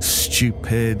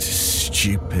 Stupid, stupid.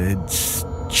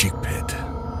 stupid.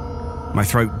 My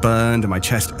throat burned and my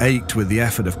chest ached with the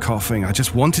effort of coughing. I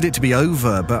just wanted it to be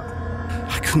over, but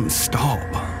I couldn't stop.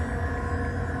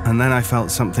 And then I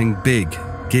felt something big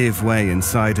give way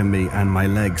inside of me and my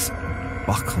legs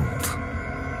buckled.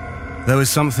 There was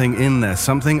something in there,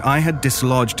 something I had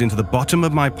dislodged into the bottom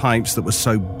of my pipes that was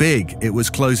so big it was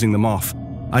closing them off.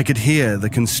 I could hear the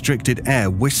constricted air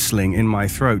whistling in my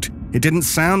throat. It didn't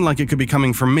sound like it could be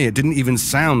coming from me. It didn't even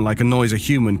sound like a noise a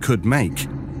human could make.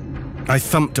 I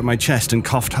thumped at my chest and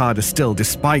coughed harder still,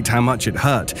 despite how much it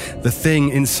hurt. The thing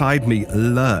inside me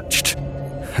lurched.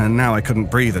 And now I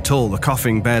couldn't breathe at all. The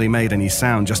coughing barely made any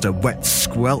sound, just a wet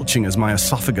squelching as my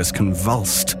esophagus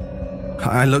convulsed.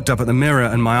 I looked up at the mirror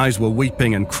and my eyes were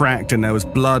weeping and cracked and there was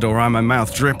blood all around my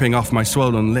mouth dripping off my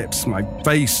swollen lips. My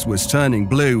face was turning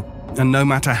blue, and no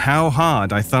matter how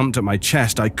hard I thumped at my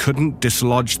chest, I couldn't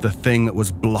dislodge the thing that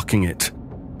was blocking it.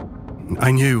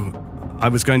 I knew I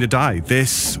was going to die.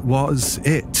 This was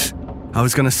it. I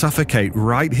was going to suffocate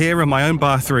right here in my own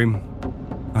bathroom.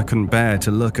 I couldn't bear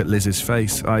to look at Liz's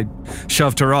face. I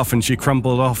shoved her off and she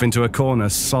crumpled off into a corner,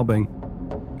 sobbing.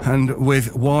 And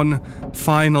with one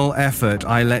final effort,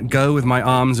 I let go with my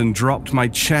arms and dropped my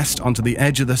chest onto the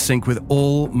edge of the sink with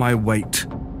all my weight.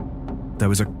 There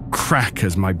was a crack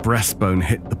as my breastbone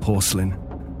hit the porcelain.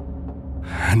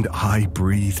 And I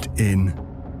breathed in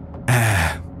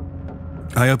air.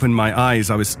 I opened my eyes.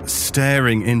 I was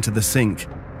staring into the sink.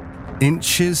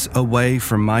 Inches away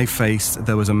from my face,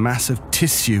 there was a mass of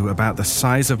tissue about the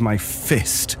size of my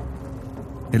fist.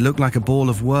 It looked like a ball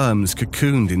of worms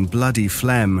cocooned in bloody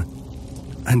phlegm.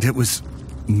 And it was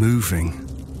moving,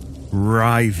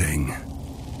 writhing.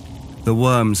 The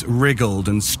worms wriggled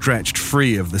and stretched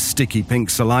free of the sticky pink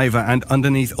saliva, and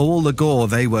underneath all the gore,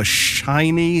 they were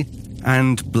shiny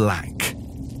and black.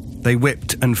 They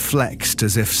whipped and flexed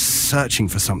as if searching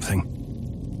for something.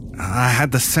 I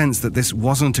had the sense that this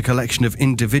wasn't a collection of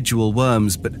individual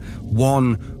worms, but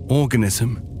one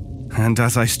organism. And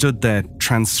as I stood there,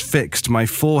 transfixed, my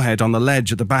forehead on the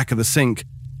ledge at the back of the sink,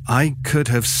 I could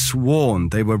have sworn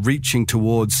they were reaching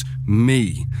towards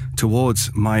me,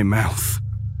 towards my mouth.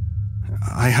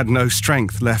 I had no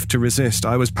strength left to resist.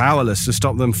 I was powerless to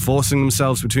stop them forcing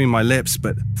themselves between my lips,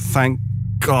 but thank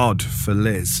God for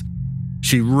Liz.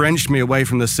 She wrenched me away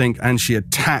from the sink and she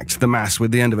attacked the mass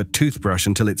with the end of a toothbrush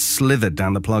until it slithered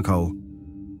down the plug hole.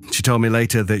 She told me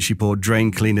later that she poured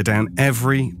drain cleaner down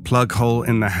every plug hole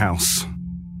in the house.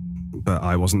 But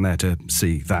I wasn't there to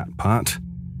see that part.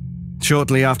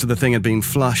 Shortly after the thing had been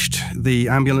flushed, the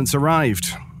ambulance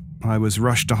arrived. I was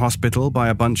rushed to hospital by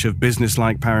a bunch of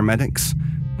businesslike paramedics.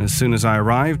 As soon as I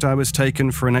arrived, I was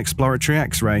taken for an exploratory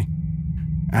X-ray.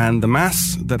 And the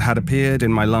mass that had appeared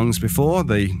in my lungs before,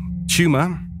 the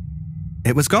tumour,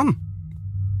 it was gone.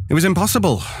 It was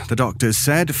impossible, the doctors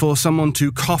said, for someone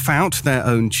to cough out their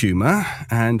own tumour,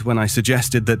 and when I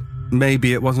suggested that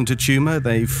maybe it wasn't a tumour,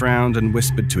 they frowned and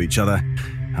whispered to each other.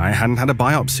 I hadn't had a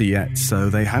biopsy yet, so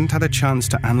they hadn't had a chance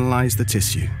to analyse the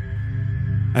tissue.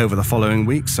 Over the following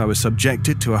weeks, I was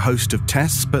subjected to a host of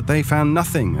tests, but they found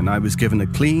nothing, and I was given a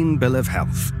clean bill of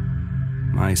health.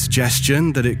 My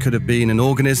suggestion that it could have been an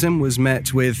organism was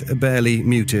met with a barely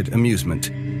muted amusement.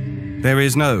 There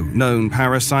is no known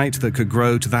parasite that could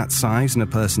grow to that size in a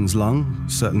person's lung,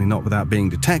 certainly not without being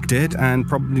detected, and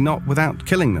probably not without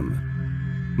killing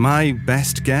them. My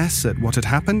best guess at what had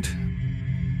happened?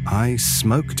 I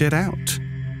smoked it out.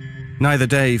 Neither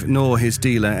Dave nor his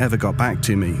dealer ever got back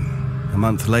to me. A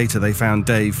month later, they found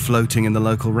Dave floating in the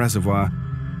local reservoir.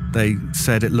 They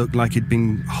said it looked like he'd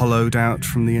been hollowed out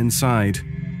from the inside.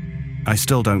 I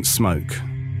still don't smoke,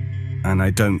 and I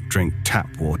don't drink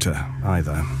tap water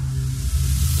either.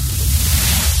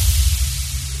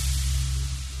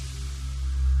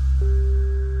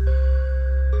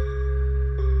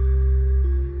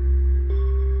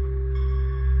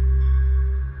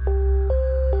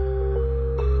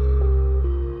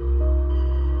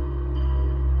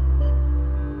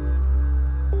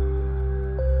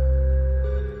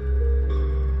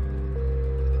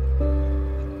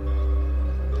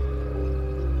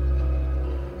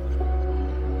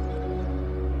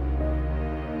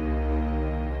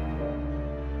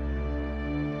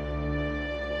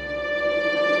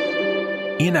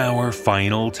 In our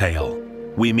final tale,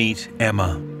 we meet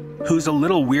Emma, who's a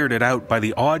little weirded out by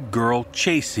the odd girl,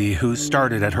 Chasey, who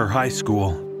started at her high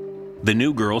school. The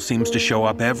new girl seems to show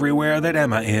up everywhere that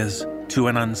Emma is, to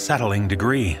an unsettling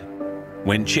degree.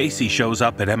 When Chasey shows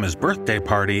up at Emma's birthday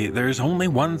party, there's only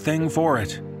one thing for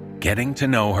it: getting to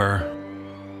know her.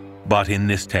 But in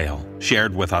this tale,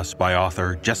 shared with us by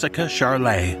author Jessica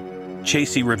Charlet,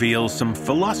 Chasey reveals some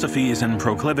philosophies and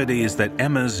proclivities that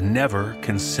Emma's never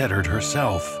considered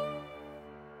herself.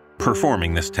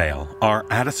 Performing this tale are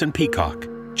Addison Peacock,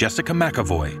 Jessica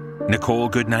McAvoy, Nicole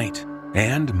Goodnight,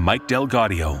 and Mike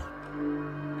Delgadio.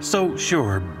 So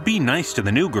sure, be nice to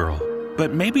the new girl,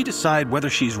 but maybe decide whether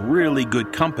she's really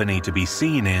good company to be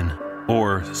seen in,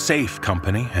 or safe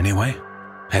company anyway.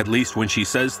 At least when she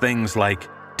says things like,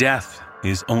 "Death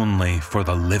is only for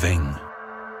the living."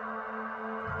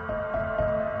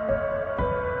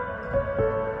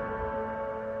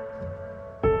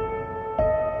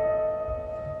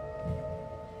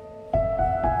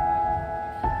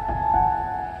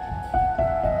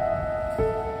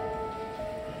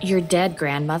 Your dead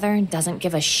grandmother doesn't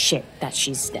give a shit that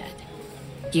she's dead.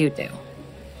 You do.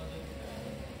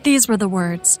 These were the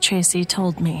words Chasey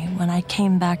told me when I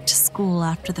came back to school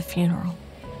after the funeral.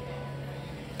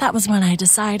 That was when I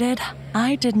decided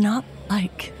I did not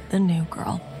like the new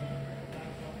girl.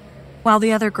 While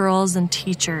the other girls and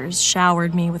teachers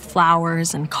showered me with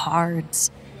flowers and cards,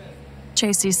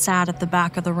 Chasey sat at the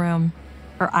back of the room,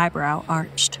 her eyebrow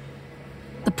arched.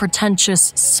 The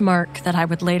pretentious smirk that I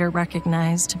would later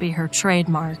recognize to be her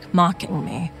trademark mocking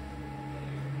me.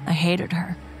 I hated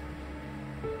her.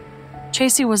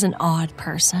 Chasey was an odd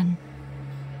person.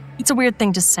 It's a weird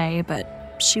thing to say,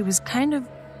 but she was kind of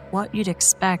what you'd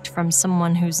expect from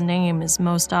someone whose name is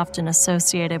most often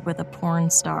associated with a porn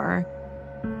star.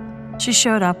 She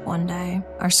showed up one day,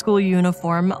 our school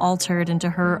uniform altered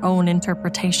into her own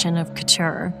interpretation of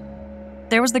couture.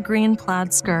 There was the green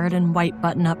plaid skirt and white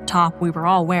button-up top we were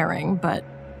all wearing, but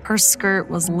her skirt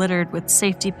was littered with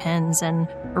safety pins and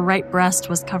her right breast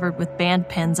was covered with band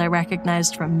pins I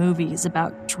recognized from movies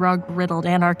about drug-riddled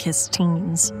anarchist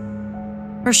teens.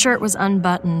 Her shirt was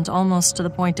unbuttoned almost to the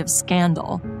point of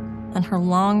scandal, and her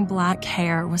long black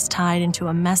hair was tied into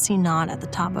a messy knot at the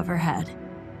top of her head.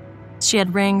 She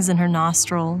had rings in her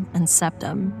nostril and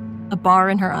septum, a bar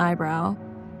in her eyebrow,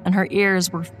 and her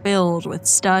ears were filled with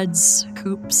studs,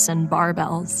 hoops, and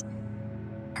barbells.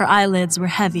 Her eyelids were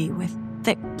heavy with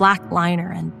thick black liner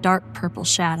and dark purple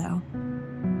shadow.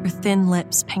 Her thin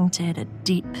lips painted a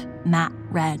deep, matte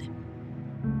red.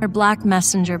 Her black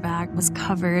messenger bag was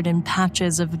covered in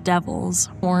patches of devils,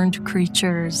 horned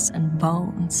creatures, and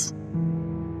bones,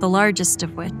 the largest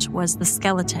of which was the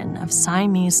skeleton of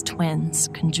Siamese twins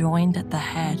conjoined at the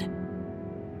head.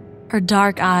 Her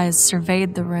dark eyes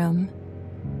surveyed the room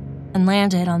and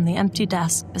landed on the empty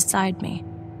desk beside me.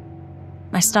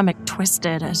 My stomach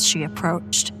twisted as she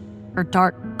approached, her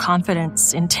dark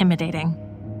confidence intimidating.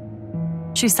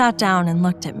 She sat down and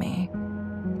looked at me.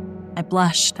 I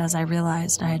blushed as I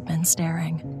realized I had been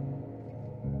staring.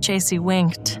 Chasey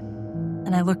winked,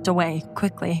 and I looked away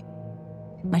quickly,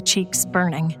 my cheeks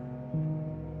burning.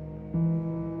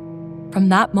 From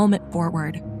that moment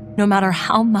forward, no matter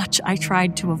how much I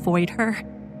tried to avoid her,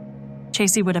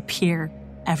 Chasey would appear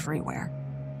everywhere.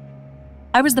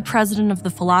 I was the president of the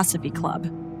philosophy club,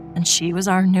 and she was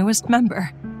our newest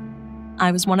member.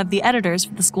 I was one of the editors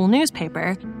for the school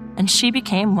newspaper, and she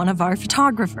became one of our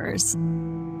photographers.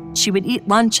 She would eat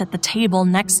lunch at the table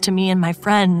next to me and my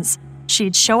friends.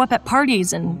 She'd show up at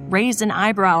parties and raise an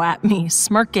eyebrow at me,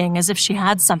 smirking as if she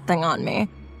had something on me.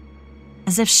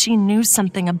 As if she knew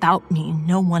something about me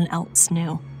no one else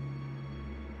knew.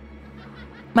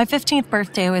 My 15th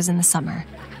birthday was in the summer.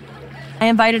 I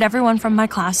invited everyone from my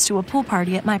class to a pool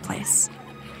party at my place.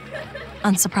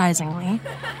 Unsurprisingly,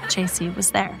 Chasey was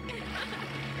there.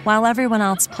 While everyone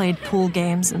else played pool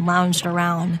games and lounged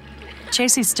around,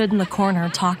 Chasey stood in the corner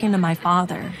talking to my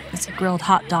father as he grilled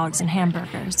hot dogs and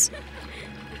hamburgers.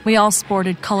 We all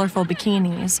sported colorful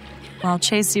bikinis, while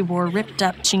Chasey wore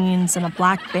ripped-up jeans and a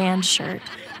black band shirt.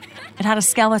 It had a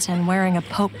skeleton wearing a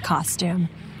Pope costume,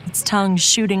 its tongue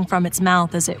shooting from its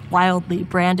mouth as it wildly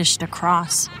brandished a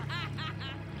cross.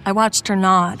 I watched her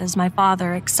nod as my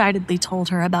father excitedly told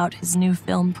her about his new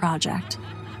film project.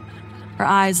 Her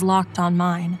eyes locked on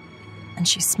mine, and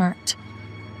she smirked,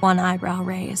 one eyebrow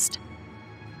raised.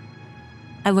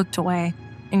 I looked away,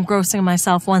 engrossing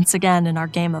myself once again in our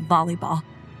game of volleyball.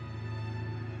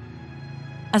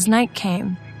 As night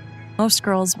came, most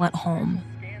girls went home,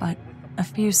 but a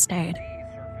few stayed.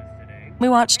 We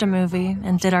watched a movie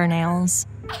and did our nails,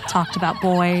 talked about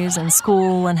boys and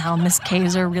school and how Miss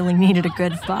Kaiser really needed a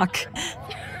good fuck.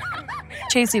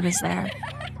 Chasey was there,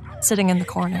 sitting in the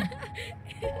corner.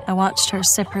 I watched her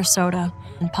sip her soda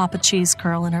and pop a cheese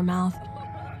curl in her mouth.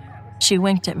 She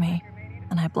winked at me,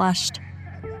 and I blushed.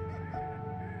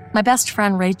 My best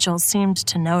friend Rachel seemed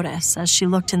to notice as she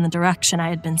looked in the direction I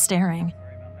had been staring.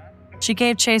 She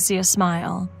gave Chasey a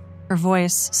smile, her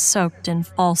voice soaked in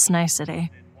false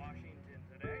nicety.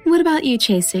 What about you,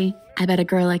 Chasey? I bet a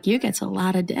girl like you gets a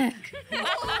lot of dick.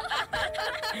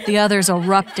 The others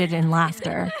erupted in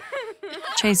laughter.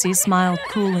 Chasey smiled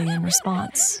coolly in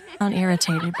response,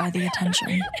 unirritated by the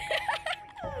attention.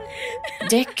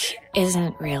 Dick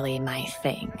isn't really my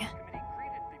thing.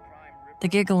 The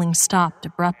giggling stopped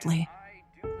abruptly,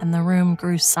 and the room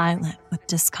grew silent with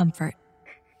discomfort.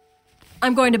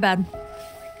 I'm going to bed.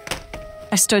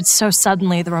 I stood so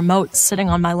suddenly the remote sitting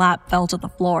on my lap fell to the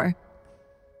floor.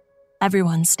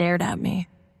 Everyone stared at me.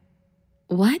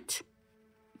 What?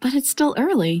 But it's still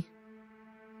early.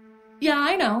 Yeah,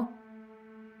 I know.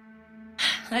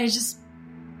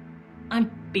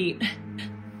 I'm beat.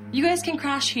 You guys can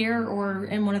crash here or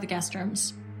in one of the guest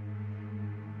rooms.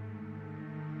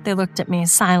 They looked at me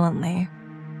silently,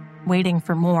 waiting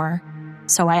for more,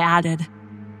 so I added,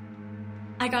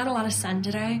 I got a lot of sun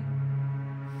today.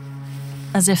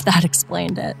 As if that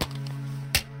explained it.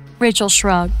 Rachel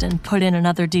shrugged and put in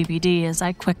another DVD as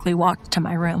I quickly walked to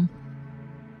my room.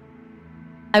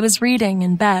 I was reading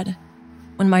in bed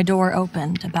when my door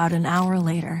opened about an hour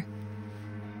later.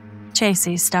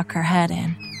 Chasey stuck her head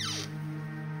in.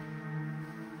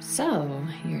 So,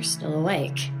 you're still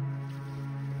awake.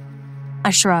 I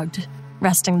shrugged,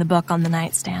 resting the book on the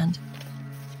nightstand.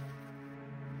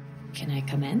 Can I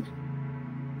come in?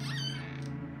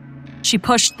 She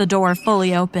pushed the door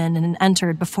fully open and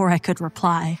entered before I could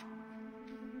reply.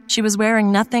 She was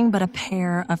wearing nothing but a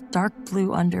pair of dark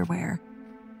blue underwear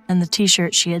and the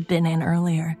t-shirt she had been in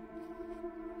earlier.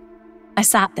 I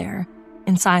sat there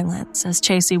in silence as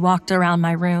Chasey walked around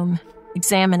my room,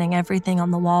 examining everything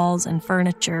on the walls and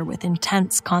furniture with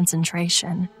intense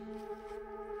concentration.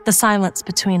 The silence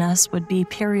between us would be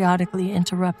periodically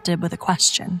interrupted with a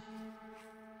question.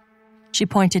 She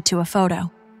pointed to a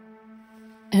photo.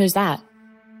 Who's that?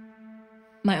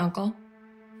 My uncle.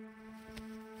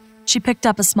 She picked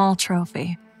up a small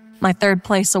trophy, my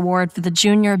third-place award for the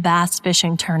junior bass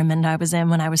fishing tournament I was in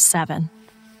when I was 7.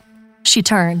 She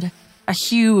turned, a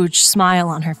huge smile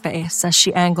on her face as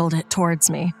she angled it towards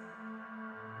me.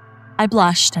 I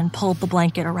blushed and pulled the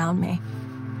blanket around me.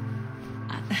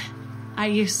 I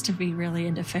used to be really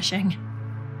into fishing.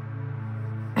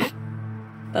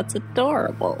 That's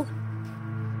adorable.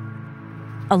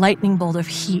 A lightning bolt of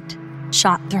heat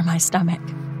shot through my stomach.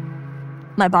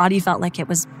 My body felt like it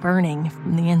was burning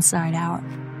from the inside out.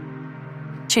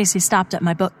 Chasey stopped at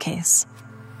my bookcase.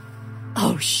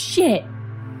 Oh, shit!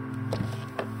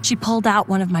 She pulled out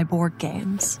one of my board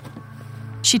games.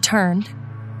 She turned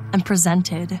and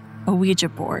presented a Ouija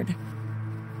board.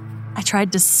 I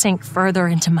tried to sink further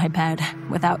into my bed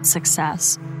without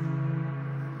success.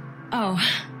 Oh,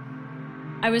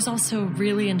 I was also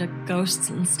really into ghosts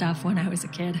and stuff when I was a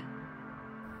kid.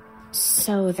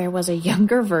 So there was a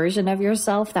younger version of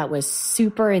yourself that was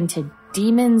super into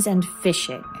demons and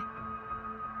fishing.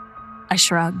 I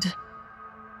shrugged.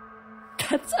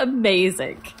 That's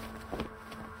amazing.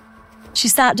 She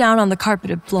sat down on the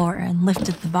carpeted floor and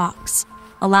lifted the box,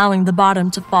 allowing the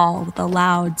bottom to fall with a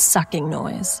loud sucking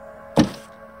noise.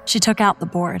 She took out the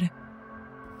board.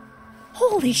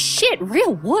 Holy shit,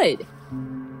 real wood!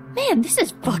 Man, this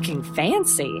is fucking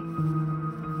fancy.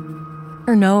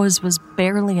 Her nose was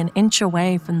barely an inch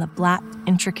away from the black,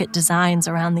 intricate designs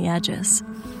around the edges.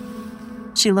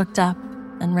 She looked up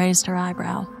and raised her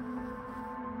eyebrow.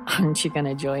 Aren't you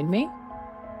gonna join me?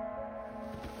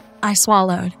 I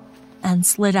swallowed and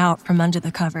slid out from under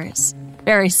the covers,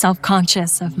 very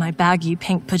self-conscious of my baggy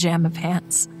pink pajama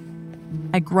pants.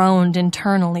 I groaned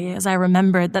internally as I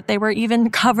remembered that they were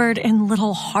even covered in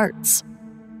little hearts.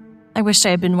 I wished I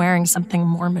had been wearing something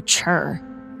more mature,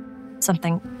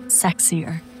 something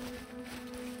sexier.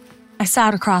 I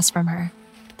sat across from her,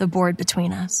 the board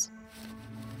between us.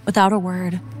 Without a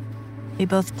word, we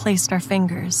both placed our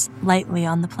fingers lightly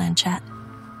on the planchette.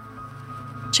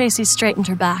 Chasey straightened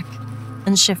her back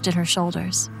and shifted her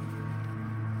shoulders.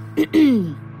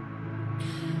 We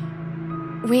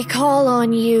call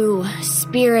on you,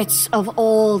 spirits of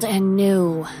old and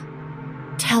new.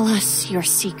 Tell us your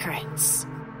secrets.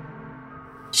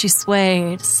 She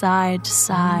swayed side to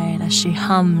side as she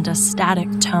hummed a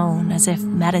static tone as if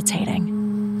meditating.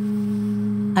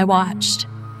 I watched,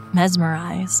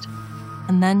 mesmerized,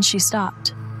 and then she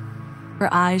stopped, her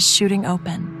eyes shooting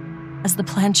open as the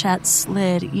planchette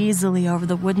slid easily over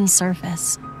the wooden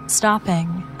surface,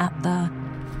 stopping at the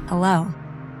hello,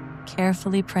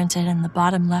 carefully printed in the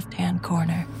bottom left-hand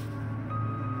corner.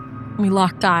 We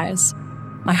locked eyes,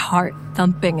 my heart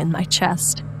thumping in my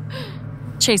chest.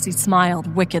 Chasey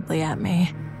smiled wickedly at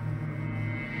me.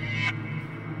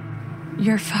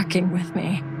 You're fucking with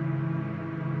me.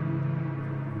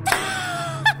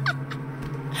 Oh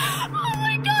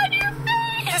my god, your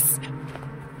face!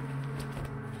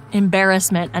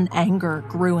 Embarrassment and anger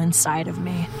grew inside of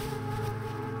me.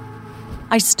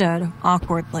 I stood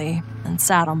awkwardly and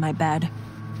sat on my bed.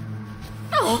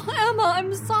 Oh, Emma,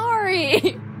 I'm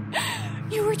sorry.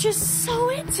 You were just so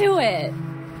into it.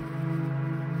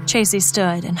 Chasey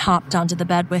stood and hopped onto the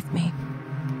bed with me.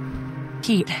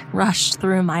 Heat rushed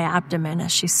through my abdomen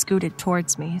as she scooted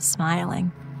towards me,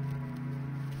 smiling.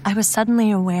 I was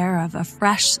suddenly aware of a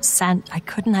fresh scent I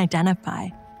couldn't identify,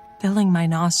 filling my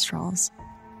nostrils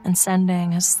and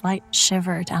sending a slight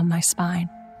shiver down my spine.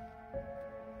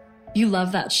 You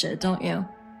love that shit, don't you?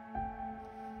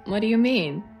 What do you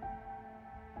mean?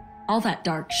 All that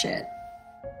dark shit.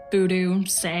 Voodoo,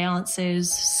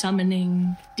 seances,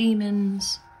 summoning,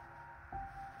 demons.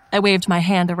 I waved my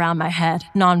hand around my head,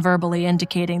 non-verbally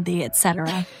indicating the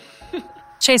etc.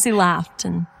 Chasey laughed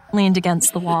and leaned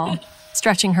against the wall,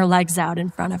 stretching her legs out in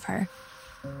front of her.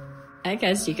 I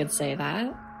guess you could say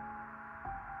that.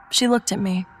 She looked at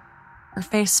me, her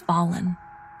face fallen,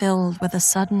 filled with a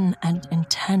sudden and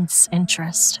intense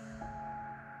interest.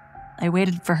 I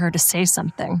waited for her to say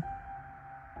something.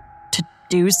 To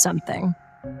do something.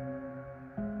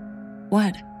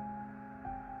 What?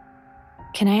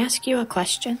 Can I ask you a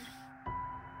question?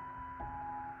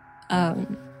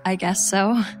 I guess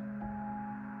so.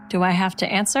 Do I have to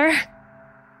answer?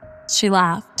 She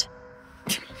laughed,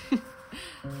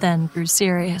 then grew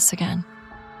serious again.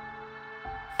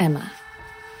 Emma.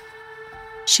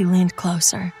 She leaned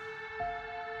closer.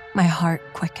 My heart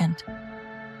quickened.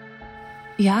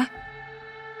 Yeah?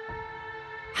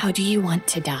 How do you want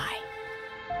to die?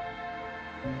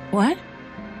 What?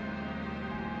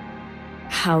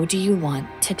 How do you want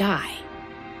to die?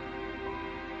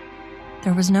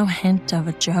 There was no hint of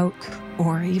a joke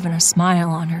or even a smile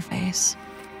on her face.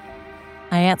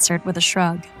 I answered with a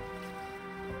shrug.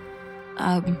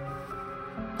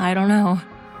 I don't know.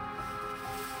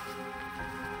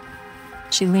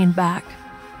 She leaned back,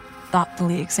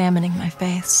 thoughtfully examining my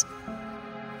face.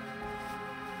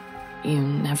 You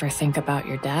never think about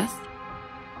your death?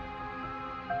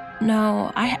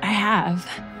 No, I have.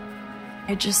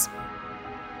 I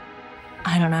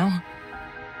don't know.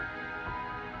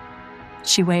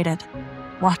 She waited,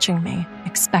 watching me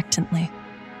expectantly.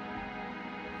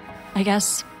 I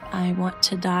guess I want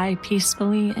to die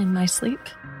peacefully in my sleep.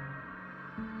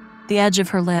 The edge of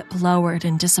her lip lowered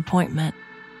in disappointment,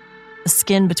 the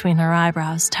skin between her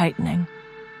eyebrows tightening.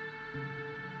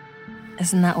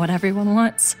 Isn't that what everyone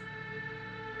wants?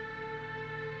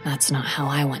 That's not how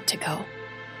I want to go.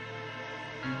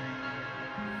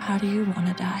 How do you want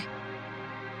to die?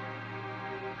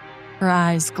 Her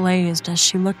eyes glazed as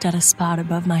she looked at a spot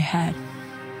above my head.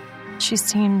 She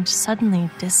seemed suddenly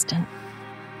distant,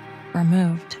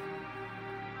 removed.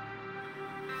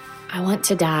 I want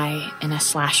to die in a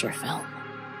slasher film.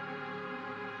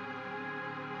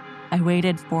 I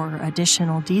waited for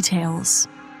additional details,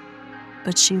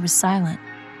 but she was silent,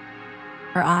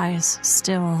 her eyes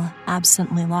still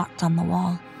absently locked on the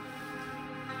wall.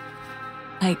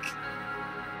 Like,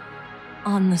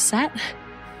 on the set?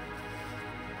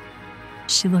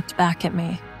 She looked back at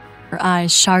me, her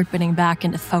eyes sharpening back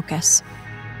into focus.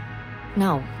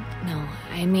 No,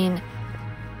 I mean,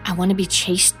 I want to be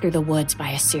chased through the woods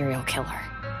by a serial killer.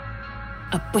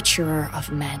 A butcherer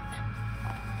of men.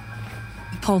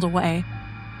 I pulled away,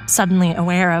 suddenly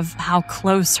aware of how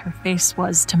close her face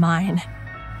was to mine,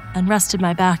 and rested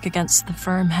my back against the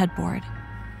firm headboard.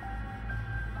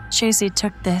 Chasey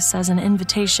took this as an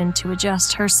invitation to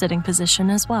adjust her sitting position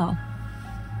as well,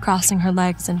 crossing her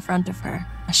legs in front of her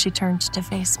as she turned to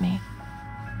face me.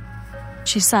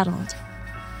 She settled,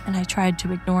 and I tried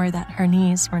to ignore that her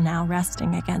knees were now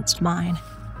resting against mine.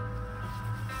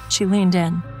 She leaned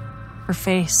in, her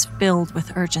face filled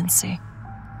with urgency.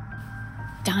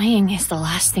 Dying is the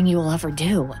last thing you will ever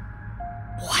do.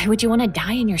 Why would you want to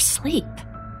die in your sleep?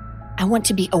 I want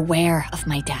to be aware of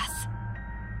my death.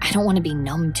 I don't want to be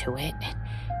numb to it,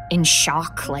 in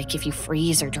shock like if you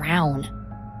freeze or drown.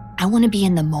 I want to be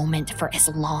in the moment for as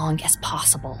long as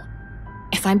possible.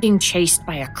 If I'm being chased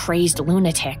by a crazed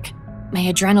lunatic, my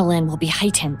adrenaline will be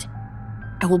heightened.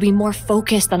 I will be more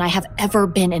focused than I have ever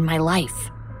been in my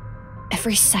life.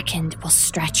 Every second will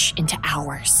stretch into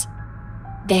hours.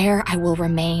 There I will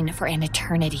remain for an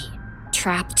eternity,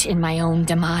 trapped in my own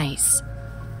demise.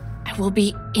 I will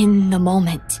be in the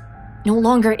moment, no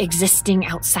longer existing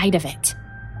outside of it.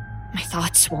 My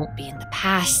thoughts won't be in the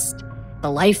past,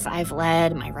 the life I've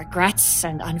led, my regrets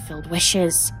and unfilled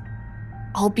wishes.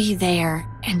 I'll be there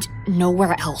and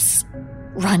nowhere else,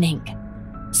 running,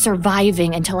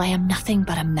 surviving until I am nothing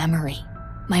but a memory.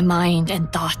 My mind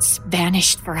and thoughts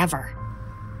vanished forever.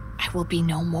 I will be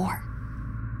no more.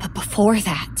 But before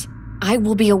that, I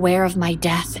will be aware of my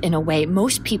death in a way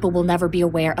most people will never be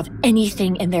aware of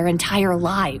anything in their entire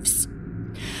lives.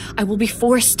 I will be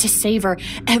forced to savor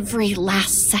every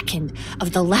last second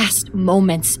of the last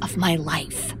moments of my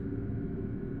life.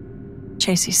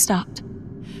 Chasey stopped.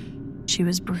 She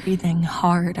was breathing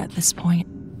hard at this point,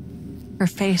 her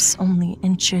face only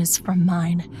inches from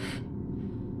mine.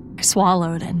 I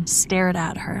swallowed and stared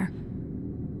at her,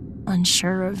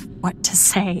 unsure of what to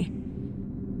say.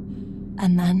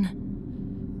 And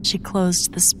then she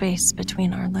closed the space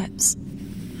between our lips.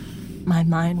 My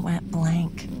mind went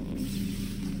blank.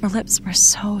 Her lips were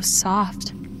so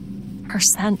soft, her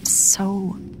scent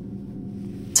so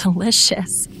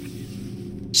delicious.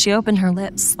 She opened her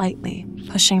lips slightly,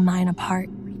 pushing mine apart,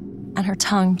 and her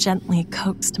tongue gently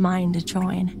coaxed mine to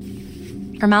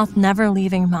join. Her mouth never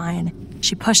leaving mine,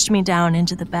 she pushed me down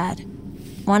into the bed,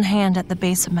 one hand at the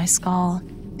base of my skull,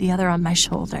 the other on my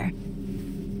shoulder.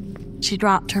 She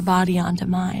dropped her body onto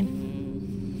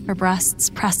mine, her breasts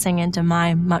pressing into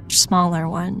my much smaller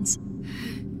ones.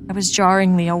 I was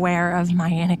jarringly aware of my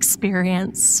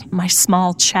inexperience, my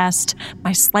small chest,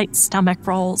 my slight stomach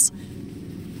rolls.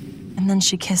 And then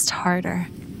she kissed harder,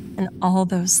 and all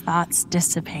those thoughts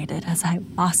dissipated as I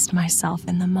lost myself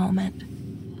in the moment.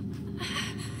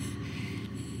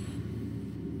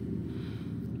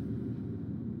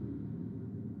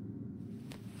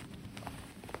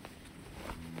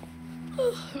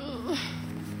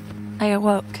 I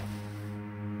awoke,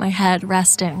 my head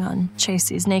resting on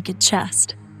Chasey's naked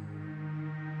chest.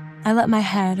 I let my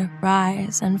head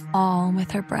rise and fall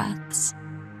with her breaths.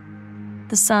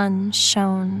 The sun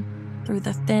shone through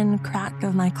the thin crack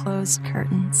of my closed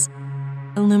curtains,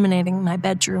 illuminating my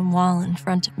bedroom wall in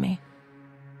front of me.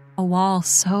 A wall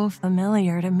so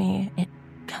familiar to me, it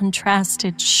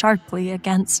contrasted sharply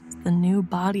against the new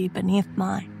body beneath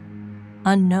mine,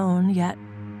 unknown yet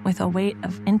with a weight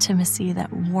of intimacy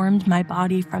that warmed my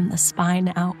body from the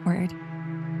spine outward.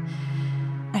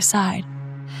 I sighed,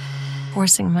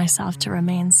 forcing myself to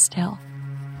remain still.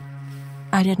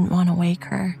 I didn't want to wake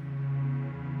her.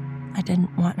 I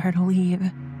didn't want her to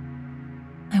leave.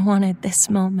 I wanted this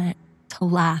moment to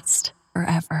last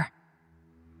forever.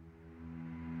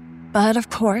 But of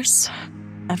course,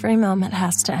 every moment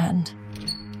has to end.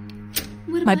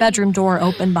 My bedroom door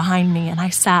opened behind me and I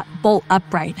sat bolt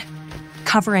upright,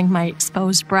 covering my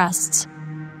exposed breasts.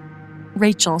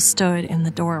 Rachel stood in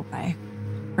the doorway,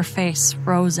 her face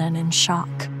frozen in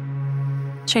shock.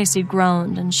 Chasey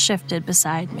groaned and shifted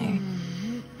beside me.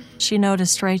 She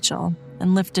noticed Rachel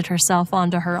and lifted herself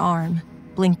onto her arm,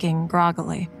 blinking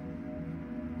groggily.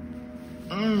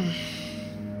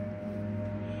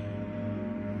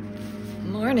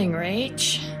 Morning,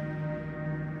 Rach.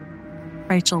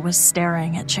 Rachel was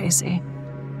staring at Chasey,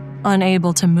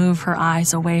 unable to move her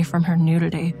eyes away from her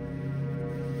nudity.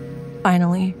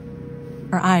 Finally,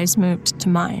 her eyes moved to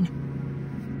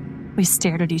mine. We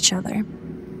stared at each other.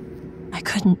 I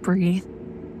couldn't breathe.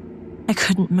 I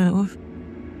couldn't move.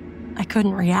 I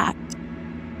couldn't react.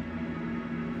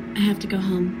 I have to go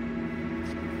home.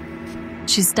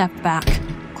 She stepped back,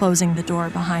 closing the door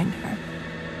behind her.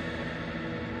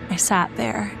 I sat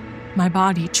there, my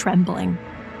body trembling.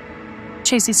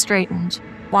 Chasey straightened,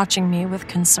 watching me with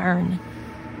concern.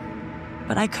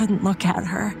 But I couldn't look at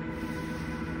her.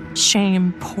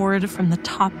 Shame poured from the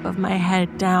top of my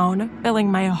head down,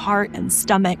 filling my heart and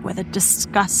stomach with a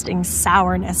disgusting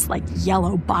sourness like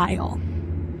yellow bile.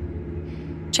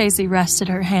 Chasey rested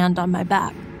her hand on my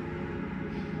back.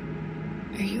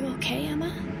 Are you okay, Emma?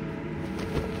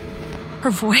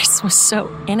 Her voice was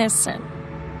so innocent,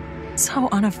 so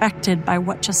unaffected by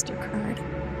what just occurred.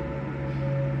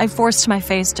 I forced my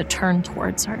face to turn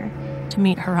towards her, to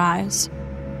meet her eyes.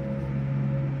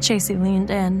 Chasey leaned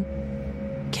in,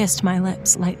 kissed my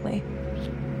lips lightly.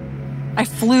 I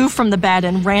flew from the bed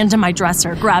and ran to my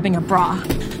dresser, grabbing a bra,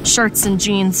 shirts and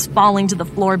jeans falling to the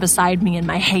floor beside me in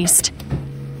my haste.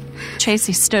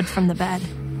 Chasey stood from the bed.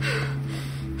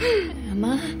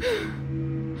 Emma?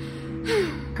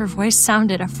 Her voice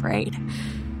sounded afraid,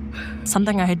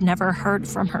 something I had never heard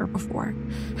from her before.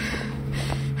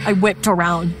 I whipped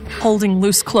around, holding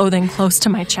loose clothing close to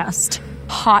my chest,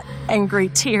 hot, angry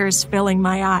tears filling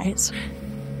my eyes.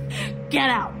 Get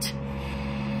out!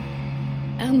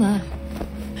 Emma,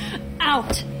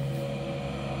 out!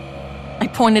 I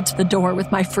pointed to the door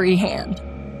with my free hand.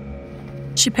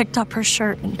 She picked up her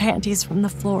shirt and panties from the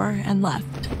floor and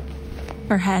left.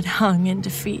 Her head hung in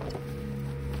defeat.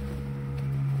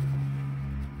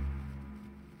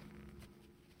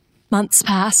 Months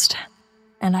passed,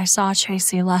 and I saw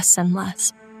Chasey less and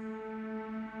less.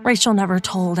 Rachel never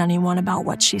told anyone about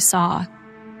what she saw,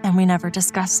 and we never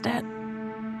discussed it.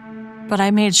 But I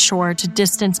made sure to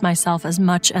distance myself as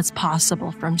much as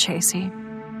possible from Chasey,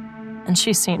 and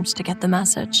she seemed to get the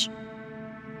message.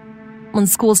 When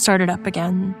school started up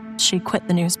again, she quit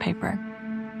the newspaper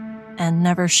and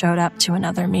never showed up to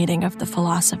another meeting of the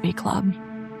philosophy club.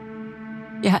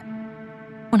 Yet,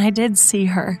 when I did see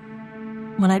her,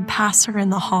 when I'd pass her in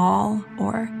the hall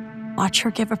or watch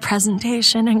her give a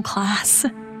presentation in class,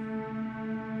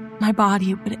 my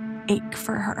body would ache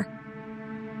for her.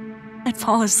 I'd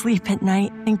fall asleep at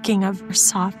night thinking of her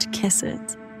soft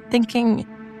kisses, thinking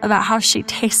about how she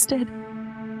tasted,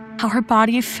 how her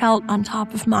body felt on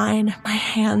top of mine, my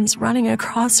hands running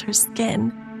across her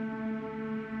skin.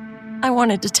 I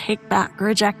wanted to take back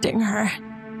rejecting her.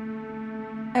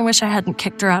 I wish I hadn't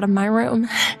kicked her out of my room,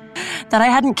 that I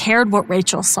hadn't cared what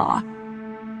Rachel saw.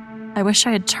 I wish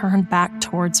I had turned back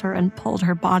towards her and pulled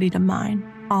her body to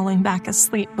mine, falling back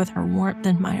asleep with her warmth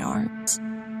in my arms.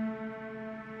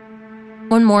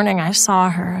 One morning I saw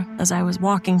her as I was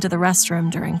walking to the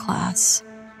restroom during class.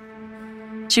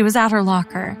 She was at her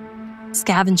locker,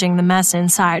 scavenging the mess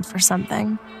inside for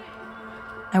something.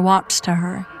 I walked to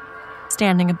her,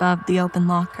 standing above the open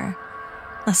locker,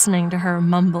 listening to her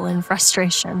mumble in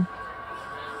frustration.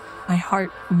 My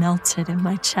heart melted in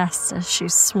my chest as she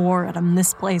swore at a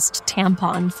misplaced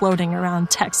tampon floating around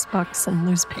textbooks and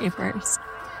loose papers.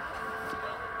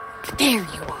 There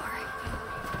you are.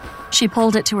 She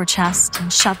pulled it to her chest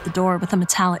and shut the door with a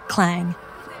metallic clang.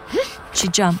 She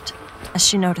jumped as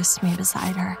she noticed me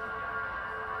beside her.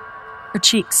 Her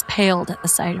cheeks paled at the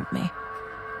sight of me.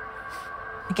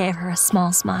 I gave her a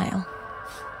small smile.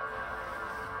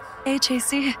 Hey,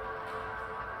 Chasey.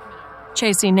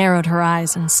 Chasey narrowed her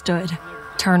eyes and stood,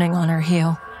 turning on her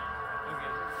heel.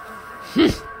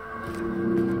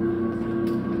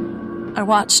 I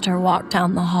watched her walk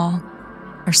down the hall,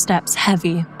 her steps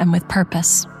heavy and with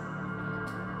purpose.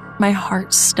 My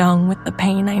heart stung with the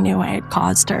pain I knew I had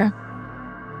caused her,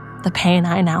 the pain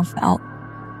I now felt.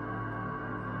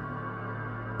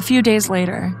 A few days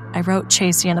later, I wrote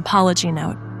Chasey an apology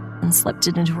note and slipped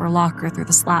it into her locker through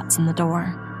the slats in the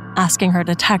door, asking her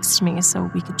to text me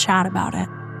so we could chat about it,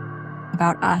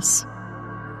 about us.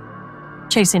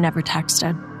 Chasey never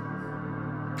texted.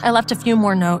 I left a few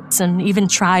more notes and even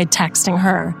tried texting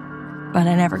her, but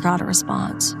I never got a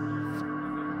response.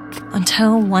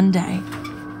 Until one day,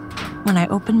 when I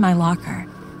opened my locker,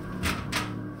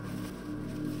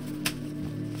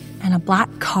 and a black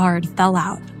card fell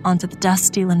out onto the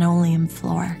dusty linoleum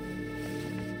floor.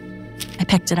 I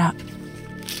picked it up.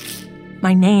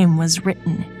 My name was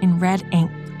written in red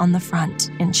ink on the front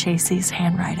in Chasey's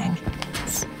handwriting.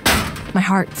 My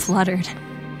heart fluttered,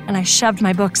 and I shoved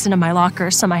my books into my locker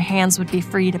so my hands would be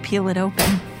free to peel it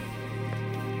open.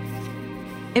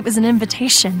 It was an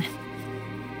invitation.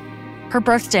 Her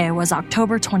birthday was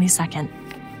October 22nd,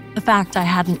 the fact I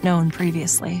hadn't known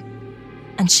previously,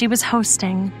 and she was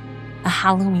hosting a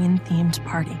Halloween-themed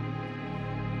party.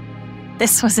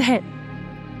 This was it.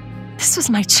 This was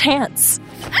my chance.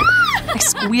 I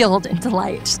squealed in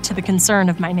delight to the concern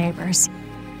of my neighbors.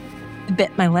 I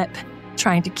bit my lip,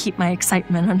 trying to keep my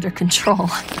excitement under control.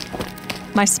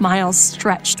 My smile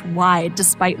stretched wide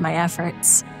despite my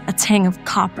efforts, a tang of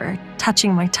copper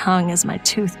touching my tongue as my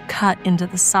tooth cut into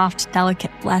the soft, delicate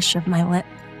flesh of my lip.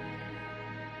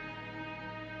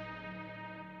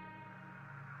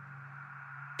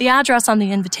 The address on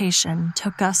the invitation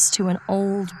took us to an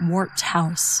old, warped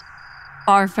house,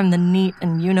 far from the neat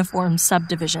and uniform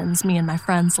subdivisions me and my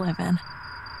friends live in.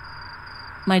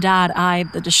 My dad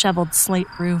eyed the disheveled slate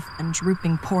roof and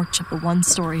drooping porch of the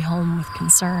one-story home with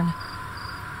concern.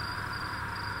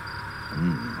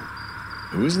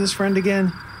 Who is this friend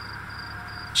again?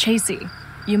 Chasey.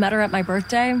 You met her at my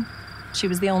birthday? She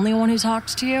was the only one who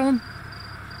talked to you?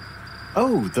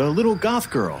 Oh, the little goth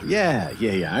girl. Yeah,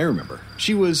 I remember.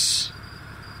 She was...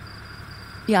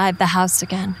 Yeah, I have the house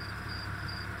again.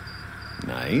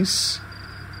 Nice.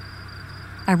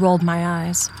 I rolled my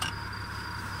eyes.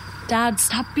 Dad,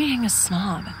 stop being a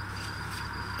snob.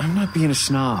 I'm not being a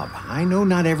snob. I know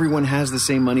not everyone has the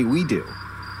same money we do.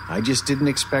 I just didn't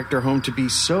expect our home to be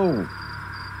so...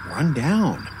 run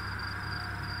down.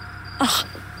 Ugh.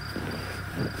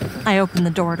 I opened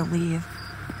the door to leave.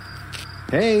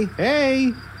 Hey!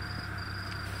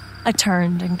 I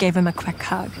turned and gave him a quick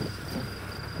hug.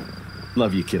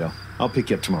 Love you, kiddo. I'll pick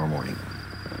you up tomorrow morning.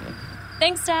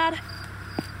 Thanks, Dad.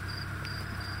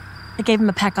 I gave him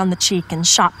a peck on the cheek and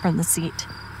shot from the seat.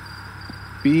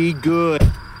 Be good.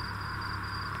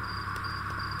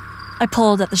 I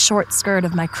pulled at the short skirt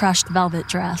of my crushed velvet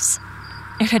dress.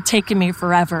 It had taken me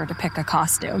forever to pick a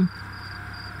costume.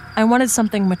 I wanted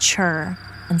something mature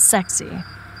and sexy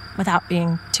without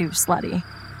being too slutty.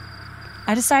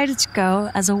 I decided to go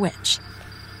as a witch.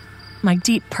 My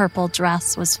deep purple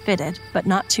dress was fitted, but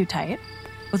not too tight,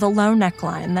 with a low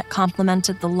neckline that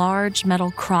complemented the large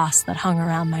metal cross that hung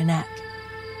around my neck.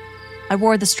 I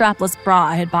wore the strapless bra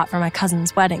I had bought for my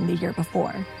cousin's wedding the year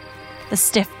before, the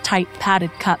stiff, tight,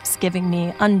 padded cups giving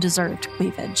me undeserved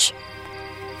cleavage.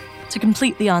 To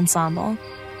complete the ensemble,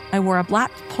 I wore a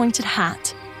black pointed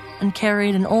hat and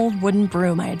carried an old wooden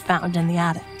broom I had found in the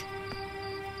attic.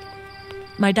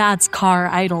 My dad's car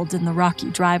idled in the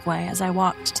rocky driveway as I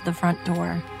walked to the front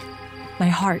door, my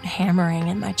heart hammering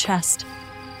in my chest.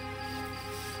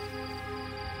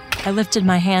 I lifted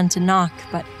my hand to knock,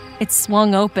 but it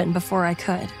swung open before I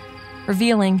could,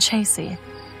 revealing Chasey,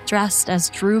 dressed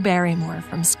as Drew Barrymore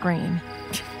from Scream.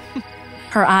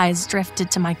 Her eyes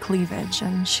drifted to my cleavage,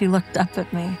 and she looked up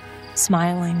at me,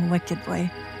 smiling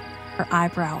wickedly, her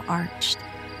eyebrow arched.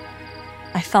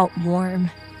 I felt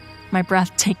warm, my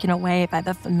breath taken away by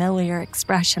the familiar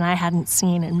expression I hadn't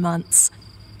seen in months.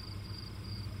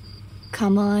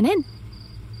 Come on in.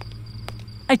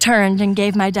 I turned and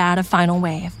gave my dad a final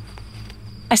wave.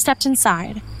 I stepped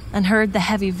inside and heard the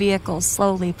heavy vehicles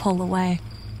slowly pull away.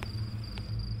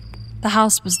 The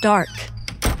house was dark,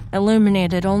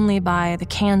 illuminated only by the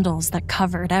candles that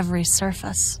covered every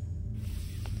surface.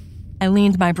 I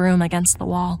leaned my broom against the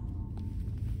wall.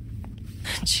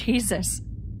 Jesus,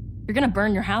 you're gonna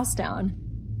burn your house down.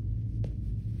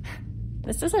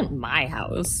 This isn't my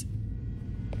house.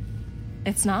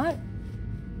 It's not?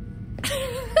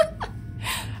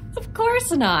 Of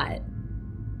course not.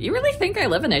 You really think I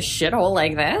live in a shithole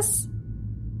like this?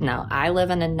 No, I live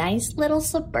in a nice little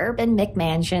suburban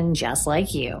McMansion just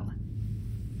like you.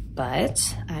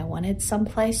 But I wanted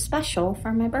someplace special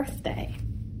for my birthday.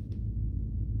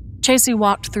 Chasey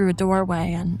walked through a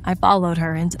doorway and I followed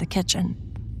her into the kitchen.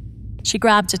 She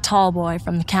grabbed a tall boy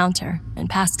from the counter and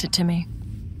passed it to me.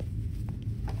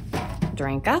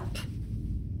 Drink up.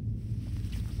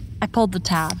 I pulled the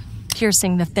tab,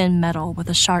 piercing the thin metal with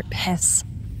a sharp hiss,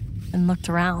 and looked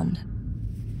around.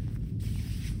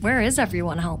 Where is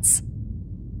everyone else?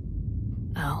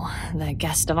 Oh, the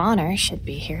guest of honor should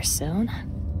be here soon.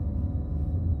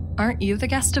 Aren't you the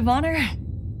guest of honor?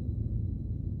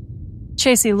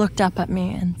 Chasey looked up at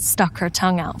me and stuck her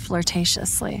tongue out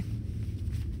flirtatiously.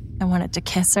 I wanted to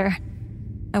kiss her.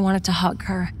 I wanted to hug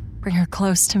her, bring her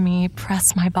close to me,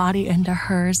 press my body into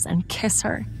hers, and kiss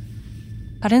her.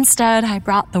 But instead, I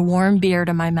brought the warm beer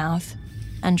to my mouth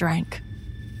and drank.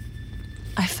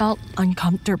 I felt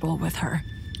uncomfortable with her.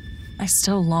 I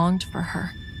still longed for her.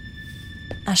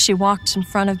 As she walked in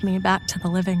front of me back to the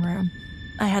living room,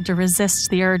 I had to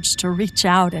resist the urge to reach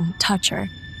out and touch her.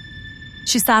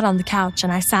 She sat on the couch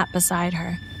and I sat beside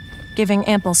her, giving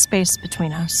ample space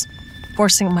between us,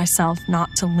 forcing myself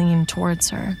not to lean towards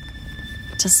her,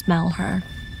 to smell her,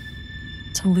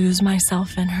 to lose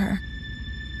myself in her.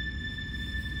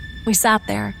 We sat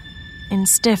there in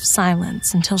stiff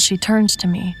silence until she turned to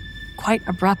me, quite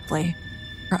abruptly,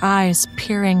 her eyes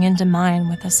peering into mine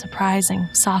with a surprising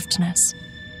softness.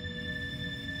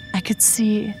 I could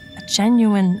see a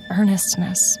genuine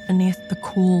earnestness beneath the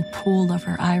cool pool of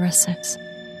her irises.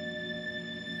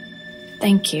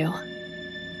 Thank you.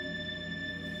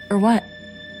 For what?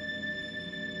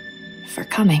 For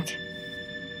coming.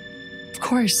 Of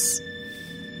course.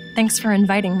 Thanks for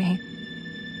inviting me.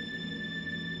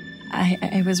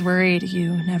 I was worried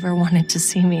you never wanted to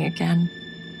see me again.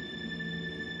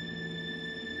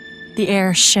 The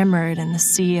air shimmered in the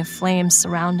sea of flames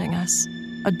surrounding us,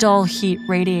 a dull heat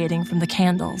radiating from the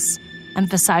candles,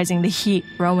 emphasizing the heat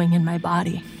growing in my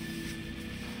body.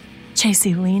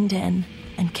 Chasey leaned in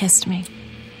and kissed me.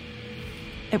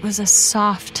 It was as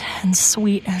soft and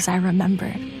sweet as I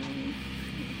remembered.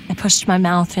 I pushed my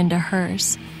mouth into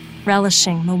hers,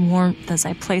 relishing the warmth as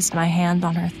I placed my hand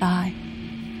on her thigh.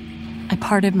 I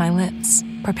parted my lips,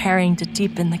 preparing to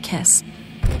deepen the kiss.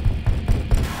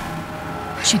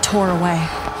 She tore away,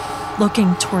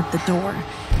 looking toward the door.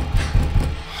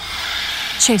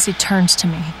 Chasey turned to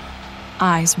me,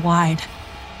 eyes wide.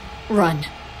 Run.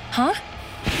 Huh?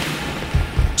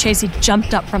 Chasey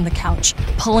jumped up from the couch,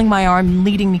 pulling my arm and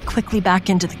leading me quickly back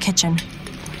into the kitchen.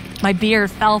 My beard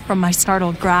fell from my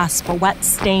startled grasp, a wet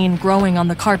stain growing on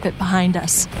the carpet behind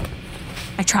us.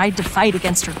 I tried to fight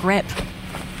against her grip.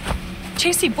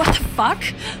 Chasey, what the fuck?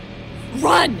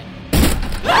 Run!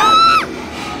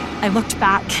 I looked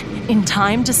back in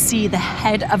time to see the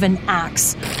head of an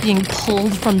axe being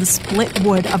pulled from the split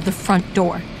wood of the front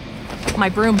door. My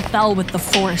broom fell with the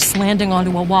force, landing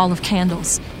onto a wall of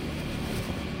candles.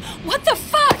 What the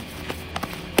fuck?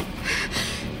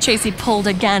 Chasey pulled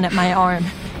again at my arm,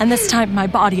 and this time my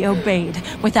body obeyed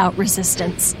without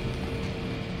resistance.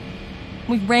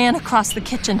 We ran across the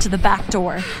kitchen to the back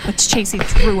door, which Chasey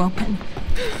threw open.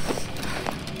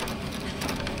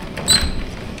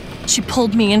 She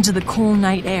pulled me into the cool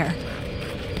night air.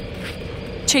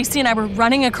 Chasey and I were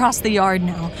running across the yard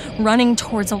now, running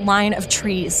towards a line of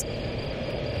trees.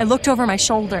 I looked over my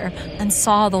shoulder and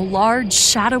saw the large,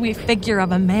 shadowy figure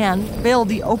of a man fill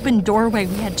the open doorway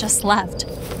we had just left,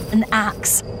 an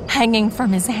axe hanging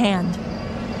from his hand.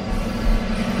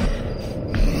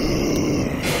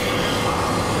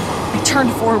 I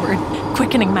turned forward,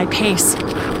 quickening my pace.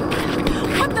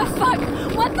 What the fuck?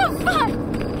 What the fuck?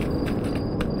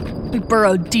 We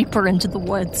burrowed deeper into the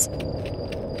woods.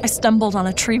 I stumbled on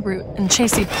a tree root and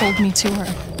Chasey pulled me to her.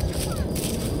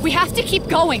 We have to keep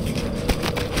going.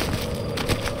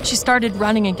 She started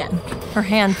running again, her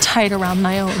hand tight around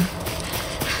my own.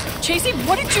 Chasey,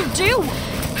 what did you do?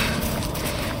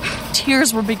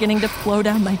 Tears were beginning to flow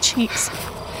down my cheeks.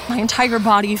 My entire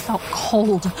body felt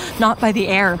cold, not by the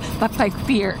air, but by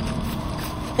fear.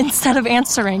 Instead of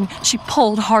answering, she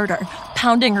pulled harder,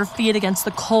 pounding her feet against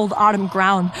the cold autumn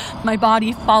ground, my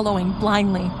body following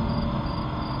blindly.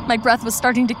 My breath was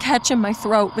starting to catch in my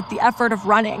throat with the effort of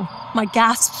running, my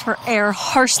gasps for air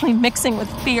harshly mixing with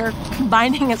fear,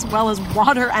 combining as well as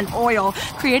water and oil,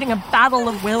 creating a battle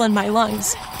of will in my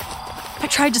lungs. I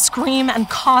tried to scream and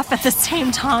cough at the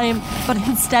same time, but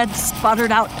instead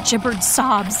sputtered out gibbered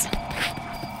sobs.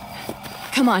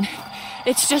 Come on,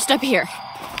 it's just up here.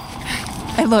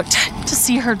 I looked to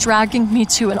see her dragging me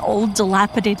to an old,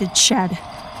 dilapidated shed.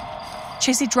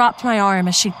 Chasey dropped my arm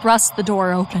as she thrust the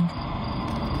door open.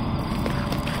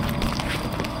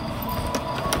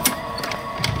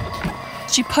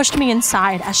 She pushed me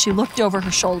inside as she looked over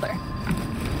her shoulder.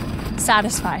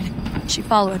 Satisfied, she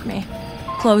followed me,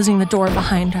 closing the door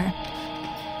behind her.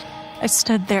 I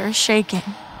stood there shaking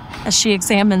as she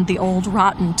examined the old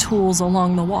rotten tools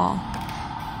along the wall.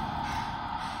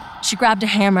 She grabbed a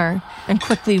hammer and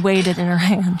quickly weighed it in her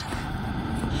hand.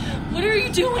 What are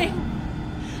you doing?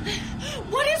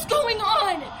 What is going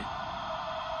on?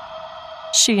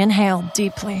 She inhaled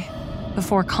deeply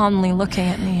before calmly looking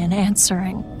at me and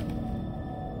answering.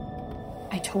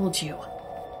 I told you.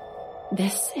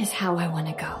 This is how I want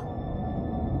to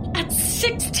go. At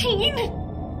 16?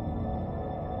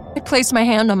 I placed my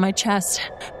hand on my chest,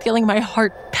 feeling my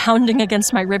heart pounding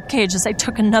against my ribcage as I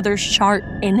took another sharp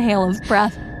inhale of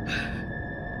breath.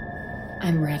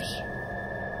 I'm ready.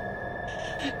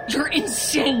 You're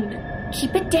insane!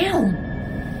 Keep it down.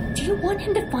 Do you want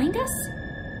him to find us?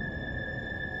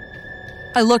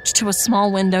 I looked to a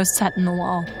small window set in the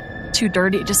wall, too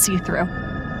dirty to see through.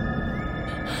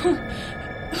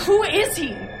 Who is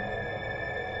he?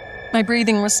 My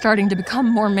breathing was starting to become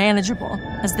more manageable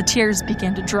as the tears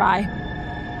began to dry.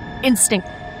 Instinct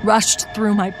rushed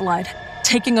through my blood,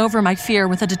 taking over my fear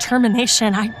with a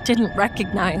determination I didn't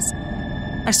recognize.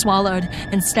 I swallowed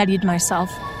and steadied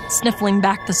myself, sniffling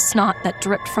back the snot that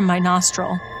dripped from my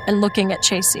nostril and looking at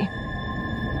Chasey.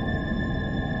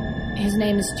 His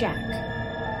name is Jack.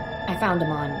 I found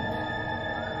him on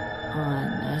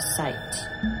a site.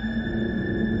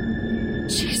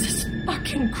 Jesus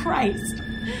fucking Christ.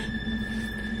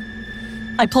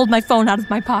 I pulled my phone out of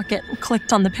my pocket and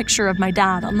clicked on the picture of my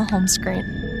dad on the home screen.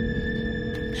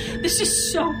 This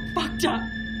is so fucked up.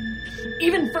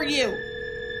 Even for you.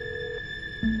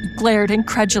 I glared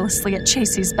incredulously at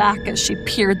Chasey's back as she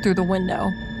peered through the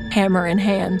window, hammer in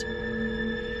hand.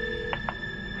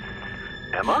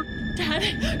 Emma?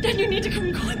 Dad, you need to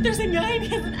come quick. There's a guy and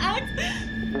he has an axe.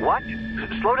 What?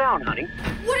 Slow down, honey.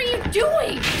 What are you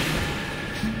doing?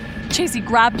 Chasey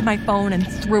grabbed my phone and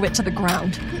threw it to the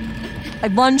ground. I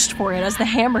lunged for it as the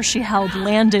hammer she held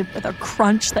landed with a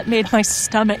crunch that made my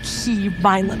stomach heave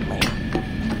violently.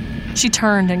 She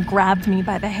turned and grabbed me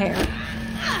by the hair.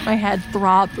 My head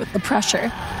throbbed with the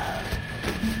pressure.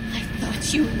 I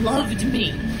thought you loved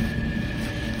me.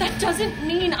 That doesn't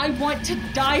mean I want to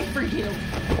die for you.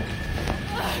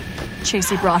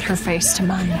 Chasey brought her face to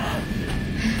mine.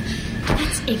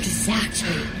 That's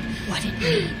exactly what it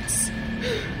means.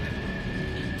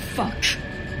 Fuck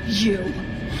you.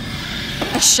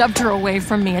 I shoved her away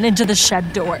from me and into the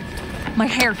shed door. My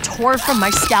hair tore from my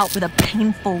scalp with a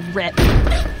painful rip.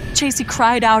 Chasey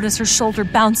cried out as her shoulder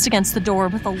bounced against the door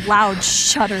with a loud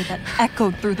shudder that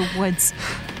echoed through the woods.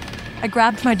 I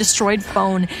grabbed my destroyed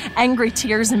phone, angry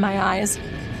tears in my eyes,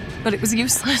 but it was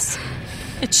useless.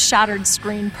 Its shattered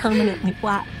screen permanently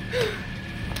black.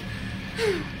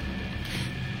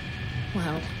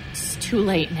 Well, it's too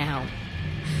late now.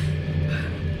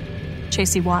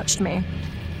 Chasey watched me,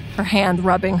 her hand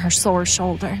rubbing her sore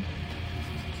shoulder.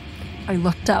 I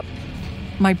looked up,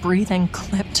 my breathing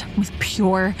clipped with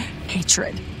pure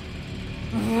hatred.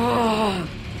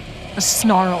 A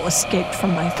snarl escaped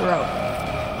from my throat.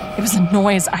 It was a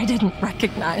noise I didn't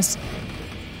recognize.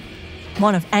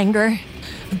 One of anger,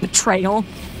 of betrayal,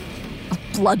 of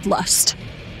bloodlust.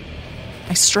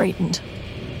 I straightened.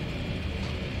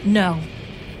 No,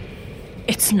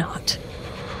 it's not.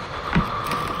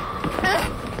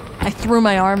 I threw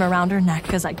my arm around her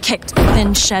neck as I kicked the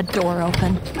thin shed door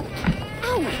open.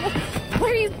 Ow!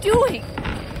 What are you doing?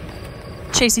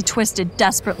 Chasey twisted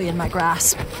desperately in my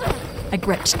grasp. I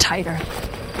gripped tighter.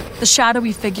 The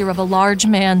shadowy figure of a large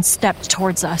man stepped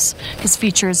towards us, his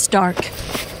features dark.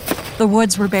 The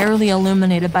woods were barely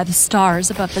illuminated by the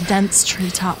stars above the dense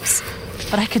treetops,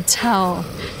 but I could tell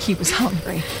he was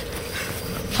hungry.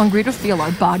 Hungry to feel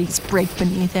our bodies break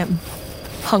beneath him.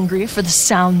 Hungry for the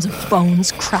sounds of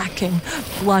bones cracking,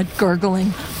 blood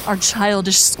gurgling, our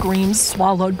childish screams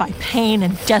swallowed by pain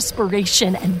and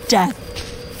desperation and death.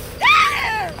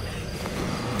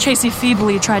 Chasey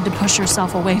feebly tried to push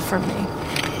herself away from me.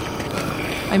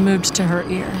 I moved to her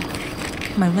ear,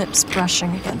 my lips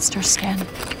brushing against her skin.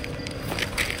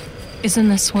 Isn't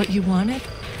this what you wanted?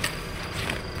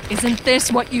 Isn't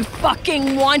this what you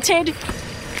fucking wanted?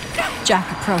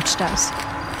 Jack approached us.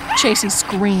 Chasey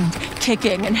screamed,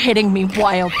 kicking and hitting me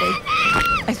wildly.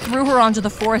 I threw her onto the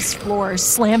forest floor,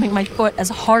 slamming my foot as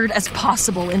hard as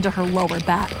possible into her lower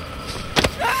back.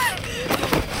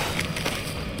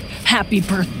 Happy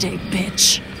birthday,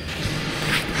 bitch.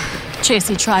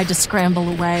 Chasey tried to scramble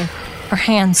away, her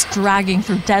hands dragging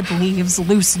through dead leaves,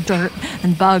 loose dirt,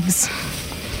 and bugs.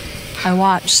 I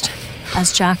watched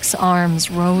as Jack's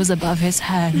arms rose above his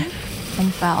head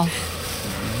and fell.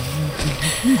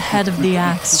 The head of the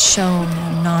axe shone in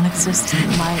a non-existent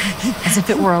light, as if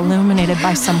it were illuminated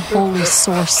by some holy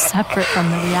source separate from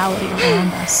the reality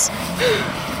around us.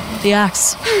 The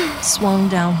axe swung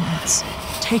downwards,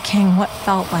 taking what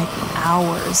felt like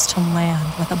hours to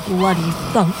land with a bloody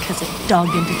thunk as it dug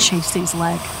into Chasey's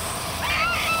leg.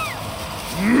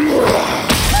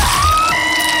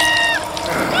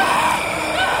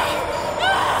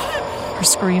 Her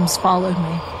screams followed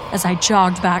me as I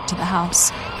jogged back to the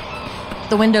house.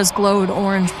 The windows glowed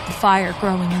orange with the fire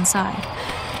growing inside.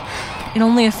 In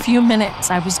only a few minutes,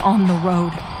 I was on the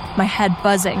road, my head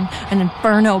buzzing, an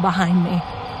inferno behind me.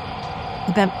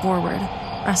 I bent forward,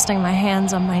 resting my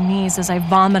hands on my knees as I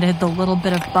vomited the little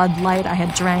bit of Bud Light I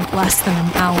had drank less than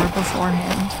an hour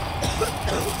beforehand.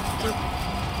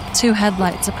 2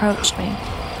 headlights approached me,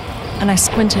 and I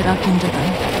squinted up into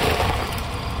them.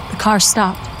 The car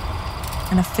stopped,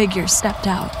 and a figure stepped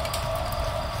out.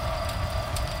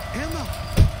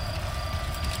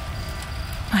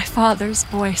 My father's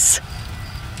voice,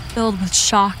 filled with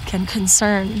shock and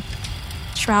concern,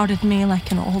 shrouded me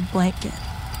like an old blanket.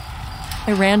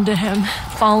 I ran to him,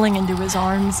 falling into his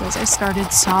arms as I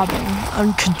started sobbing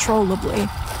uncontrollably.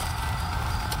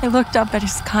 I looked up at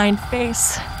his kind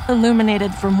face,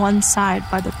 illuminated from one side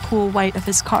by the cool white of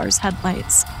his car's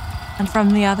headlights, and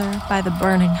from the other by the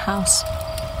burning house.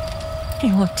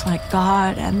 He looked like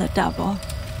God and the devil,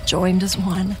 joined as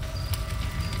one.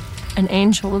 An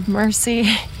angel of mercy,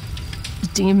 a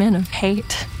demon of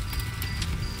hate.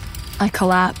 I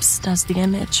collapsed as the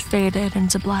image faded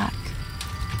into black.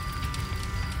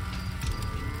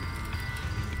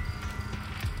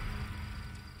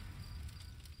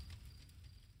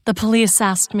 The police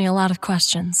asked me a lot of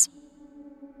questions.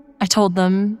 I told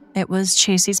them it was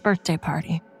Chasey's birthday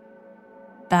party,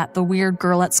 that the weird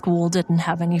girl at school didn't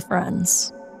have any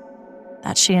friends,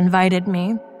 that she invited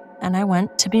me and I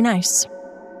went to be nice,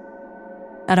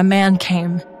 that a man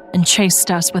came and chased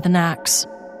us with an axe,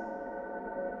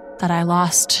 that I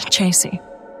lost Chasey,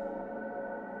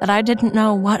 that I didn't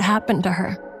know what happened to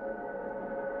her,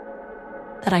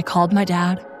 that I called my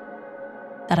dad,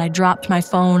 that I dropped my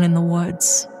phone in the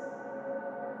woods,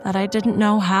 that I didn't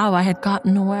know how I had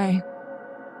gotten away,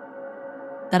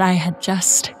 that I had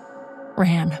just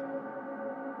ran.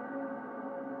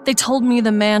 They told me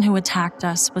the man who attacked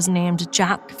us was named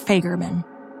Jack Fagerman.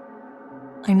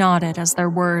 I nodded as their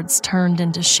words turned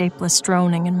into shapeless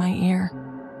droning in my ear.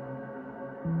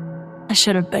 I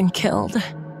should have been killed.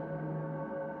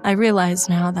 I realize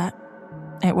now that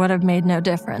it would have made no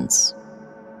difference.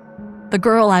 The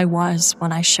girl I was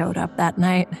when I showed up that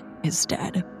night is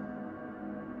dead.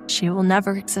 She will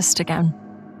never exist again.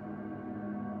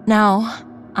 Now,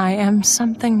 I am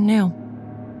something new.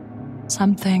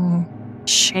 Something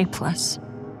shapeless.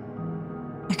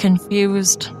 A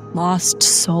confused, lost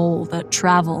soul that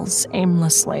travels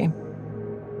aimlessly.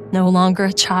 No longer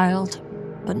a child,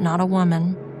 but not a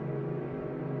woman.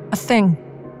 A thing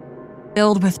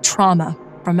filled with trauma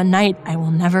from a night I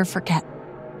will never forget.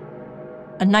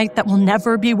 A night that will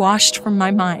never be washed from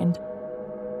my mind.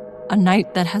 a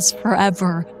night that has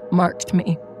forever marked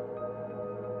me.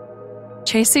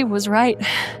 Chasey was right.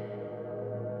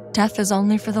 Death is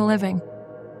only for the living.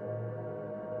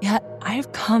 Yet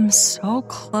I've come so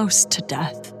close to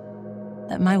death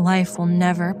that my life will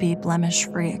never be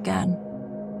blemish-free again.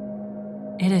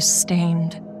 It is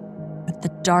stained with the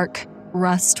dark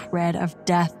rust red of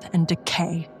death and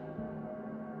decay.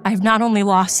 I've not only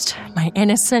lost my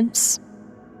innocence,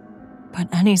 but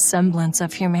any semblance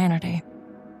of humanity.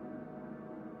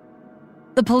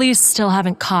 The police still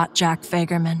haven't caught Jack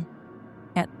Fagerman,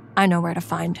 yet I know where to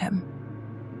find him.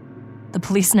 The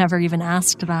police never even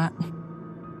asked that.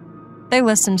 They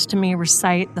listened to me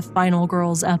recite the final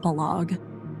girl's epilogue,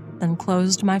 then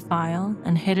closed my file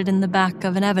and hid it in the back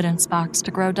of an evidence box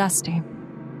to grow dusty.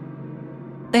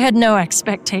 They had no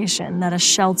expectation that a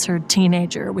sheltered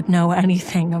teenager would know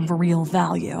anything of real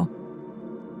value.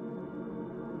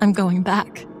 I'm going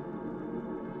back.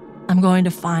 I'm going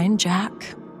to find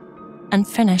Jack and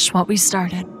finish what we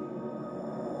started.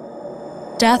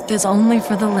 Death is only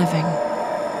for the living,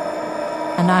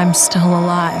 and I'm still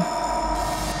alive.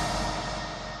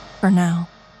 For now.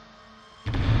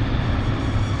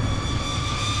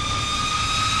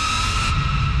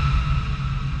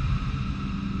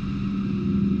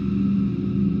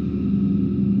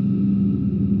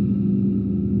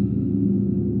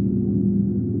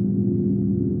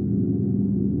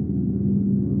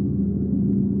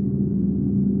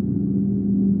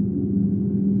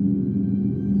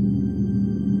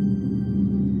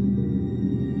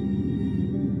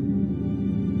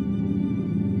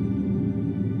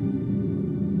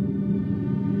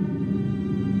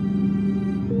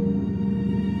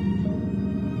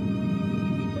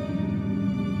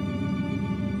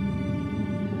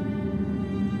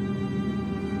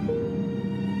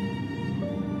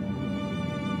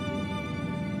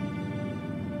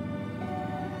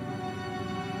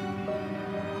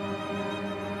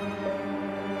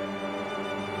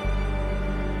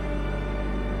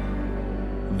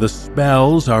 The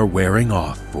spells are wearing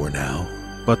off for now,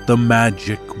 but the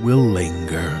magic will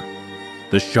linger.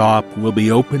 The shop will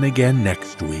be open again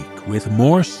next week with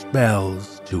more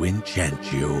spells to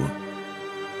enchant you.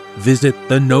 Visit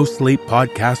the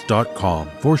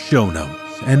NoSleepPodcast.com for show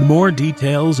notes and more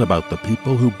details about the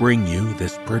people who bring you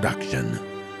this production.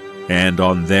 And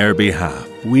on their behalf,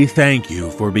 we thank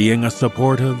you for being a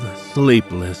supportive,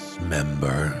 sleepless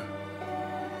member.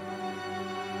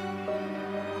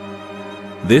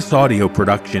 This audio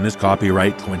production is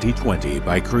copyright 2020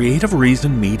 by Creative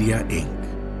Reason Media, Inc.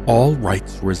 All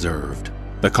rights reserved.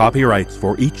 The copyrights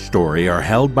for each story are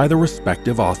held by the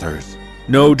respective authors.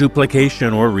 No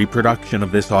duplication or reproduction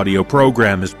of this audio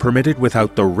program is permitted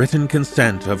without the written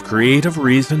consent of Creative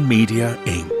Reason Media,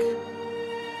 Inc.